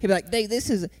 fear. He'll be like, "Dude, this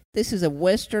is a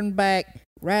western back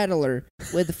rattler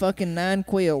with the fucking 9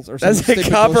 quills or something." That's a stupid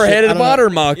bullshit. I copper-headed don't know. water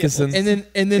moccasin. And then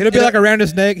It'll be like around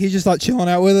his neck. He's just like chilling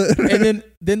out with it. and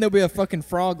then there'll be a fucking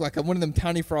frog, like one of them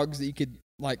tiny frogs that you could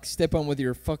like step on with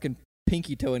your fucking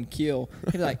pinky toe and kill.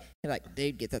 He'd be like,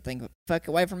 "Dude, get that thing the fuck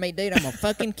away from me, dude. I'm gonna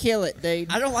fucking kill it,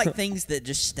 dude." I don't like things that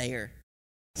just stare.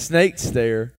 Snake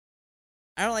stare.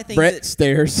 I don't like things Brett that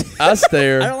stares, I I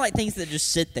stare. don't like things that just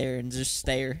sit there and just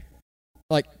stare.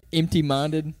 like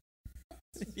empty-minded.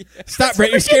 Stop,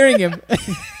 Brett! You're scaring him,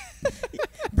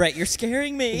 Brett, you're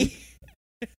scaring me.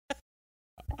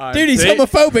 dude. He's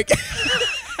homophobic.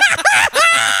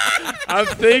 I'm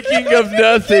thinking of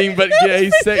nothing but gay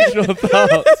sexual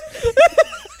thoughts.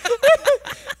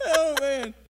 Oh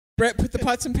man, Brett, put the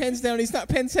pots and pans down. He's not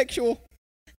pansexual.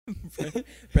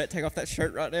 Brett, take off that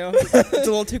shirt right now. It's a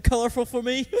little too colorful for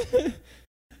me.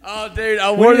 Oh, dude,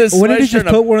 I wore this When did you sweatshirt. just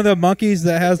put one of the monkeys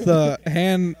that has the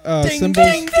hand Ding, symbols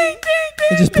ding, ding, ding,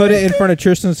 and just put it in front of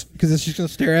Tristan's because it's just gonna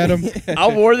stare at him? I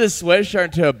wore this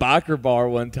sweatshirt to a biker bar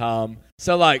one time.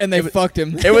 So like, and they it, was- fucked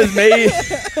him. it was me.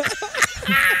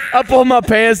 I pulled my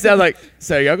pants down like,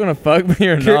 so y'all gonna fuck me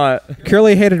or not?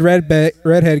 Curly-headed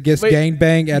redhead gets Wait.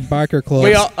 gangbang at biker clubs.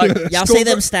 We all like, Y'all School see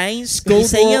them girl- stains? school You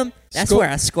see girl- them? That's school- where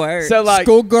I squirt. so like,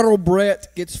 Schoolgirl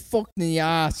Brett gets fucked in the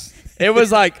ass. it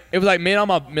was like me and all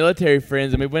my military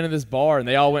friends, and we went to this bar, and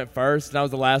they all went first, and I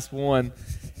was the last one.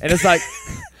 And it's like,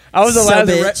 I was the So last.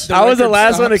 bitch. The I was the record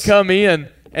last one to stops. come in,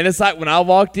 and it's like when I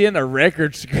walked in, a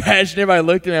record scratched, and everybody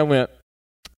looked at me and went,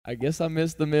 "I guess I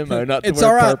missed the memo." Not to It's wear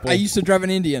all right. purple. I used to drive an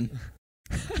Indian.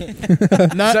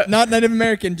 not Native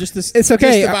American, just the It's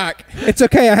okay. Just the back. It's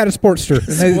okay. I had a Sportster.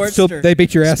 And Sportster. they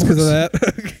beat your ass because of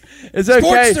that. It's okay.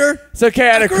 Sportster. It's okay.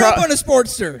 I had I a grew up crotch. on a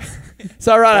Sportster. It's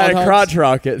all right. I had a Wild crotch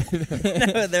rocket.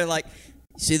 No, they're like,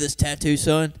 you see this tattoo,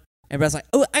 son? Everybody's like,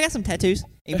 oh, I got some tattoos.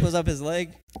 He pulls up his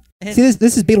leg. And See,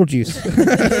 this is Beetlejuice.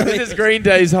 This is Green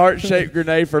Day's heart-shaped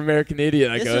grenade for American Idiot.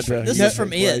 I This go is into from- this a is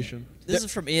from It. inflation. This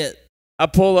is from It. I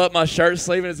pull up my shirt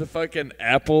sleeve and it's a fucking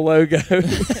Apple logo,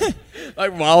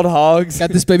 like Wild Hogs.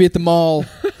 Got this baby at the mall.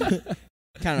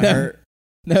 Kind of No. hurt.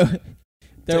 No,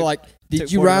 they're Took- like, did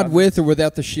took you 45 ride with or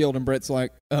without the shield? And Brett's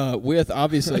like, with,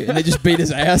 obviously. And they just beat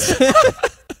his ass.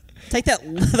 Take that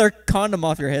leather condom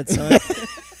off your head, son.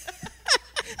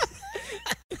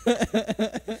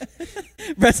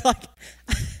 Brett's like,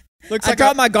 Looks I like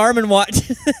dropped my Garmin watch.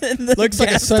 In the Looks like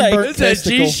a gas sunburnt- tank. It's a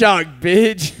testicle. G-Shock,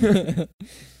 bitch.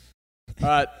 All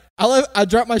right, I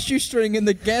dropped my shoestring in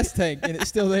the gas tank, and it's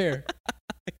still there.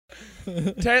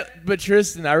 But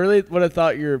Tristan, I really would have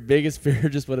thought your biggest fear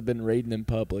just would have been reading in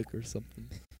public or something.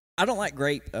 I don't like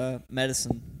grape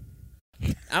medicine.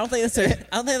 I don't think that's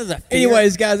a fear.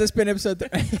 Anyways, guys, that's been episode 3.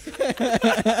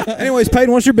 Anyways,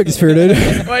 Peyton, what's your biggest fear,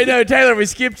 dude? Wait, no, Taylor, we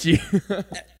skipped you.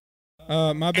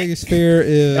 My biggest fear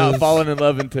is Not falling in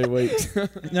love in 2 weeks.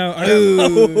 No, I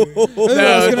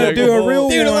was gonna do a real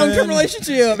Dude, a one. long-term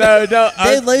relationship. No,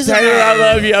 Dude, losing Taylor, my- I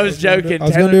love you. I was joking. I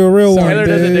was Taylor, gonna do a real one. Taylor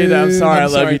doesn't do that. I'm dude. sorry. I'm I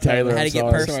love sorry, you, Taylor. Had I'm to get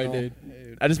sorry. personal. Sorry,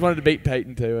 dude. I just wanted to beat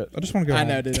Peyton to it. I just want to go. I home.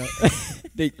 know, dude.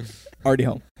 Dude, already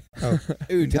home. Oh.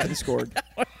 Ooh, Titans scored.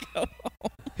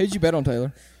 Who'd you bet on,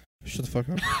 Taylor? Shut the fuck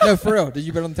up. No, for real. Did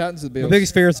you bet on the Titans or the My Bills?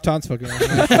 biggest fear is the Tons fucking.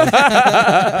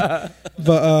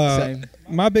 But Same.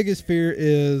 my biggest fear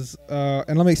is,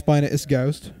 and let me explain it. It's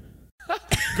ghost.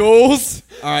 Goals.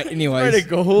 All right, Ready anyways.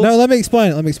 goals. No, let me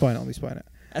explain it. Let me explain it.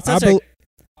 That's I such bel-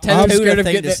 Taylor's I'm scared of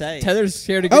thing getting to it. say. Taylor's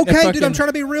scared of getting Okay, a dude, I'm fucking- trying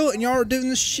to be real, and y'all are doing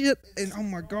this shit, and oh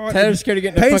my god. Taylor's scared of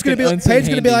getting a Paige's fucking gonna be unseen Paige's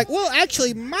gonna be handy. like, well,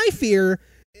 actually, my fear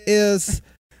is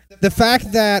the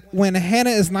fact that when Hannah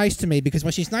is nice to me, because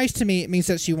when she's nice to me, it means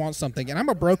that she wants something, and I'm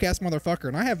a broke ass motherfucker,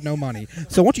 and I have no money.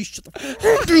 So once you shut the fuck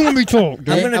up, dude, let me talk. Dude.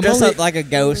 I'm gonna I'm dress only- up like a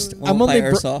ghost when I'm we play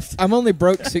only airsoft. I'm only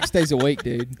broke 6 days a week,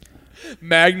 dude.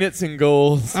 Magnets and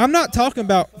goals. I'm not talking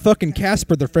about fucking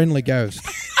Casper the Friendly Ghost.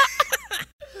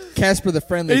 Casper the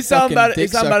friendly He's talking fucking about dick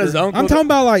he's talking about his sucker. uncle. I'm talking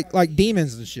about like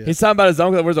demons and shit. He's talking about his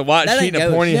uncle that wears a white That sheet ain't and a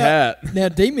ghost. pointy Yeah. hat. Now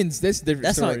demons, that's a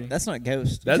different story. That's not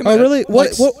ghost. That's Oh really?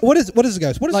 What Like- what is a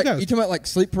ghost? What is like a you ghost? talking about like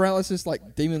sleep paralysis,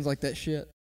 like demons, like that shit.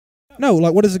 No,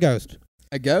 like what is a ghost?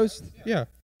 A ghost? Yeah,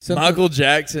 Something- Michael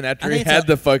Jackson after I he think it's had a-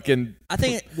 the fucking. I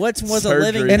think what was a Surgery.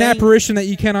 living an thing. apparition that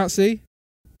you cannot see.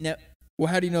 No,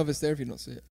 Well, how do you know if it's there if you don't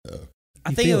see it? I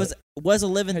You think it feel was a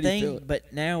living How do you feel thing, it?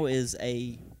 but now is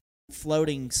a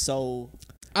floating soul.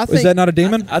 I Is think that not a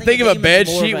demon? I think of a demon's bed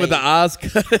more of sheet a- with the eyes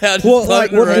cut out. Just Well,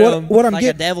 like floating around. what I'm Like a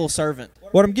getting devil servant.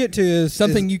 what I'm getting to is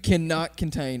something you cannot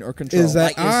contain or control. is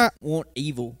that Like want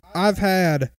evil. I've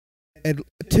had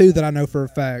two that I know for a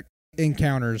fact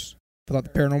encounters for like the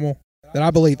paranormal that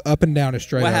I believe up and down is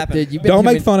straight What up. happened? Dude, you've been Don't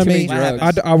too make fun of many me.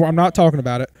 drugs. I'm not talking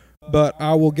about it, but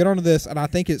I will get onto this, and I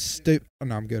think it's stupid. Oh,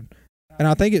 no, I'm good. And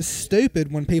I think it's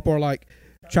stupid when people are like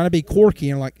trying to be quirky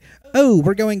and like, oh,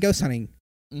 we're going ghost hunting.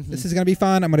 Mhm. This is gonna be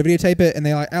fun. I'm gonna videotape it, and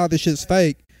they're like, oh, this shit's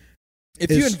fake.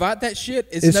 If you it's- invite that shit,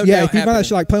 it's It's no yeah, doubt if you find that happening.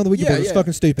 shit like playing on the Ouija Yeah, board, it's yeah.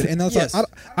 fucking stupid. And then Yes. like,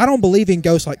 I don't believe in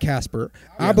ghosts like Casper.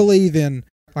 I Yeah. believe in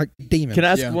like demons. Can I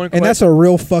ask Yeah. one and question? that's a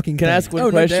real fucking Can I thing. ask one Oh,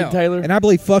 no question, doubt. Taylor? And I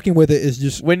believe fucking with it is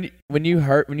just When you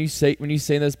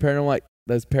seen those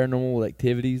paranormal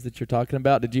activities that you're talking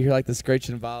about, did you hear like the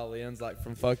screeching violins like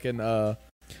from fucking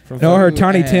from? no. I heard Ooh,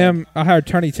 Tiny ad. Tim. I heard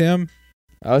Tiny Tim.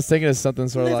 I was thinking of something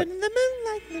sort of like Living in the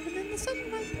moonlight, living in the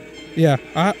sunlight. Yeah,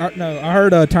 I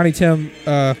heard Tiny Tim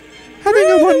having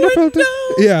a wonderful day.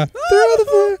 Yeah, through the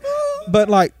fire. But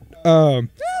like,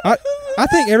 I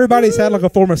think everybody's had like a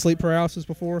form of sleep paralysis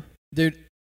before. Dude,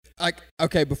 like,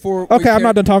 okay, before we Okay, I'm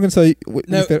not done talking. So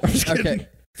No, I'm just kidding. okay.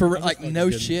 For I'm just like fucking no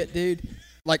kidding. shit, dude.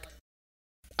 Like,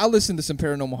 I listened to some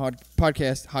paranormal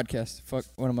podcast. Fuck,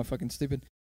 what am I fucking stupid?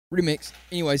 Remix.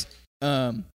 Anyways,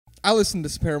 I listened to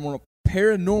some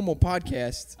paranormal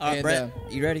podcasts. And, Brett,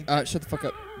 you ready? shut the fuck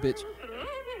up, bitch.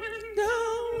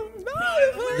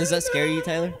 Does that scare you,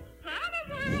 Taylor?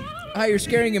 Ah, you're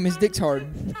scaring him. His dick's hard.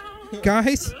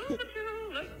 Guys,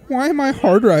 why am I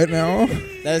hard right now?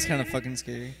 That is kind of fucking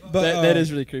scary. But that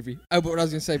is really creepy. Oh, but what I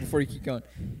was gonna say before you keep going,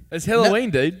 it's Halloween,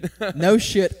 dude. no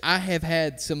shit. I have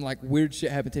had some like weird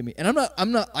shit happen to me, and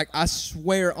I'm not like I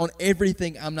swear on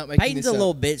everything. I'm not making Peyton's this a up.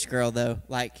 little bitch girl, though.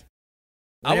 Like,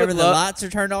 I would whenever the love- lights are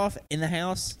turned off in the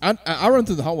house, I run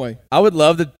through the hallway. I would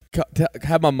love to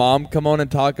have my mom come on and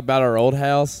talk about our old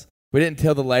house. We didn't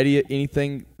tell the lady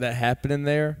anything that happened in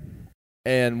there.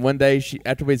 And one day,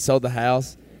 after we'd sold the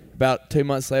house, about 2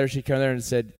 months later, she came there and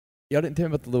said, "Y'all didn't tell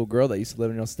me about the little girl that used to live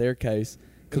in your staircase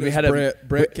because we had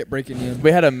Brett kept breaking in.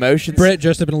 we had a motion. Brett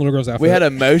dressed up in a little girl's outfit. We had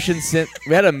a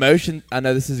motion. I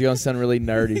know this is going to sound really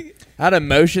nerdy. I had a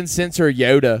motion sensor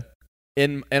Yoda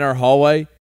in our hallway,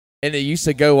 and it used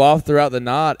to go off throughout the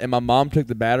night. And my mom took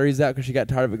the batteries out because she got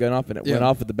tired of it going off, and it went Yeah.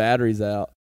 off with the batteries out.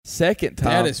 Second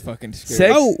time. That is fucking scary.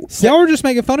 Sec- Oh, y'all were just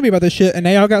making fun of me about this shit, and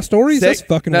now y'all got stories? Sec- That's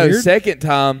fucking no, weird. second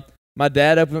time, my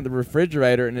dad opened up the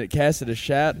refrigerator and it casted a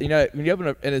shadow. You know, when you open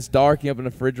it and it's dark, you open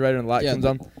the refrigerator and the light Yeah, comes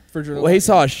on. Refrigerator Well, he light.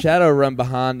 saw a shadow run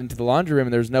behind into the laundry room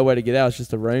and there was no way to get out. It's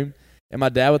just a room. And my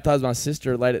dad would thought it was my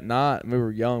sister late at night. And we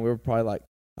were young. We were probably like,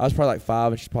 I was probably like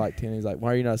 5 and she's probably like 10. He's like,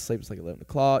 why are you not asleep? It's like 11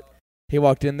 o'clock. He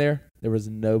walked in there. There was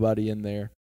nobody in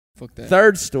there. Fuck that.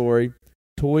 Third story,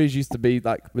 toys used to be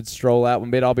like, would stroll out. When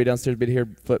we'd all be downstairs, we'd hear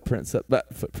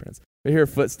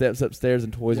footsteps upstairs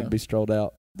and toys Yeah. would be strolled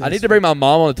out. I That's need to bring my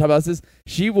mom on to talk about this.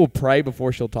 She will pray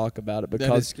before she'll talk about it That is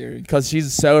because scary.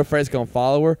 she's so afraid it's going to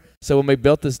follow her. So when we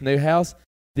built this new house,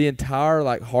 the entire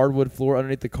like hardwood floor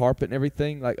underneath the carpet and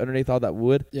everything, like underneath all that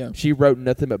wood, Yeah. she wrote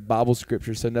nothing but Bible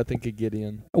scripture so nothing could get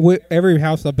in. Every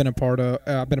house I've been a part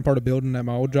of building at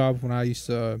my old job when I used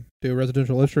to do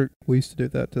residential district. We used to do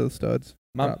that to the studs.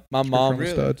 My Scripture mom on the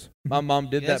Really? studs. my mom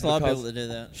did There's that a lot of people because that do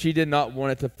that. she did not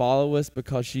want it to follow us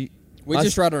because We My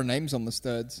just write our names on the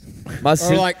studs. my Or sis-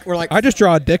 we're like I just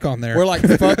draw a dick on there. we're like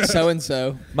fuck so and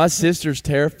so. my sister's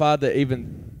terrified to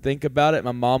even think about it.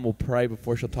 My mom will pray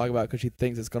before she'll talk about it because she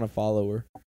thinks it's going to follow her.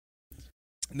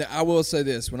 Now, I will say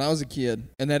this: when I was a kid,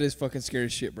 and that is fucking scary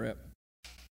as shit, Brett.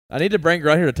 I need to bring her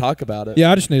out here to talk about it.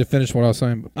 Yeah, I just need to finish what I was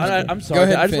saying. I'm sorry.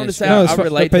 ahead I and just want to finish. say No, I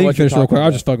relate you to can what you're finish real talking quick. I about.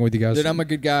 was just fucking with you guys. Dude, I'm a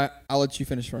good guy. I'll let you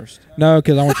finish first. No,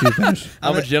 because I want you to finish.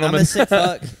 I'm a gentleman. I'm a sick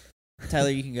fuck. Tyler,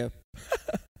 you can go.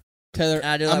 Taylor,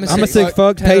 I do I'm like a I'm a sick sick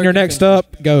fuck. Taylor, Peyton, you're you next finish.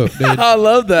 up. Go, dude. I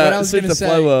love What I that. was Switch gonna the say,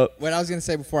 flow up. what I was gonna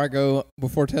say before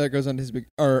Taylor goes on to his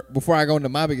before I go into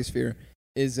my biggest fear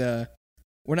is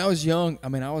when I was young. I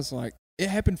mean, I was like, it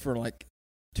happened for like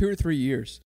 2 or 3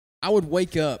 years. I would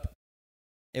wake up.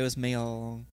 It was me all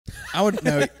along. I would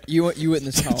no, you wasn't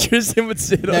this tall. Tristan would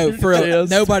sit on No, your for real,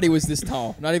 chest. nobody was this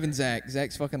tall. Not even Zach.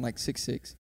 Zach's fucking like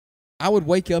 6'6". I would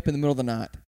wake up in the middle of the night,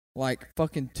 like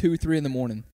fucking 2 or 3 in the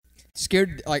morning,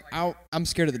 scared. Like I'm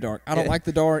scared of the dark. I don't like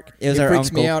the dark. It was It our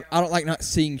freaks me uncle. out. I don't like not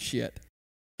seeing shit.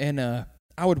 And I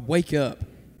would wake up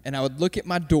and I would look at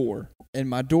my door, and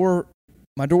my door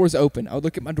was open. I would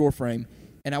look at my door frame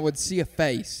and I would see a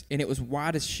face, and it was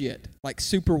white as shit, like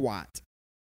super white,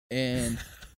 and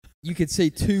you could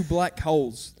see 2 black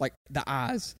holes, like the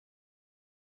eyes,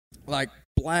 like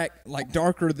black, like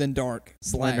darker than dark,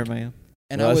 Slender black. Man.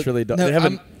 And Well, I that's would, really dark. no, They have a-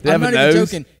 I'm, they I'm have a not even nose?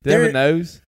 joking. They have a There-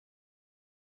 nose.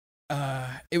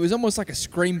 It was almost like a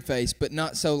scream face, but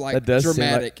not so like That does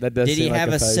dramatic. Seem like, that does Did he seem have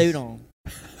like a face. suit on?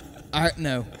 I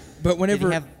no, but Did whenever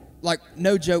he have? like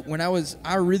no joke, when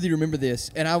I really remember this,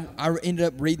 and I ended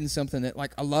up reading something that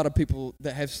like a lot of people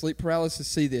that have sleep paralysis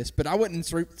see this, but I wasn't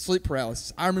sleep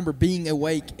paralysis. I remember being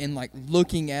awake and like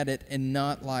looking at it and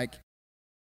not like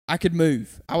I could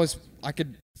move. I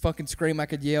could fucking scream, I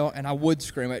could yell, and I would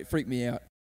scream. It freaked me out.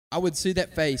 I would see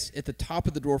that face at the top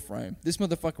of the door frame. This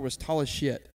motherfucker was tall as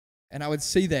shit, and I would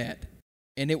see that,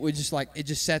 and it would just like it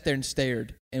just sat there and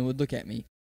stared and would look at me.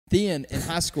 Then in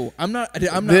high school, I'm not.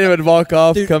 Then it would walk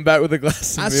off, Dude, come back with a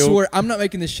glass of I milk. swear, I'm not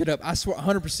making this shit up. I swear,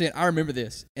 100%. I remember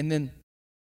this. And then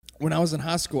when I was in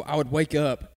high school, I would wake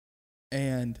up,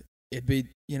 and it'd be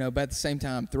about the same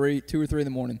time, 2 or 3 in the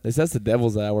morning. That's the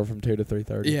devil's hour from 2 to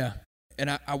 3:30. Yeah, and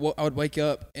I would wake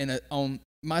up, and on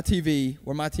my TV,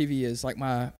 where my TV is, like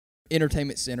my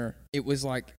entertainment center, it was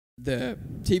like the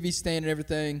TV stand and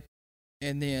everything,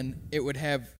 and then it would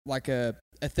have like a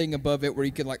thing above it where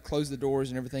you could like close the doors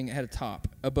and everything. It had a top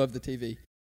above the TV,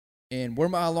 and where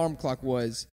my alarm clock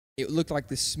was, it looked like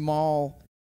this small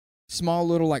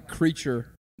little like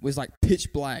creature was like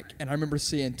pitch black, and I remember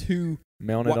seeing 2.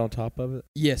 Mounted What- on top of it.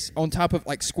 Yes, on top of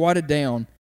like squatted down,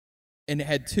 and it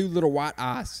had 2 little white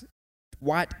eyes.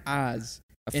 A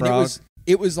And frog.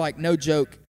 it was like no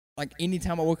joke. Like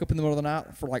anytime I woke up in the middle of the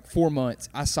night for like 4 months,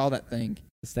 I saw that thing.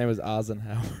 His name was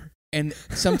Eisenhower. And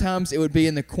sometimes it would be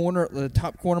in the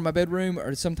top corner of my bedroom,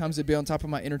 or sometimes it'd be on top of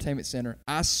my entertainment center.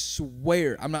 I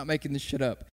swear, I'm not making this shit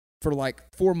up. For like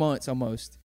 4 months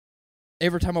almost,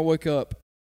 every time I woke up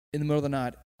in the middle of the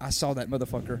night, I saw that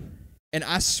motherfucker. And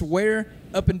I swear,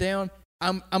 up and down,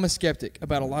 I'm a skeptic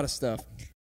about a lot of stuff.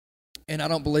 And I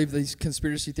don't believe these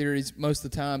conspiracy theories most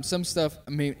of the time. Some stuff,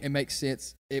 I mean, it makes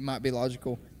sense. It might be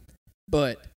logical.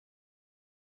 But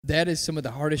that is some of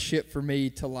the hardest shit for me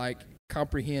to like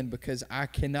comprehend, because I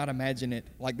cannot imagine it.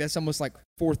 Like that's almost like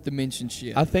fourth dimension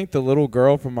shit. I think the little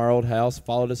girl from our old house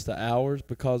followed us to ours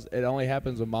because it only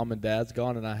happens when mom and dad's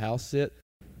gone and I house sit.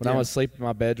 When I'm Yeah. asleep in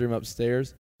my bedroom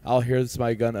upstairs, I'll hear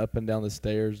somebody gun up and down the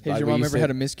stairs. Has like your we mom used ever to-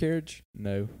 had a miscarriage?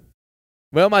 No.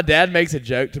 Well, my dad makes a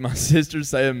joke to my sister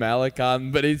saying Malachi,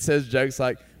 but he says jokes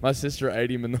like, my sister ate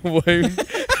him in the womb.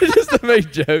 Just to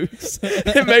make jokes.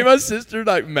 It made my sister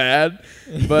like mad,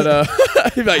 but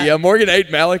he's like, "Yeah, Morgan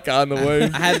ate Malachi on the way."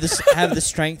 I have the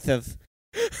strength of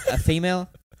a female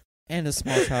and a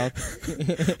small child.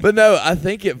 But no, I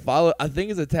think I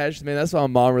think it's attached to me. That's why my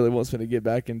mom really wants me to get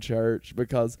back in church,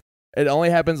 because it only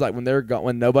happens like when they're gone,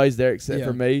 when nobody's there except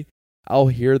for me. I'll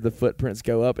hear the footprints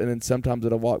go up, and then sometimes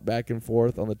it'll walk back and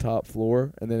forth on the top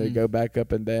floor, and then it'll go back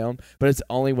up and down. But it's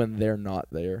only when they're not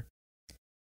there.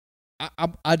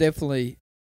 I definitely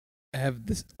have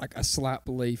this like a slight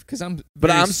belief because I'm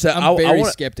very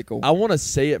skeptical. I want to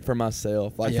see it for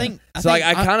myself. Like, I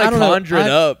kind of conjure it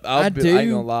up. I ain't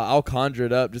gonna lie. I'll conjure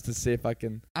it up just to see if I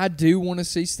can. I do want to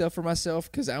see stuff for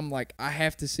myself because I'm like I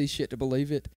have to see shit to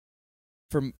believe it.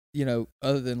 From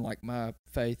other than like my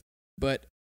faith, but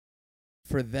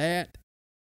for that,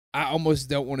 I almost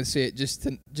don't want to see it just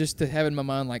to have in my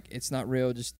mind like it's not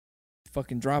real. Just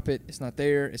fucking drop it. It's not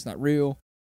there. It's not real.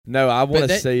 No, I want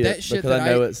to see it because I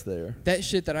know it's there. That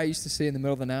shit that I used to see in the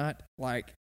middle of the night,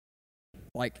 like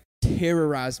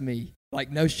terrorized me.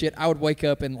 Like no shit, I would wake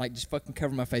up and like just fucking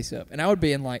cover my face up, and I would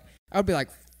be like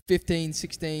 15,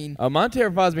 16. Mine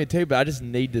terrifies me too, but I just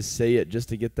need to see it just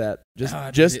to get that.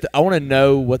 I want to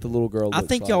know what the little girl looks like. I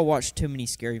think y'all watch too many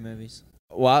scary movies.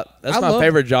 Well, that's my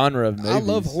favorite genre of movies. I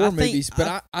love horror movies,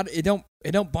 but it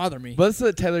don't bother me. But let's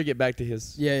let Taylor get back to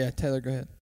his. Yeah, Taylor, go ahead.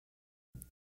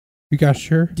 You guys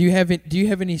sure? Do you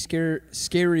have any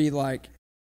scary like?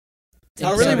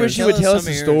 I really wish you would tell us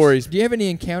some stories. Do you have any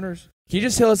encounters? Can you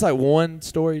just tell us like one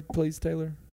story, please,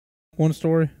 Taylor? One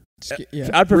story? Yeah,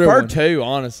 I'd prefer two,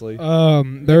 honestly.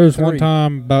 There was one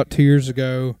time about 2 years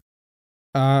ago.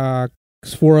 I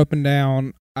swore up and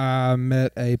down I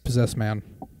met a possessed man.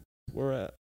 Where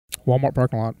at? Walmart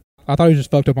parking lot. I thought he was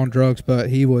just fucked up on drugs, but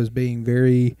he was being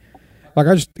very, like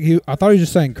I thought he was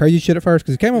just saying crazy shit at first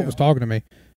because he came up and was talking to me,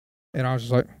 and I was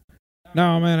just like,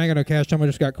 no man, I ain't got no cash. I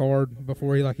just got card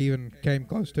before he like even came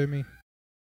close to me,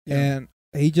 and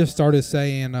he just started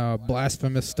saying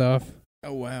blasphemous stuff.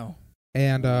 Oh wow.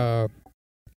 And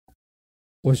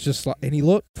was just like, and he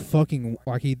looked fucking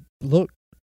like he looked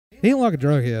like a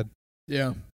drug head.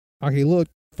 Yeah. Like he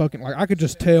looked fucking like I could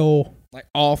just tell like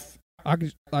off. I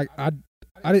could like I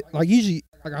didn't like usually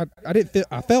like I didn't feel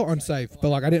I felt unsafe, but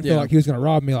like I didn't feel like he was gonna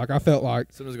rob me. Like I felt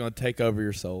like someone's gonna take over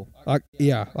your soul. Like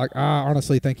like I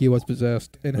honestly think he was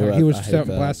possessed, and he was just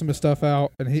blasphemous stuff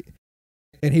out, and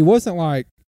he wasn't like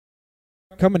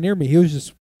coming near me. He was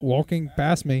just walking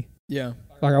past me. Yeah.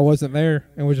 Like I wasn't there,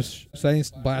 and was just saying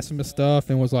blasphemous stuff,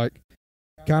 and was like,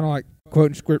 kind of like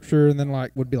quoting scripture, and then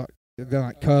like would be like, then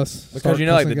like cuss. Because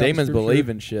like the demons believe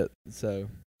in shit, so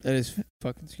that is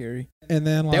fucking scary. And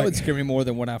then like that would scare me more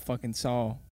than what I fucking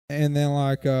saw. And then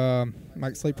like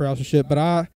sleep paralysis shit. But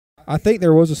I think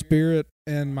there was a spirit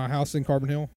in my house in Carbon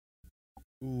Hill.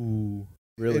 Ooh,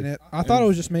 really? I thought it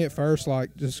was just me at first,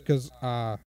 like just because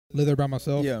I live there by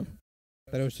myself. Yeah.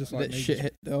 That it was just like that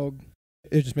shithead dog.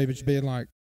 It was just maybe just being like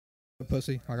a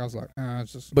pussy. Like I was like,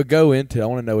 it's just. But go into it. I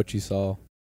want to know what you saw.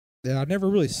 Yeah, I never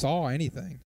really saw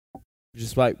anything.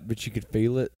 Just like, but you could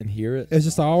feel it and hear it. It's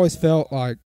just I always felt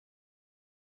like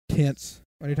tense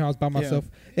anytime I was by myself,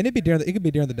 and it could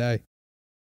be during the day.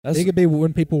 It could be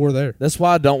when people were there. That's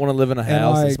why I don't want to live in a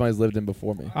house that somebody's lived in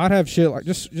before me. I'd have shit like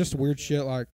just weird shit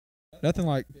like nothing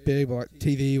like big, but like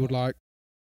TV would like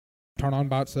turn on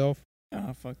by itself.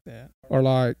 Oh fuck that. Or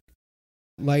like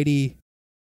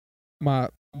my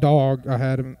dog I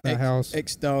had in the house.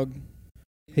 Ex-dog.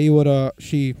 He would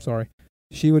she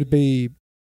would be.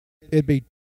 It'd be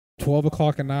 12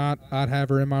 o'clock at night. I'd have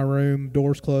her in my room,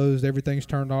 doors closed, everything's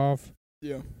turned off.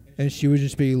 Yeah. And she would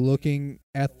just be looking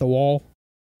at the wall,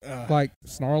 like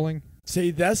snarling.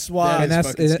 See, that's why. That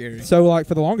is fucking scary. So, like,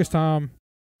 for the longest time,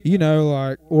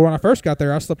 like, when I first got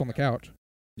there, I slept on the couch.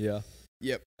 Yeah.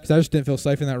 Yep. Because I just didn't feel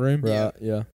safe in that room. Right.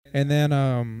 Yeah. And then,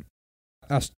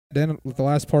 then the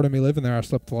last part of me living there, I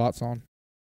slept the lights on.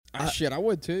 Shit, I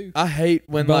would too. I hate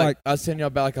when I was telling you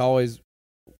about like I always.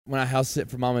 When I house sit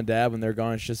for mom and dad when they're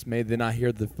gone, it's just me. Then I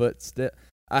hear the footstep.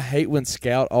 I hate when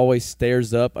Scout always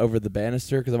stares up over the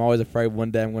banister because I'm always afraid one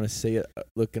day I'm going to see it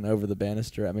looking over the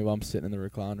banister at me while I'm sitting in the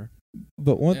recliner.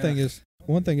 But one thing is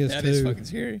that too. Is fucking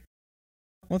scary.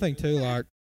 One thing too, like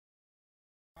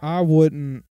I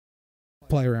wouldn't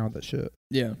play around with that shit.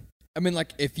 Yeah, I mean,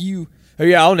 like if you. Oh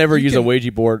yeah, I'll never use a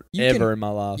Ouija board ever in my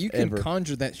life. You can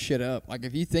conjure that shit up. Like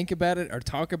if you think about it or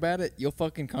talk about it, you'll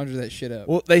fucking conjure that shit up.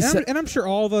 Well, and I'm sure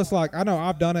all of us, like I know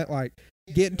I've done it, like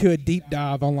get into a deep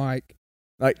dive on like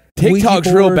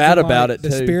TikTok's real bad about it too.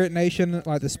 The Spirit Nation,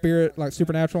 like the spirit, like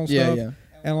supernatural and stuff. Yeah.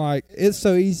 And like it's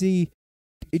so easy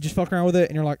you just fuck around with it,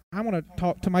 and you're like, I want to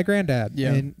talk to my granddad.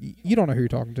 Yeah. And you don't know who you're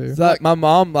talking to. It's like my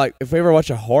mom, like if we ever watch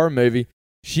a horror movie,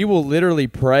 she will literally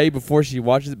pray before she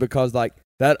watches it because like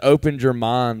that opens your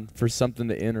mind for something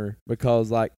to enter.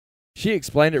 Because like she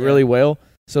explained it really well.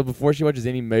 So before she watches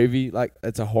any movie, like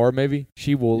it's a horror movie,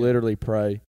 she will literally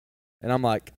pray. And I'm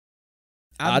like,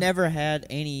 I've never had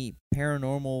any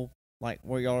paranormal like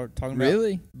what y'all are talking about.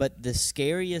 Really? But the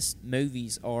scariest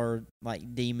movies are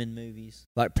like demon movies.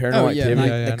 like Paranormal yeah, Activity. Like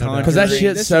yeah, The no doubt. Conjuring. 'Cause that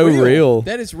shit's That's so real.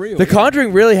 That is real. The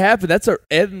Conjuring really happened. That's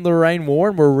Ed and Lorraine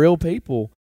Warren were real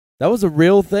people. That was a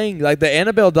real thing. Like the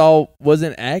Annabelle doll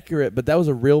wasn't accurate, but that was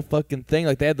a real fucking thing.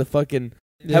 Like they had to fucking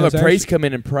have a priest come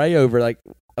in and pray over. Like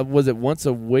was it once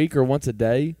a week or once a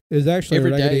day? It was actually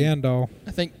Every a Raggedy day. Ann doll.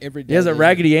 I think every day. Yeah, it was a they-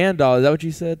 Raggedy Ann doll. Is that what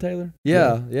you said, Taylor?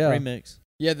 Yeah. Remix.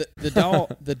 Yeah,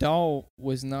 the doll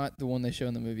was not the one they show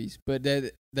in the movies, but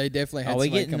they definitely had Are we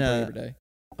somebody getting, come pray every day.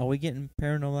 Are we getting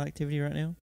Paranormal Activity right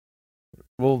now?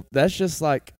 Well, that's just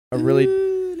like a really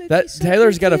Ooh, let that me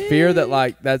Taylor's got a suck fear your that dick.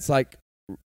 like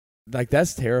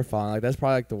that's terrifying. Like that's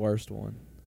probably like the worst one.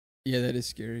 Yeah, that is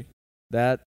scary.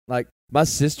 That like my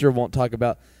sister won't talk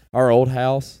about our old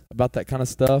house about that kind of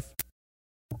stuff.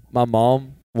 My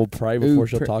mom will pray before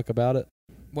she'll talk about it.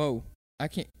 Whoa, I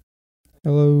can't.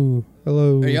 Hello.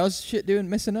 Are y'all's shit doing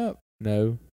messing up,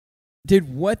 No,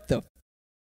 dude? What the?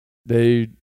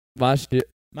 dude, my shit.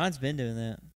 Mine's been doing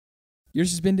that.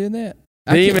 Yours has been doing that.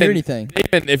 I can't Demon. hear anything,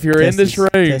 Demon, if you're in this room,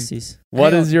 Testes.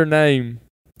 what Hang is your name?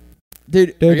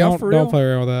 dude. Dude, are y'all don't, for real? don't play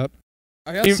around with that.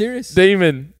 Are y'all Demon- serious?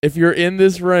 Demon, if you're in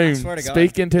this I room, swear to God.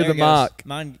 speak into There the it goes. mic.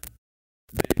 Mine.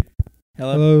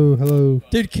 Hello. Hello.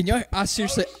 Dude, can y'all? I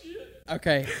seriously.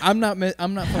 Okay, I'm not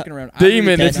fucking around. I Demon,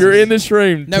 really if can't you're hear in this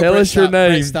room, No, tell Brett, us your stop,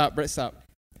 name. Brett, stop.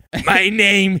 My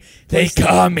name, they Please stop.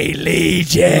 call me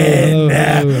Legion.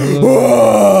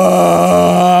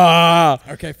 Hello.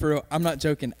 Okay, for real, I'm not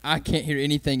joking. I can't hear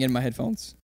anything in my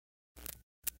headphones.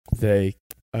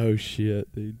 Oh shit,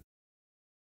 dude.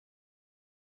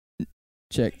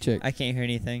 Check. I can't hear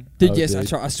anything. Dude, Oh, yes,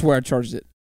 dude. I swear I charged it.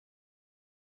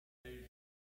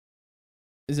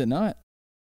 Is it not?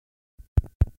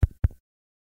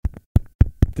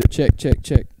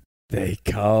 Check. They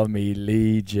call me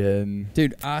Legion.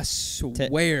 Dude, I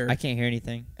swear. I can't hear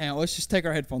anything. And let's just take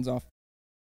our headphones off.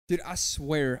 Dude, I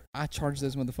swear I charged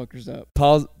those motherfuckers up.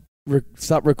 Pause.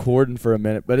 Stop recording for a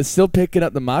minute, but it's still picking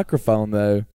up the microphone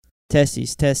though,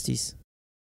 Testes.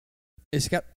 It's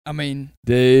got. I mean,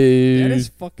 dude. that is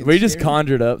fucking. We just scary.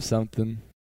 conjured up something,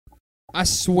 I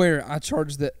swear I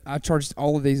charged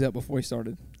all of these up before we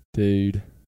started. dude.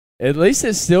 At least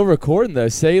it's still recording though.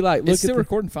 See, like, look It's still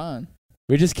recording fine.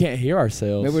 we just can't hear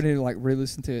ourselves. Maybe we need to like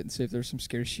re-listen to it and see if there's some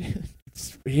scary shit.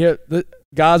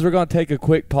 Guys, we're gonna take a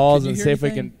quick pause Can you and hear see if we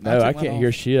anything? can. I No, took I mine can't off.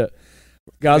 hear shit.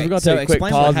 Guys, Okay, we're gonna So take a quick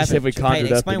explain what pause and see if we happened. Hey,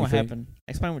 conjured up explain what anything. happened.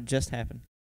 Explain what just happened.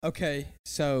 Okay,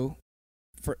 so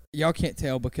for y'all can't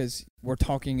tell because we're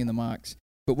talking in the mics,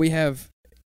 but we have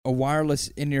a wireless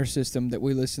in-ear system that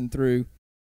we listen through,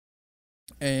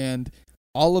 and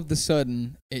all of the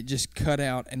sudden it just cut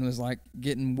out and was like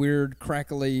getting weird,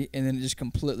 crackly, and then it just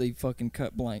completely fucking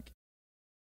cut blank.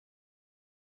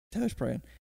 Taylor's praying,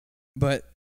 but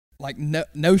like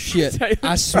no shit.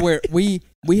 I swear we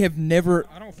have never.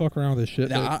 I don't fuck around with this shit.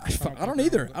 No, I don't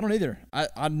either.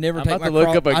 I never I'm take about my to look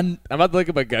cross. up I'm about to look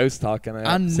up a ghost talking.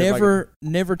 I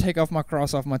never take off my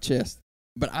cross off my chest.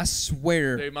 But I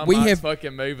swear Dude, my we mind's have.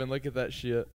 fucking moving. Look at that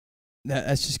shit.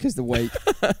 That's just because the weight.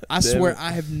 I Damn swear it.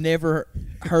 I have never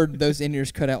heard those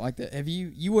in-ears cut out like that. Have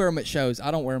you? You wear them at shows.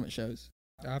 I don't wear them at shows.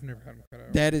 I've never had them cut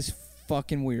out. That is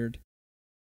fucking weird.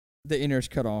 The in-ears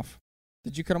cut off.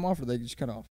 Did you cut them off or they just cut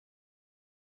off?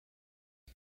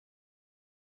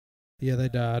 Yeah, they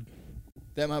died.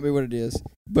 That might be what it is.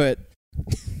 But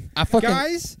I fucking.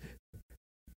 Guys,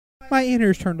 my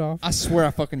in-ears turned off. I swear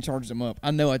I fucking charged them up.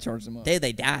 I know I charged them up. Dude,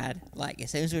 they died. Like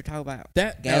as soon as we were talking about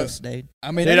That ghosts, dude.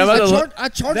 I mean, Dude, that I'm is- about to I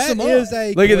charged That them up. is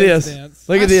a Look at this. coincidence.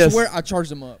 Look at I this. swear I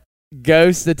charged them up.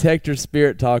 Ghost detector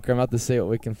spirit talker. I'm about to see what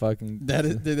we can fucking. That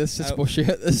is, dude, that's just Oh. bullshit.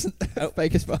 This is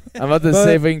fake as fuck. I'm about to But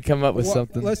see if we can come up with Wha-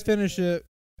 something. Let's finish it.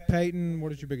 Peyton,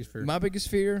 what is your biggest fear? My biggest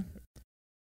fear,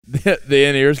 The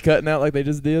in ears cutting out like they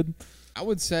just did. I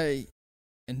would say,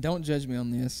 and don't judge me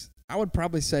on this, I would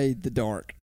probably say the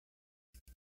dark.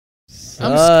 Such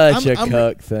I'm- a I'm-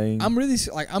 cuck thing. I'm really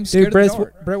I'm scared Dude, of the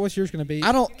dark. Brett, what's yours going to be?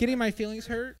 I don't. Getting my feelings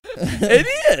hurt? It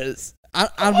is. I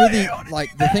really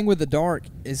like the thing with the dark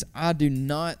is I do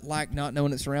not like not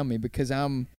knowing it's around me because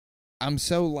I'm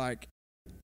so like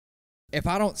if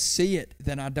I don't see it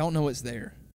then I don't know it's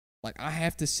there. Like I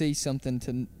have to see something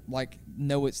to like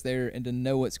know it's there and to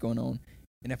know what's going on.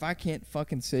 And if I can't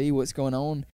fucking see what's going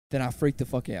on, then I freak the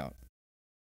fuck out.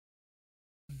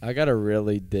 I got a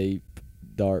really deep,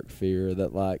 dark fear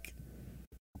that like.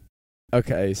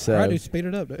 Okay, All so right, dude, speed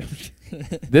it up, dude.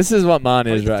 this is what mine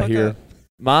Wake is the right fuck here. up.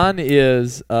 Mine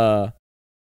is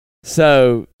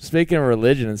so speaking of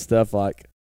religion and stuff, like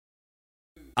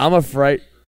I'm afraid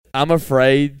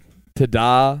to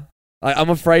die. Like I'm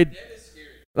afraid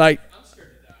like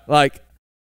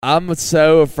I'm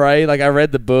so afraid. Like I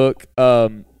read the book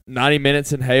 90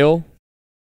 Minutes in Hell,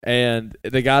 and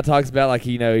the guy talks about like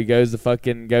he goes to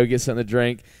fucking go get something to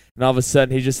drink, and all of a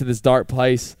sudden he's just in this dark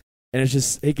place, and it's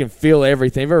just he can feel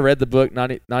everything. Have you ever read the book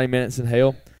 90 Minutes in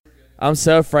Hell? I'm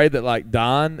so afraid that like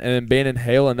dying and then being in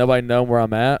hell and nobody knowing where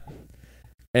I'm at,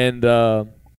 and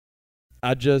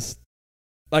I just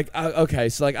okay,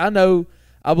 so like I know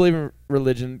I believe in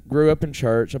religion, grew up in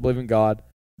church, I believe in God,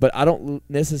 but I don't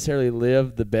necessarily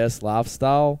live the best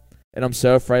lifestyle, and I'm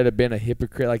so afraid of being a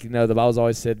hypocrite. Like the Bible's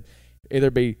always said, either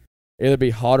be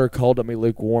hot or cold, don't be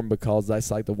lukewarm, because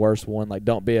that's like the worst one. Like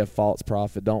don't be a false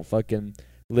prophet, don't fucking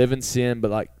live in sin,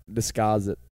 but like disguise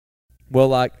it. Well,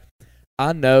 like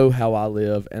I know how I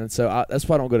live, and so that's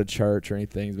why I don't go to church or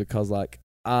anything, because like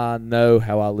I know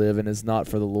how I live, and it's not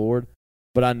for the Lord.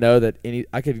 But I know that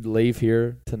I could leave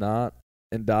here tonight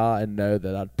and die and know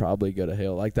that I'd probably go to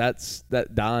hell. Like that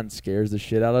dying scares the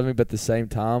shit out of me, but at the same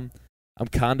time, I'm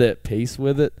kind of at peace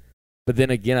with it. But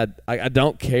then again, I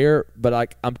don't care, but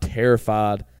like I'm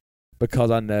terrified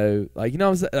because I know, like what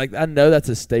I'm saying? Like I know that's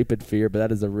a stupid fear, but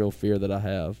that is a real fear that I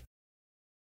have.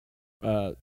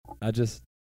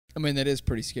 I mean, that is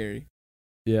pretty scary.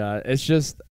 Yeah, it's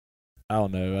just I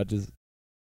don't know.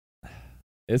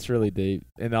 It's really deep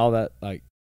and all that. Like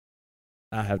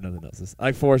I have nothing else to say.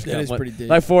 Like Forrest That Gump. is pretty deep.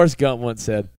 Like Forrest Gump once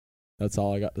said, "That's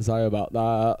all I got to say about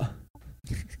that."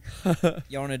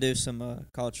 Y'all want to do some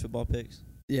college football picks?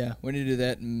 Yeah, we need to do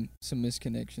that and some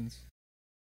misconnections.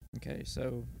 Okay,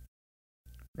 so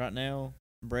right now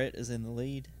Brett is in the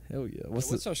lead. Hell yeah!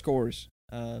 What's our scores?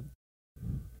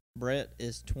 Brett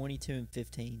is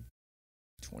 22-15.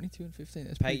 22 and 15.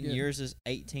 That's pretty Peyton, good. yours is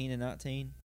 18 and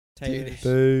 19.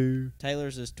 Dude.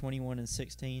 Taylor's is 21 and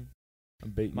 16. I'm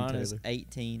beating Mine Taylor. is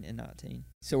 18 and 19.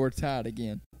 So we're tied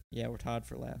again. Yeah, we're tied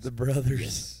for last. The brothers.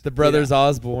 Yes. The brothers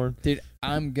Osborne. Dude,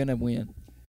 I'm going to win.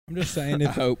 I'm just saying, I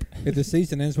if hope. if the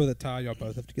season ends with a tie, y'all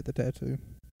both have to get the tattoo.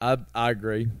 I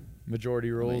agree. Majority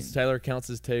rules. mean- Taylor counts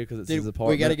as two because it's his Dude, apartment.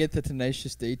 we got to get the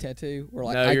Tenacious D tattoo. Where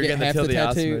like No, I you're get getting half the the Till the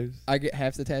Ice tattoo. moves. I get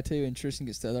half the tattoo, and Tristan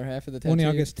gets the other half of the tattoo. One of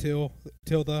y'all gets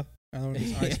Tilda, and one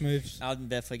gets ice moves. I'm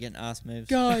definitely getting ice moves.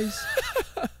 Guys,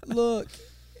 look.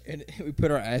 And we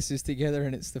put our asses together,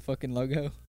 and it's the fucking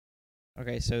logo.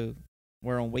 Okay, so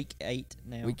we're on week 8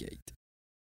 now. Week 8.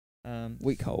 Week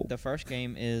Week whole. The first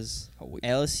game is Whole week.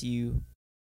 LSU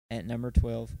at number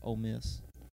 12, Ole Miss.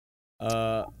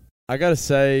 I gotta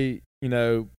say,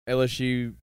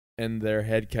 LSU and their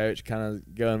head coach kind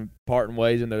of going parting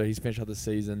ways, and he's finished out the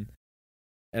season.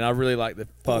 And I really like the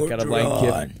fuck out of Lane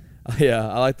Kiffin. Yeah,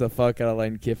 I like the fuck out of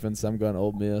Lane Kiffin, so I'm going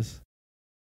Ole Miss.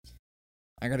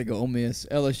 I got to go Ole Miss.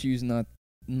 LSU's not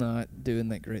doing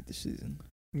that great this season.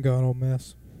 I'm going Ole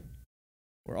Miss.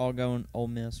 We're all going Ole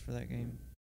Miss for that game.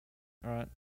 All right.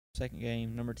 Second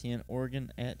game, number 10,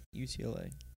 Oregon at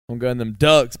UCLA. I'm going them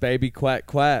Ducks, baby. Quack,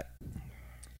 quack.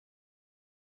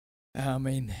 I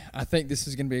mean, I think this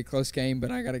is going to be a close game,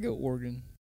 but I got to go Oregon.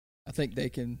 I think they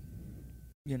can,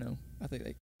 I think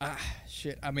they.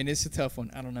 Shit. I mean, it's a tough one.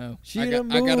 I don't know. I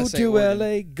gotta say to Oregon.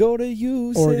 LA, go to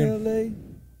UCLA.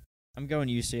 Oregon. I'm going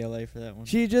UCLA for that one.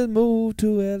 She just moved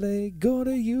to LA, go to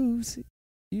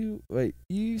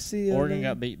UCLA. Oregon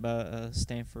got beat by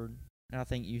Stanford, and I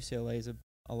think UCLA is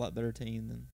a lot better team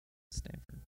than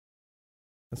Stanford.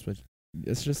 That's what.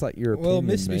 It's just like your Well, opinion,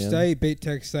 Mississippi man. State beat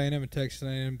Texas A&M, and Texas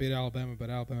A&M beat Alabama, but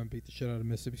Alabama beat the shit out of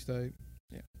Mississippi State.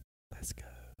 Let's go.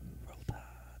 Roll Tide.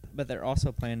 But they're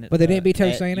also playing But they didn't beat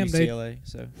Texas at A&M, they- UCLA.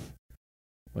 So,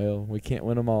 Well, we can't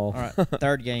win them all. all right,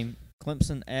 third game,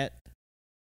 Clemson at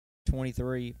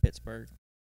 23, Pittsburgh.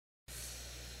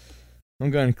 I'm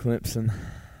going Clemson.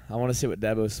 I want to see what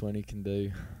Dabo Swinney can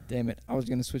do. Damn it. I was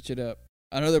going to switch it up.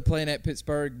 I know they're playing at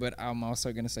Pittsburgh, but I'm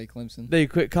also going to say Clemson. Dude,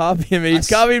 quit copying me. I He's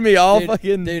copying me all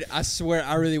fucking. Dude, I swear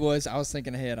I really was. I was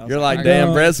thinking ahead. I was You're like, I damn,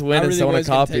 go- Brett's I winning, really so I want was to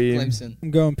gonna copy take him. Clemson.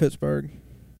 I'm going Pittsburgh.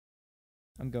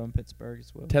 I'm going Pittsburgh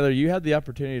as well. Taylor, you had the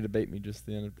opportunity to beat me just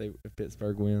then if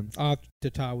Pittsburgh wins. I'll have to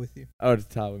tie with you. Oh, to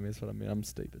tie with me. That's what I mean. I'm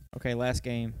stupid. Okay, last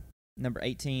game, number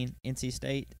 18, NC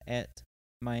State at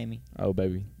Miami. Oh,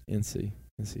 baby. NC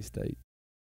State.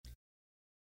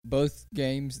 Both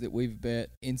games that we've bet,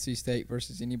 NC State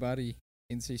versus anybody,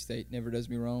 NC State never does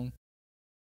me wrong.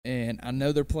 And I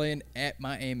know they're playing at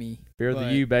Miami. Fear but,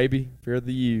 the U, baby. Fear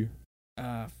the U.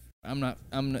 I'm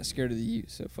not scared of the U,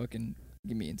 so fucking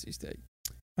Give me NC State.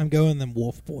 I'm going them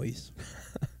Wolf Boys.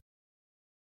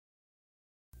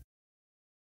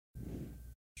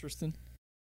 Tristan.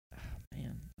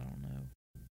 Man, I don't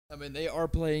know. I mean, they are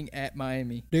playing at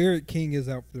Miami. Derek King is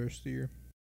out for the rest of the year.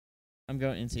 I'm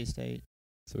going NC State.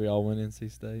 So we all win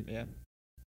NC State. Yeah.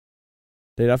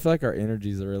 Dude, I feel like our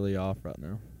energies are really off right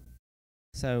now.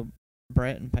 So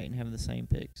Brett and Peyton have the same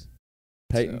picks.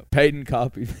 Peyton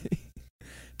copied me.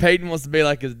 Peyton wants to be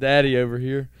like his daddy over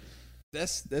here.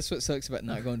 That's what sucks about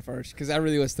not going first. Because I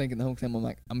really was thinking the whole time, I'm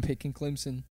like, I'm picking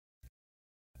Clemson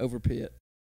over Pitt.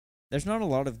 There's not a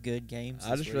lot of good games.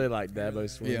 I this just week. really like Dabo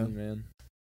Swinney, Yeah. man.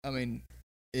 I mean,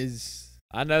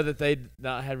 I know that they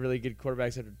not had really good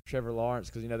quarterbacks after Trevor Lawrence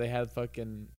because they had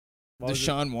fucking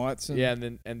Deshaun Watson. Yeah,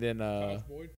 and then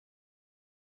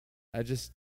I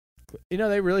just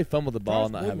they really fumbled the ball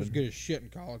Josh not Boyd having. was good as shit in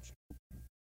college.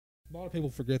 A lot of people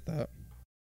forget that.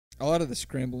 A lot of the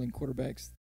scrambling quarterbacks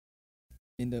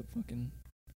end up fucking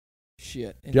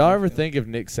shit. in Do y'all the ever NFL. think if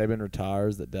Nick Saban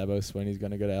retires that Dabo Swinney's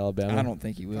going to go to Alabama? I don't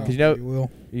think he will. I you don't know- think he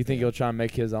will. You think he'll try and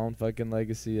make his own fucking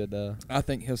legacy at I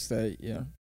think he'll stay, yeah.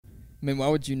 I mean, why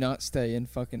would you not stay in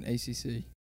fucking ACC?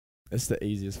 It's the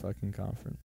easiest fucking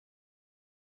conference.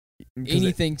 'Cause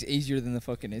Anything's easier than the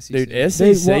fucking SEC. Dude,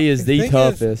 SEC what- is the the thing is-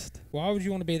 toughest. Why would you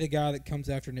want to be the guy that comes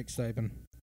after Nick Saban?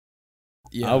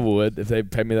 yeah. I would if they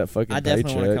paid me that fucking I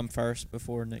definitely want to paycheck. come first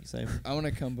before Nick Saban. I want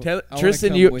to come.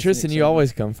 Tristan, you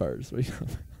always come first.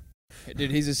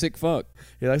 Dude, he's a sick fuck.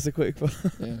 He likes a quick fuck.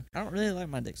 Yeah. I don't really like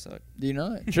my dick sucked. Do you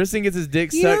not? Tristan gets his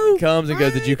dick You sucked, know, comes and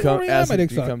goes, I "Did you don't come?" really like Ask my him, dick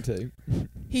 "Did you come too?"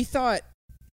 He thought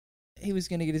he was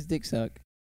gonna get his dick sucked.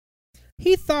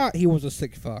 He thought he was a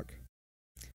sick fuck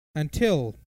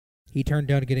until he turned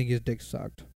down getting his dick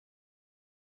sucked.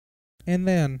 And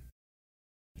then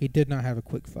he did not have a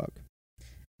quick fuck.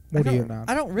 What do you know?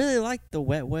 I don't really like the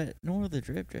wet nor the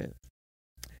drip.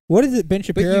 What is it, Ben But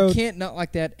Shapiro? you can't not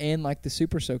like that and like the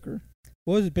Super Soaker.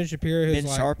 What is it, Ben Shapiro? Who's Ben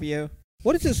like, Sharpio.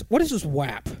 What is this? What is this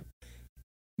WAP?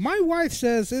 My wife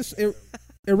says it's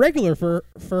irregular for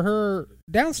her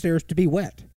downstairs to be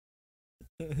wet.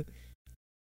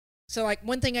 So, like,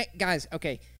 one thing, guys,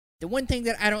 okay, the one thing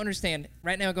that I don't understand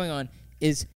right now going on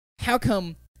is how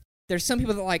come there's some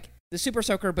people that like the Super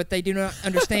Soaker, but they do not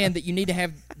understand that you need to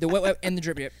have the wet and the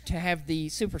drip drip to have the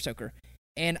Super Soaker.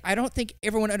 And I don't think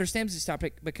everyone understands this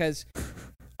topic because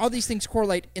all these things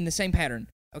correlate in the same pattern.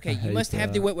 Okay, I you hate must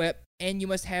have the that. wet and you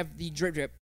must have the drip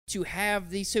drip to have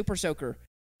the Super Soaker.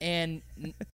 And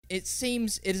it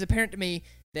is apparent to me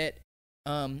that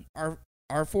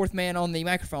our fourth man on the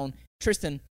microphone,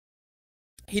 Tristan,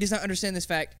 he does not understand this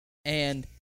fact, and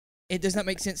it does not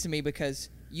make sense to me because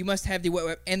you must have the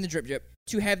wet and the drip drip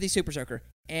to have the Super Soaker,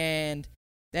 and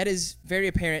that is very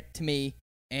apparent to me,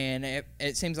 and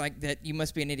it seems like that you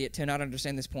must be an idiot to not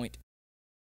understand this point.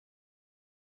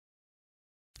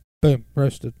 Boom,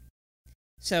 roasted.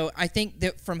 So I think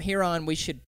that from here on we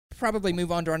should probably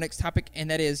move on to our next topic, and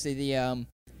that is the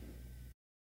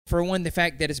for one, the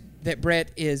fact that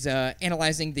Brett is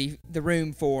analyzing the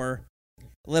room for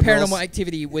Liberals. paranormal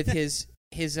activity with his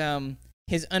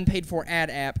unpaid for ad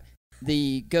app,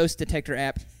 the ghost detector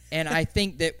app, and I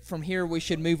think that from here we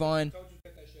should move on.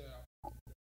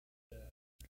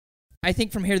 I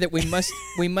think from here that we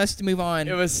must move on.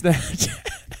 It was Snapchat.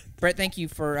 Brett, thank you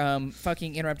for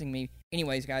fucking interrupting me.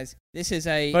 Anyways, guys, this is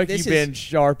a Fuck this you, is Ben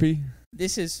Sharpie.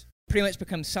 this is pretty much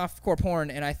become softcore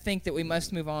porn, and I think that we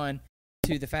must move on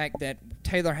to the fact that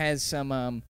Taylor has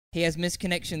some he has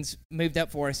misconnections moved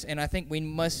up for us, and I think we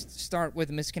must start with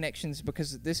misconnections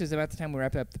because this is about the time we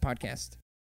wrap up the podcast.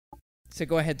 So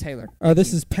go ahead, Taylor.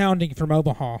 This is Pounding from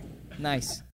Omaha.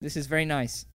 Nice. This is very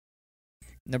nice.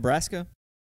 Nebraska.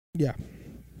 Yeah.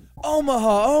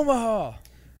 Omaha.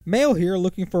 Male here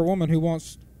looking for a woman who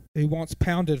wants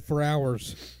pounded for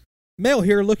hours. Male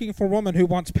here looking for a woman who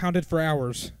wants pounded for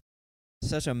hours.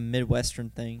 Such a Midwestern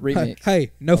thing. Remix.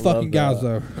 Hey, no I love fucking guys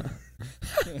that.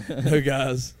 though. No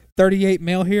guys. 38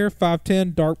 male here,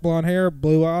 5'10", dark blonde hair,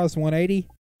 blue eyes, 180.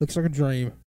 Looks like a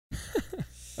dream.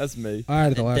 That's me. I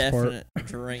added the last part. Definite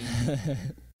dream.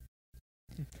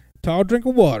 Tall drink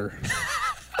of water.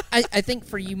 I think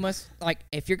for you must, like,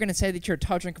 if you're going to say that you're a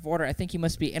tall drink of water, I think you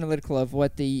must be analytical of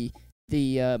what the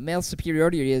male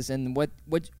superiority is and what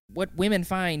women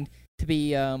find to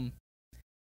be Peyton,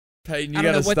 I you don't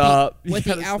gotta know what stop. You what the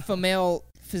gotta alpha male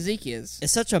physique is.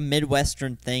 It's such a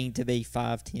Midwestern thing to be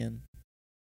 5'10".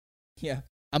 Yeah,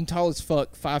 I'm tall as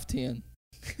fuck, 5'10".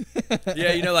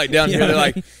 Yeah, like down You here, know they're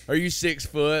what I like, "Are you 6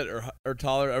 foot or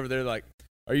taller?" Over there, like,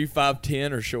 "Are you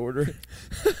 5'10" or shorter?"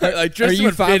 like Tristan you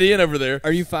would fit in over there.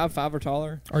 Are you 5'5" or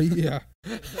taller? Are you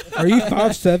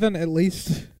 5'7" at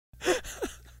least?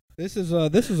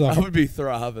 This is I would be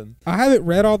thriving. I haven't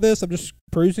read all this. I'm just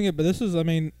perusing it, but this is. I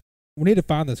mean, we need to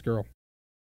find this girl,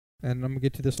 and I'm gonna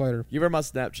get to this later. Give her my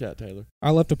Snapchat, Taylor.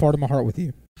 I left a part of my heart with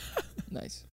you.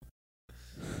 Nice.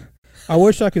 I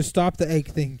wish I could stop the ache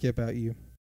thinking about you.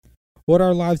 What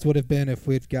our lives would have been if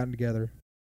we'd gotten together.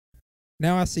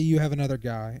 Now I see you have another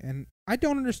guy, and I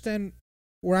don't understand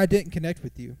where I didn't connect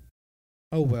with you.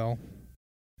 Oh well.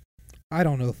 I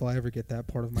don't know if I'll ever get that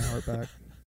part of my heart back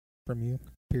from you.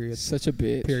 Period. Such a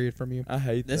bitch. Period from you. I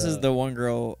hate This that. is the one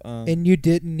girl. And you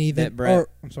didn't even. that Brett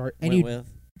I'm sorry. And went you with.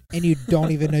 and you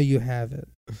don't even know you have it.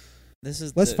 This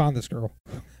is. Let's the, find this girl.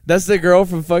 That's the girl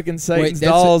from fucking Satan's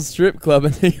that's Dolls strip club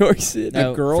in New York City.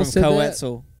 No, A girl from said that?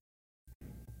 Coetzel.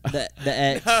 The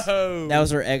ex. No. That was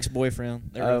her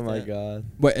ex-boyfriend. that Oh wrote my that. god.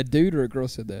 Wait, a dude or a girl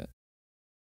said that?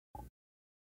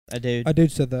 A dude. I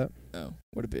dude said that. Oh,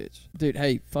 what a bitch. Dude,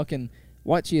 hey, fucking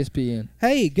watch ESPN.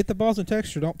 Hey, get the balls and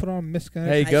texture. Don't put on misconnection.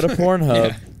 Hey, go to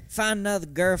Pornhub. Find another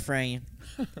girlfriend.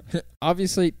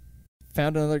 Obviously,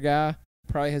 found another guy.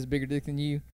 Probably has a bigger dick than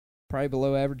you. Probably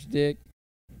below average dick.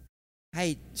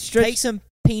 Hey, Stretch- take some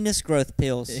penis growth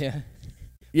pills. Yeah.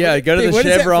 Yeah, go to Dude, the what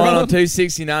is that Chevron from? on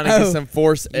 269 and Oh. get some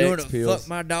Force You want X to pills. fuck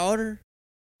my daughter?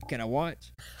 Can I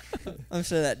watch? I'm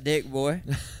sure that dick boy.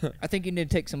 I think you need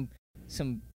to take some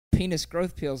penis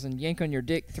growth pills and yank on your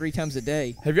dick 3 times a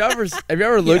day. Have you ever You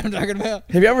know looked? what I'm talking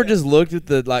about? Have you ever just looked at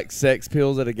the like sex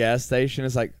pills at a gas station?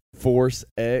 It's like Force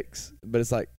X, but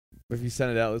it's like if you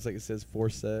send it out, it looks like it says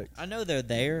Force X. I know they're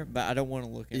there, but I don't want to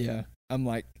look at Yeah. them. I'm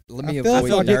like, let I me feel like avoid if I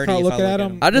feel it. get dirty caught if I looking look at at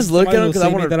them, them. I just look at them because because I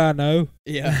want that to. I know.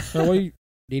 Yeah. So what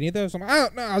do you need those? I'm like, oh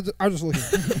no, I was just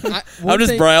looking. I'm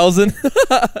just browsing.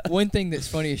 One thing that's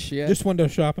funny as shit, Just window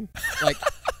shopping. like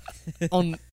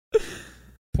on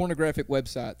pornographic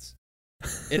websites,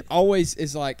 it always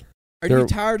is like, are you They're-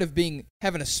 tired of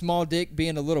having a small dick,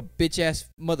 being a little bitch ass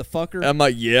motherfucker? I'm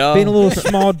like, yeah. Being a little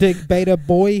small dick beta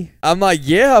boy. I'm like,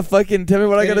 yeah. Fucking tell me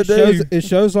what I And gotta do, It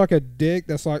shows like a dick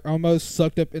that's like almost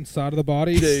sucked up inside of the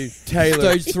body. dude.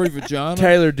 Taylor, Stage 3 vagina.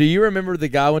 Taylor, do you remember the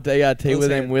guy went to AIT Let's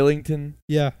with hear him, it. Willington?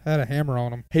 Yeah, had a hammer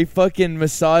on him. He fucking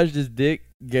massaged his dick,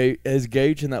 his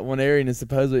gooch in that one area, and then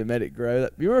supposedly it made it grow.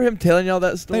 You remember him telling y'all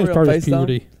that I story think it on was part of FaceTime?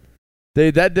 puberty.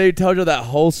 Dude, that dude told you that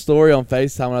whole story on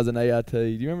FaceTime when I was in AIT. Do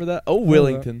you remember that? Oh,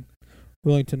 Willington.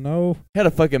 Willing to know. Had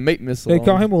a fucking meat missile They on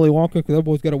call him Willy Wonka because that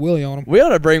boy's got a willy on him. We ought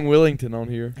to bring Willington on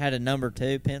here. Had a number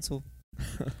 2 pencil.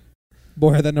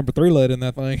 Boy had that number 3 lead in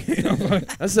that thing. I was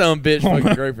like, That son of a bitch Oh, fucking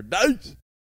my- great for days.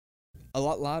 A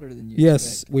lot lighter than you. yes,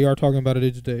 expect. we are talking about a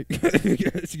dude's dick.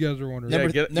 If you guys are wondering. Yeah,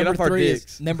 Number, get number off our 3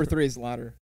 dicks. number 3 is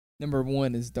lighter. Number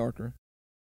 1 is darker.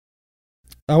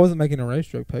 I wasn't making a race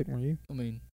joke, Peyton, were you? I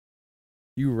mean,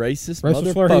 You racist Racist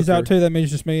motherfucker. slur, he's out too. That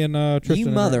means just me and Tristan. You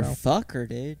in right now. motherfucker,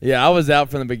 dude. Yeah, I was out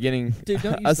from the beginning. dude,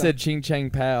 don't you I stop. said ching chang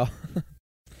pow.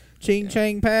 Ching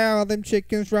chang pow, them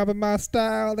chickens robbing my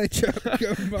style. They choke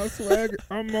my swagger.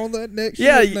 I'm on that next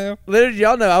Yeah, shit now. Literally,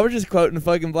 y'all know I was just quoting the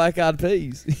fucking Black Eyed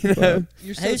Peas. You know,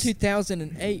 You're so Who's-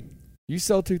 2008. you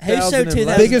sold so 2000.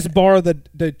 2000? Biggest bar of the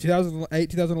 2008,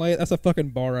 2008. That's a fucking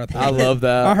bar right there. I love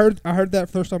that. I heard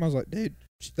that first time. I was like, dude,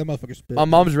 that motherfucker spit. My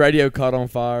mom's radio caught on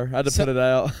fire. I had to So- put it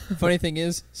out. Funny thing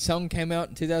is, song came out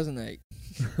in 2008.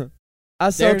 I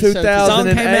sold There's- so- Song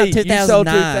came out 2008. You sold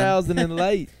 2009. 2000 and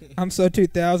late. I'm so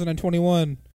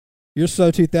 2021. You're so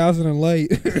 2000 and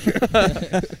late. We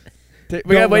gotta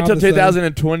Don't wait rob till the same.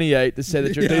 2028 to say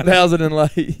that you're Yeah. 2000 and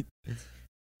late.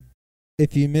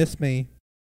 If you miss me,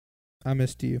 I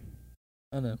missed you.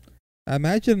 I know.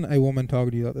 Imagine a woman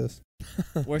talking to you like this.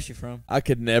 Where's she from? I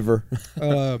could never.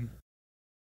 Dodge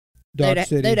They'd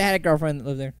City. had a girlfriend that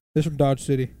lived there. This from Dodge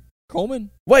City. Coleman,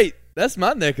 Wait, that's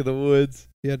my neck of the woods.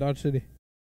 Yeah, Dodge City.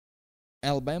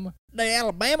 Alabama. They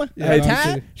Alabama. Yeah, Hey, Dodge Ty?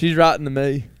 City. She's writing to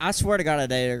me. I swear to God, I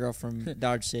dated a girl from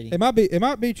Dodge City. It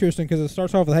might be Tristan because it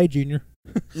starts off with "Hey Junior."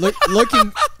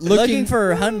 Looking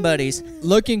for hun buddies.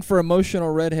 looking for emotional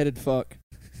redheaded fuck.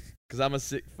 Because I'm a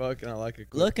sick fuck and I like a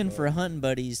quick Looking fuck. for hunting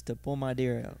buddies to pull my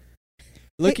deer out.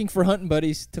 Looking for hunting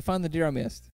buddies to find the deer I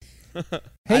missed. I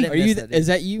Hey, didn't are miss you? that deer. Is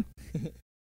that you?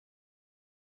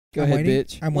 Go I'm ahead, waiting.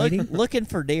 bitch. I'm waiting. Looking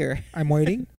for deer. I'm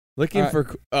waiting. Looking Alright.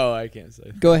 for. Oh, I can't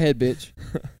say. Go ahead, bitch.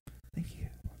 Thank you.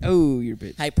 Oh, you're a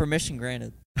bitch. Hey, permission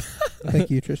granted. Thank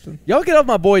you, Tristan. Y'all get off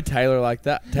my boy Taylor like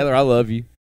that. Taylor, I love you.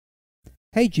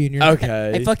 Hey Junior.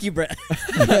 Okay. Hey, fuck you, Brett.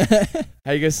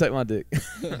 How you gonna suck my dick?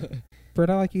 Brett,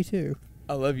 I like you too.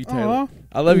 I love you, Taylor. Aw.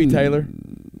 I love you, Taylor.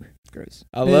 Gross.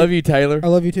 I love you, Taylor. I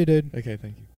love you too, dude. Okay,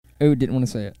 thank you. Oh, didn't want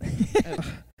to say it.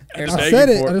 I Just said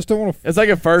begging it. for I just don't want to. It's like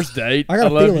a first date. I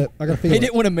gotta love feel you. it. I gotta feel He it.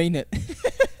 didn't want to mean it.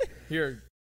 Here,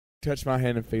 touch my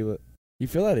hand and feel it. You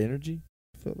feel that energy?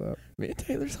 Feel that. Me and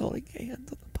Taylor's holding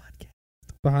hands on the podcast.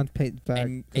 behind Peyton's back.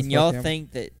 And 'cause y'all fuck him.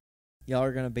 think that y'all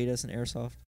are gonna beat us in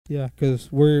airsoft? Yeah,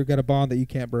 because we're got a bond that you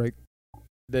can't break.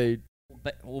 Dude,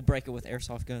 But we'll break it with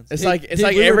airsoft guns. it's Dude, like it's dude,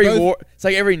 like we were every both- war. It's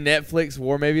like every Netflix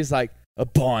war movie. It's like a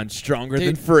bond stronger than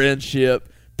Dude. friendship,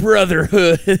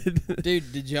 brotherhood.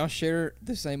 Dude, did y'all share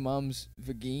the same mom's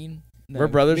vagine? No. We're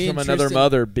brothers Me from and another Tristan-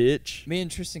 mother, bitch. Me and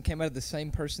Tristan came out of the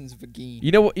same person's vagine.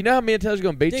 You know what? You know how me and Taylor's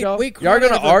gonna beat Dude, y'all. we Y'all are cried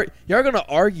gonna over- y'all are gonna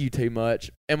argue too much,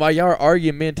 and while y'all are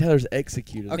arguing, me and Taylor's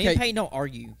executed. Me and Okay. Peyton don't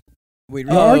argue. We You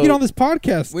really, argued on this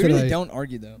podcast we today. really don't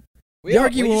argue though. We Yeah,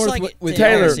 argue we just more like with, it with to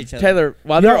Taylor, embarrass each other. Taylor,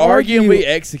 while Y'all they're arguing, we argue-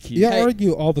 execute. Y'all Hey,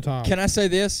 argue all the time. Can I say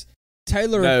this?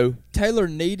 Taylor No, Taylor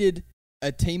needed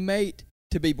a teammate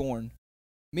to be born.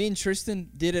 Me and Tristan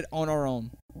did it on our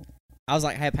own. I was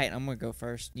like, "Hey Peyton, I'm gonna go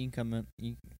first. You can come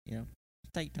in. You know,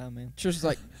 take time, man." Tristan's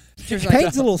like, Tristan's like,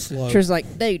 Peyton's a little slow. Tristan's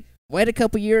like, dude, wait a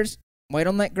couple years, wait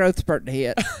on that growth spurt to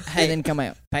hit, Hey. and then come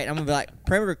out. Peyton, I'm gonna be like,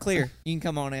 "Perimeter clear. You can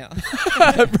come on out."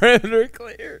 perimeter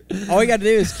clear. All we got to do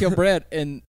is kill Brett,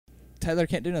 and Taylor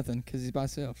can't do nothing because he's by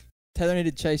himself. Taylor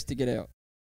needed Chase to get out.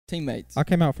 Teammates. I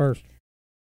came out first.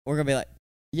 We're gonna be like,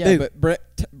 Yeah, Dude. but Brett,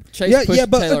 Chase pushed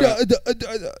but Taylor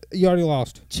out. you already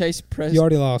lost. Chase pressed. You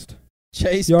already lost.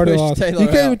 Chase You already pushed lost. Taylor You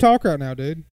can't out. even talk right now,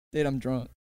 dude. Dude, I'm drunk.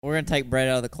 "We're gonna take Brett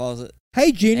out of the closet."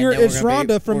 Hey, Junior, And then it's we're gonna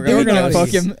be- Rhonda from we're gonna We're Doing gonna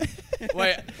Naughties. fuck him.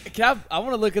 Wait, can I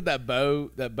want to look at that Bo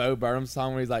Burnham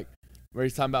song where he's like, where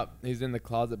he's talking about he's in the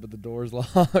closet but the door's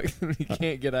locked and he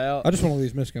can't get out. I just want all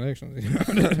these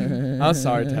misconnections. I'm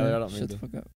sorry, Taylor, I don't mean Shut to. the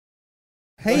fuck up.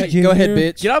 Hey, Go ahead,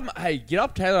 Junior. bitch. Get up, hey, get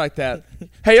up, Taylor, like that.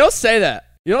 Hey, you don't say that.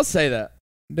 You don't say that.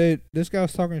 Dude, this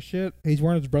guy's talking shit. He's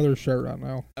wearing his brother's shirt right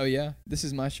now. Oh yeah, this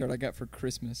is my shirt I got for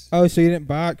Christmas. Oh, so you didn't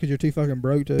buy it because you're too fucking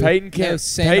broke to? Peyton No, can't.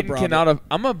 Santa Peyton brought cannot.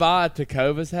 I'm gonna buy a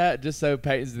Takova's hat just so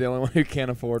Peyton's the only one who can't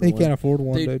afford He one. can't afford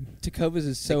one, Dude. dude. Tecovas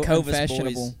is so Tecovas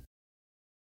unfashionable. boys.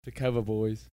 Takova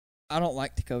boys. I don't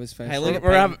like Tecovas fashion. Hey, look at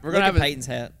We're gonna Peyton. have- we're Look gonna at have a- Peyton's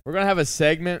hat. We're gonna have a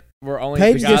segment where only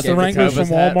Peyton the gets guys the with Wranglers from Tecovas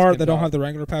hats Walmart can that don't talk. have the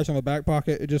Wrangler patch on the back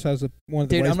pocket. It just has one of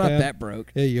the Dude, I'm not waistband. that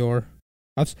broke. Yeah, you are.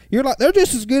 You're like, they're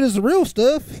just as good as the real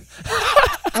stuff.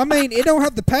 I mean, it don't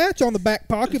have the patch on the back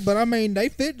pocket, but I mean, they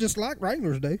fit just like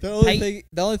Wranglers do. The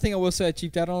only thing I will say I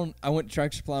cheaped out on, I went to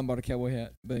Tractor Supply and bought a cowboy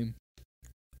hat. Boom.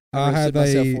 I roasted have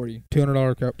myself a for you.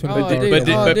 $200 cup. Oh, But, dude. but,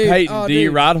 Oh, but dude. Peyton, Oh, do you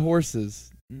dude. ride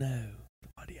horses? No.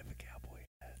 Why do you have a cowboy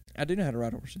hat? I do know how to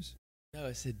ride horses. No,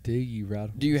 I said, do you ride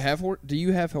horses? Do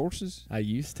you have horses? I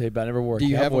used to, but I never wore a Do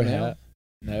you have cowboy them now? hat.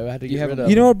 No, I had to Do you get have rid them- of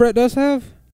You know them. what Brett does have?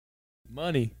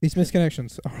 Money, These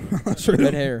misconnections. Sure.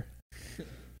 Red hair.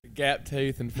 gap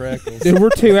tooth, and freckles. Dude, we're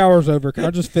 2 hours over. Can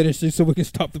I just finish this so we can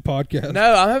stop the podcast?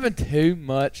 No, I'm having too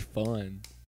much fun.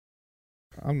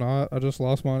 I'm not. I just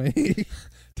lost money.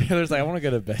 Taylor's like, I want to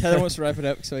go to bed. Taylor wants to wrap it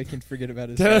up so he can forget about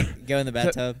his. Taylor- Go in the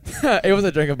bathtub. It was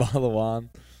a drink a bottle of wine.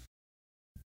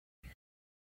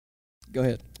 Go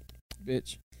ahead,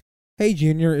 bitch. Hey,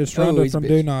 Junior, it's Oh, Rhonda he's a from bitch.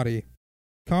 Do Naughty.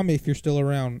 Call me if you're still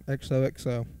around.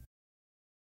 XOXO.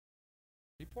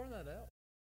 You pouring that out?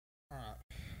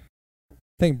 I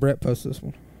think Brett posted this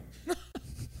one.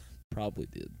 Probably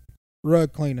did.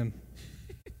 Rug cleaning.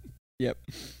 Yep.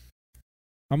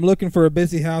 I'm looking for a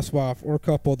busy housewife or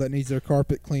couple that needs their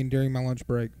carpet cleaned during my lunch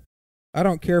break. I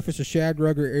don't care if it's a shag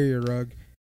rug or area rug.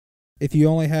 If you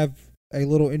only have a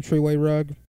little entryway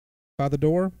rug by the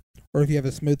door, or if you have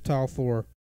a smooth tile floor.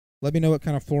 Let me know what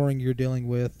kind of flooring you're dealing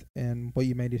with and what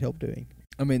you may need help doing.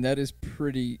 I mean, that is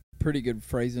pretty good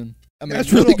phrasing. I mean,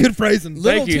 That's really good phrasing.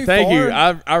 Little Thank you, too thank you.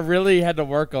 far. I really had to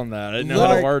work on that. I didn't know how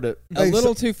to Like- word it. A Hey,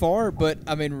 little too far, but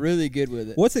I mean, really good with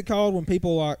it. What's it called when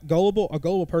people like a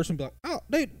gullible person be like, oh,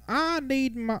 dude, I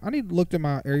need to look at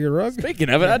my area rug. Speaking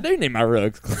of it, I do need my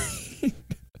rugs clean.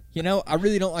 You know, I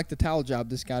really don't like the towel job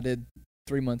this guy did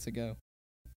 3 months ago.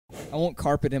 I want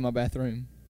carpet in my bathroom.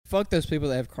 Fuck those people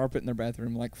that have carpet in their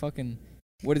bathroom. Like fucking,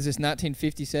 what is this,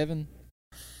 1957?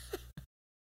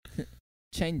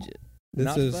 Change it. This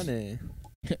Not is funny.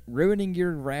 Ruining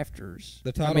your rafters.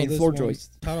 the title. I mean, of this floor one,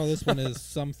 joists. Title of this one is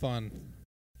Some Fun.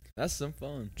 That's some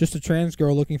fun. Just a trans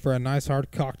girl looking for a nice hard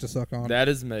cock to suck on. That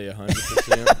is me,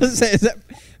 100%. Is that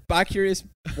Bi Curious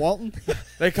Walton?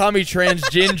 They call me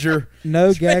transginger,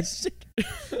 No gag.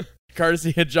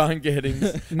 courtesy of John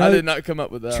Giddings. No, I did not come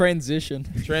up with that. Transition.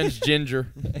 Transginger.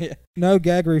 Yeah. no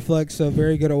gag reflex. So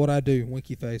very good at what I do.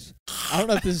 Winky face. I don't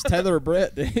know if this is Taylor or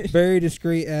Brett, dude. Very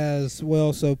discreet as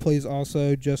well. So please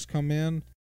also just come in,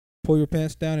 pull your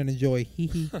pants down, and enjoy. Hee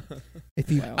hee. If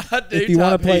you Wow. I do if you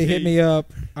want type to play, hee hit hee. me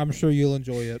up. I'm sure you'll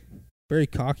enjoy it. Very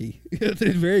cocky. Dude,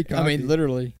 very cocky. I mean,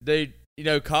 literally. Dude, you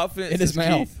know, confidence In his is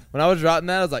mouth. key. When I was writing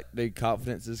that, I was like, dude,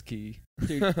 confidence is key.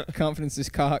 Dude, confidence is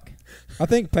cock. I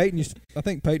think Peyton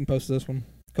posted this one.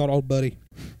 It's called Old Buddy.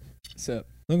 So,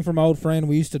 Looking for my old friend.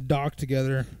 We used to dock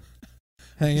together,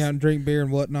 hang out and drink beer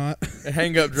and whatnot.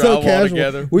 Hang up So drywall casual.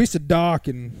 together. We used to dock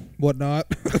and whatnot.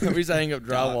 We used to hang up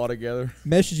drywall together.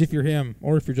 Message if you're him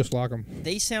or if you're just like him.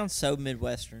 These sound so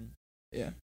Midwestern.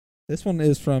 Yeah. This one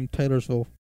is from Taylorsville.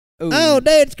 Ooh. Oh,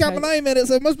 Dad, it's got Tay- my name in it,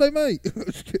 so it must be me.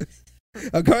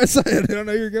 I can't say it. I don't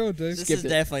know who you're going to. This Skipped is it.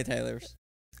 definitely Taylor's.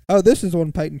 Oh, this is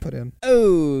one Peyton put in.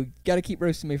 Oh, gotta keep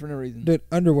roasting me for no reason. Dude,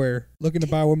 underwear. Looking to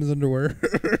buy women's underwear.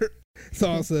 That's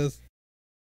all it says.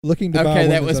 Looking to buy Okay,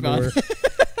 that women's was mine. underwear.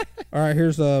 All right,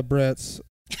 here's Brett's.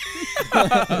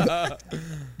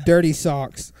 Dirty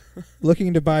socks.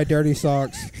 Looking to buy dirty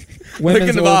socks. Looking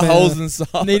to or buy men's. holes in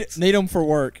socks. Need them for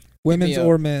work. Women's up.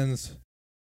 or men's.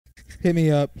 Hit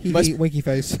me up. Must- Winky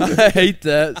face. I hate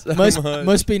that so much.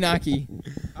 Must be Nike.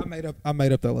 I made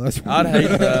up that last one. I'd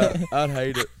hate that. I'd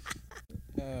hate it.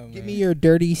 Oh, Give me your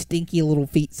dirty, stinky little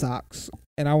feet socks,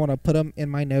 and I want to put them in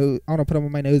my nose. I want to put them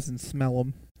on my nose and smell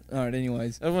them. All right.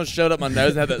 Anyways, Everyone showed up my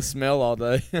nose and had that smell all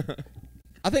day.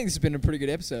 I think this has been a pretty good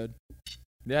episode.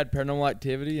 They had paranormal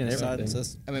activity and Besides everything.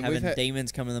 us I mean, having we've had-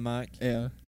 demons come in the mic. Yeah.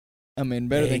 I mean,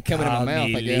 better than coming in my mouth,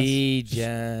 I guess.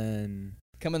 Legion.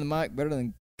 Come in the mic better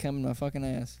than come in my fucking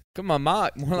ass. Come on,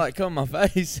 Mike. More like come on my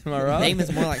face. Am I right?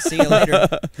 Demons more like see you later.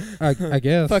 I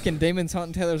guess. Fucking demons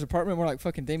haunting Taylor's apartment. More like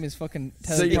fucking demons fucking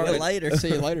Taylor's See you apartment. later. See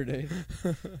you later, dude.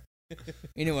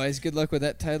 Anyways, good luck with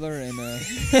that, Taylor. And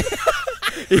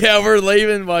Yeah, we're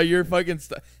leaving while you're fucking.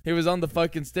 He was on the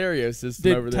fucking stereo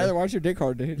system over dude, there. Taylor, why's your dick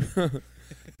hard, dude?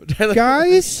 Taylor,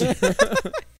 Guys,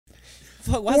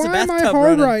 Fuck, why's why the am I bathtub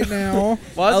hard running? right now?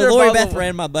 why is Oh, there a Lori bottle Beth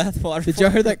ran my bathwater. Did y'all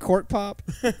hear that cork pop?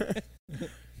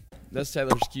 That's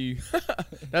Taylor's cue.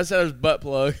 That's Taylor's butt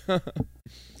plug.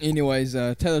 Anyways,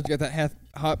 Taylor's got that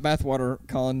hot bathwater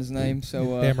calling his name,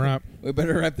 so Damn right. we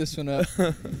better wrap this one up.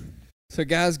 So,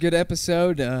 guys, good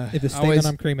episode. If it's stinging,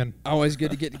 I'm creaming. Always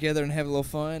good to get together and have a little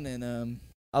fun, and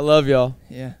I love y'all.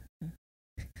 yeah.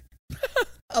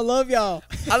 I love y'all.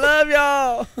 I love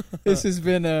y'all. This has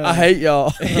been I hate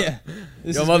y'all. yeah.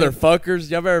 This Y'all has been- motherfuckers.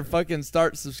 Y'all better fucking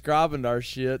start subscribing to our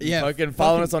shit. And Yeah, fucking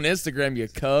following us on Instagram, you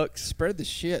cucks. Spread the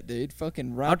shit, dude.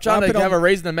 Fucking I'm trying to have a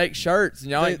reason to make shirts, and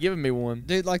y'all Dude. ain't giving me one.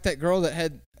 dude like that girl that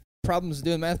had problems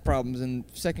doing math problems in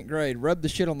 2nd grade. Rub the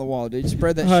shit on the wall, dude.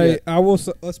 Spread that Hey, shit. I will.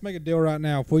 Let's make a deal right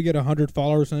now. If we get 100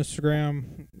 followers on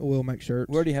Instagram, we'll make shirts.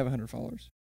 We already have 100 followers.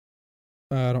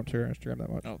 I don't share Instagram that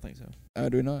much. I don't think so.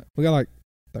 Do we not? We got like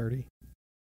 30.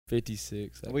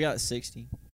 56. We got 60.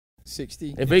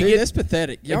 60. If we Dude, get- that's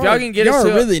pathetic. y'all can get y'all us are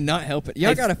to- really not helping. Y'all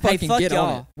Hey, gotta hey, fucking fuck get y'all.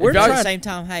 on it. We're y'all at the can- same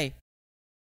time, hey,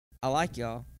 I like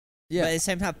y'all. Yeah. But at the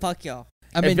same time, fuck y'all.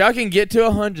 I mean, if y'all can get to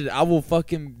 100, I will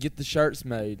fucking get the shirts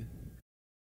made.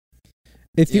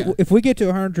 If we get to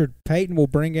 100, Peyton will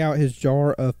bring out his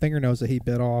jar of fingernails that he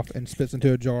bit off and spits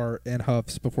into a jar and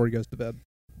huffs before he goes to bed.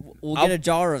 We'll I'll- get a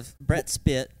jar of Brett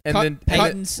spit. And Cut- then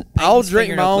Peyton's I'll Peyton's drink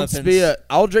my fingernail own clippings. spit.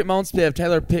 I'll drink my own spit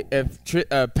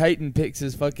if Peyton picks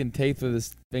his fucking teeth with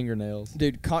his fingernails.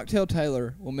 dude, Cocktail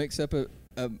Taylor will mix up a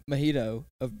mojito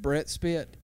of Brett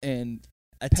spit and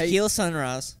A Pey- tequila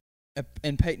sunrise.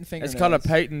 and Peyton fingernails. It's called a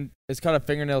Peyton. It's called a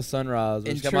fingernail sunrise.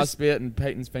 And It's got my spit and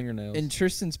Peyton's fingernails. and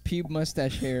Tristan's pube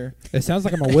mustache hair. It sounds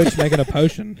like I'm a witch making a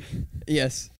potion.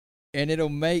 Yes, and it'll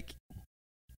make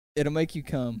you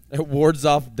come. It wards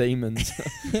off demons.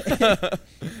 That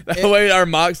way our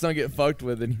mocks don't get fucked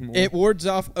with anymore. It wards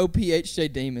off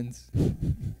OPHJ demons.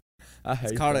 I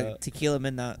hate It's called a that. tequila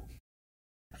midnight.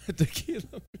 Tequila.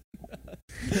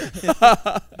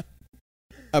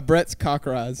 A Brett's cock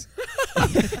rise.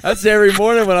 That's every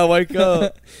morning when I wake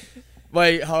up.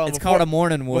 Wait, hold on. It's called a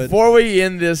morning wood. Before we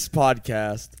end this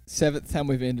podcast, 7th time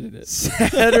we've ended it.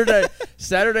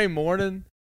 Saturday morning.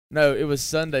 No, it was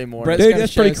Sunday morning. Brett's Dude, got a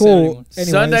that's show pretty Saturday cool. morning. Anyways.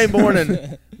 Sunday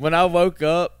morning, when I woke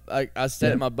up, I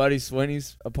stayed at my buddy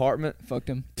Sweeney's apartment. Fucked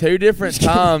him. 2 different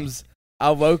times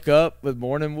I woke up with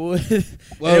morning wood.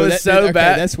 Whoa, it was that- so okay,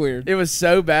 bad. That's weird. It was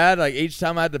so bad. Like each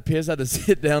time I had to piss, I had to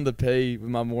sit down to pee with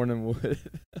my morning wood.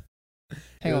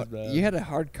 Hang it was on. bad. You had a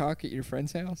hard cock at your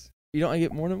friend's house? You don't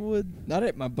get morning wood? Not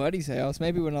at my buddy's house.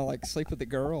 Maybe when I like sleep with the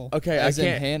girl. Okay, as I in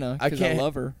can't. Hannah, I because I, can't-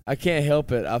 love her. I can't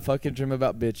help it. I fucking dream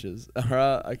about bitches. All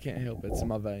right, I can't help it. It's in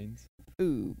my veins.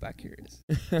 Ooh, back here it is.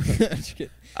 Just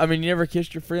kidding. I mean, you never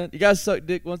kissed your friend? You guys suck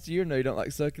dick once a year. No, you don't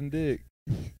like sucking dick.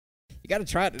 You got to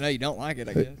try it to know you don't like it,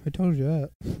 I guess. Who told you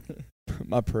that?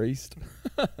 My priest,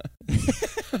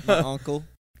 My uncle.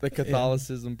 the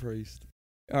Catholicism priest.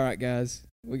 All right, guys.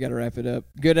 We got to wrap it up.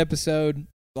 Good episode.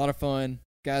 A lot of fun.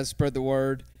 Guys, spread the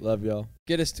word. Love y'all.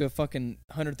 Get us to a fucking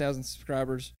 100,000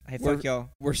 subscribers. Hey, We're- fuck y'all.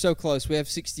 We're so close. We have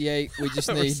 68. We just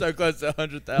We're need so close to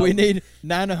 100,000. we need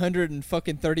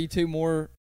 932 more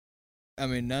I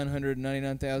mean,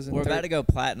 999,000. We're about to go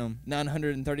platinum.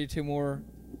 932 more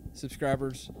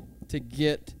subscribers to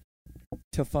get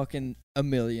to fucking 1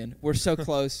 million. We're so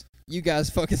close. You guys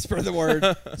fucking spread the word.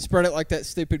 Spread it like that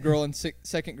stupid girl in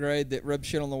second grade that rubbed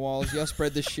shit on the walls. Y'all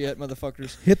spread this shit,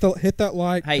 motherfuckers. Hit that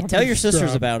like. Hey, don't tell your subscribe.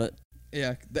 sisters about it.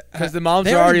 Yeah. Because the moms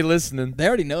they are already listening. They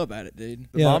already know about it, dude.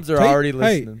 The moms are already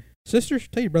listening. Hey, sisters,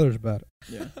 tell your brothers about it.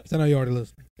 Yeah. 'Cause I know you already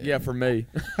listen. Yeah, for me.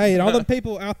 Hey, and all the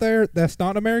people out there that's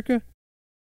not in America,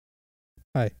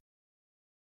 hey,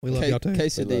 we love y'all too.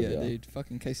 Quesadilla, y'all. dude.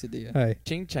 Fucking quesadilla. Hey.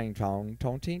 Ching chang tong,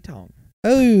 tong ching tong.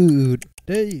 Oh,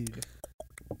 dude.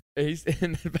 He's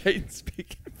in the bait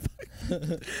speaking.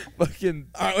 Fucking.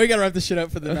 All right, we got to wrap this shit up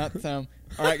for the 9th time.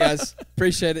 All right, guys.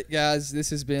 Appreciate it, guys. This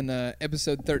has been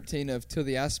episode 13 of Till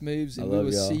the Ice Moves, and I we love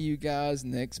will y'all. see you guys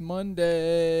next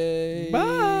Monday.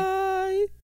 Bye.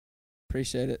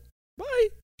 Appreciate it. Bye.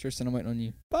 Tristan, I'm waiting on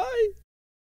you. Bye.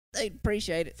 They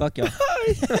appreciate it. Fuck y'all.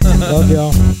 Bye. Love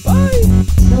y'all. Bye.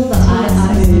 Till the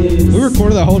ice moves. We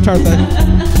recorded that whole entire thing.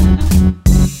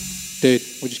 Dude,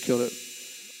 we just killed it.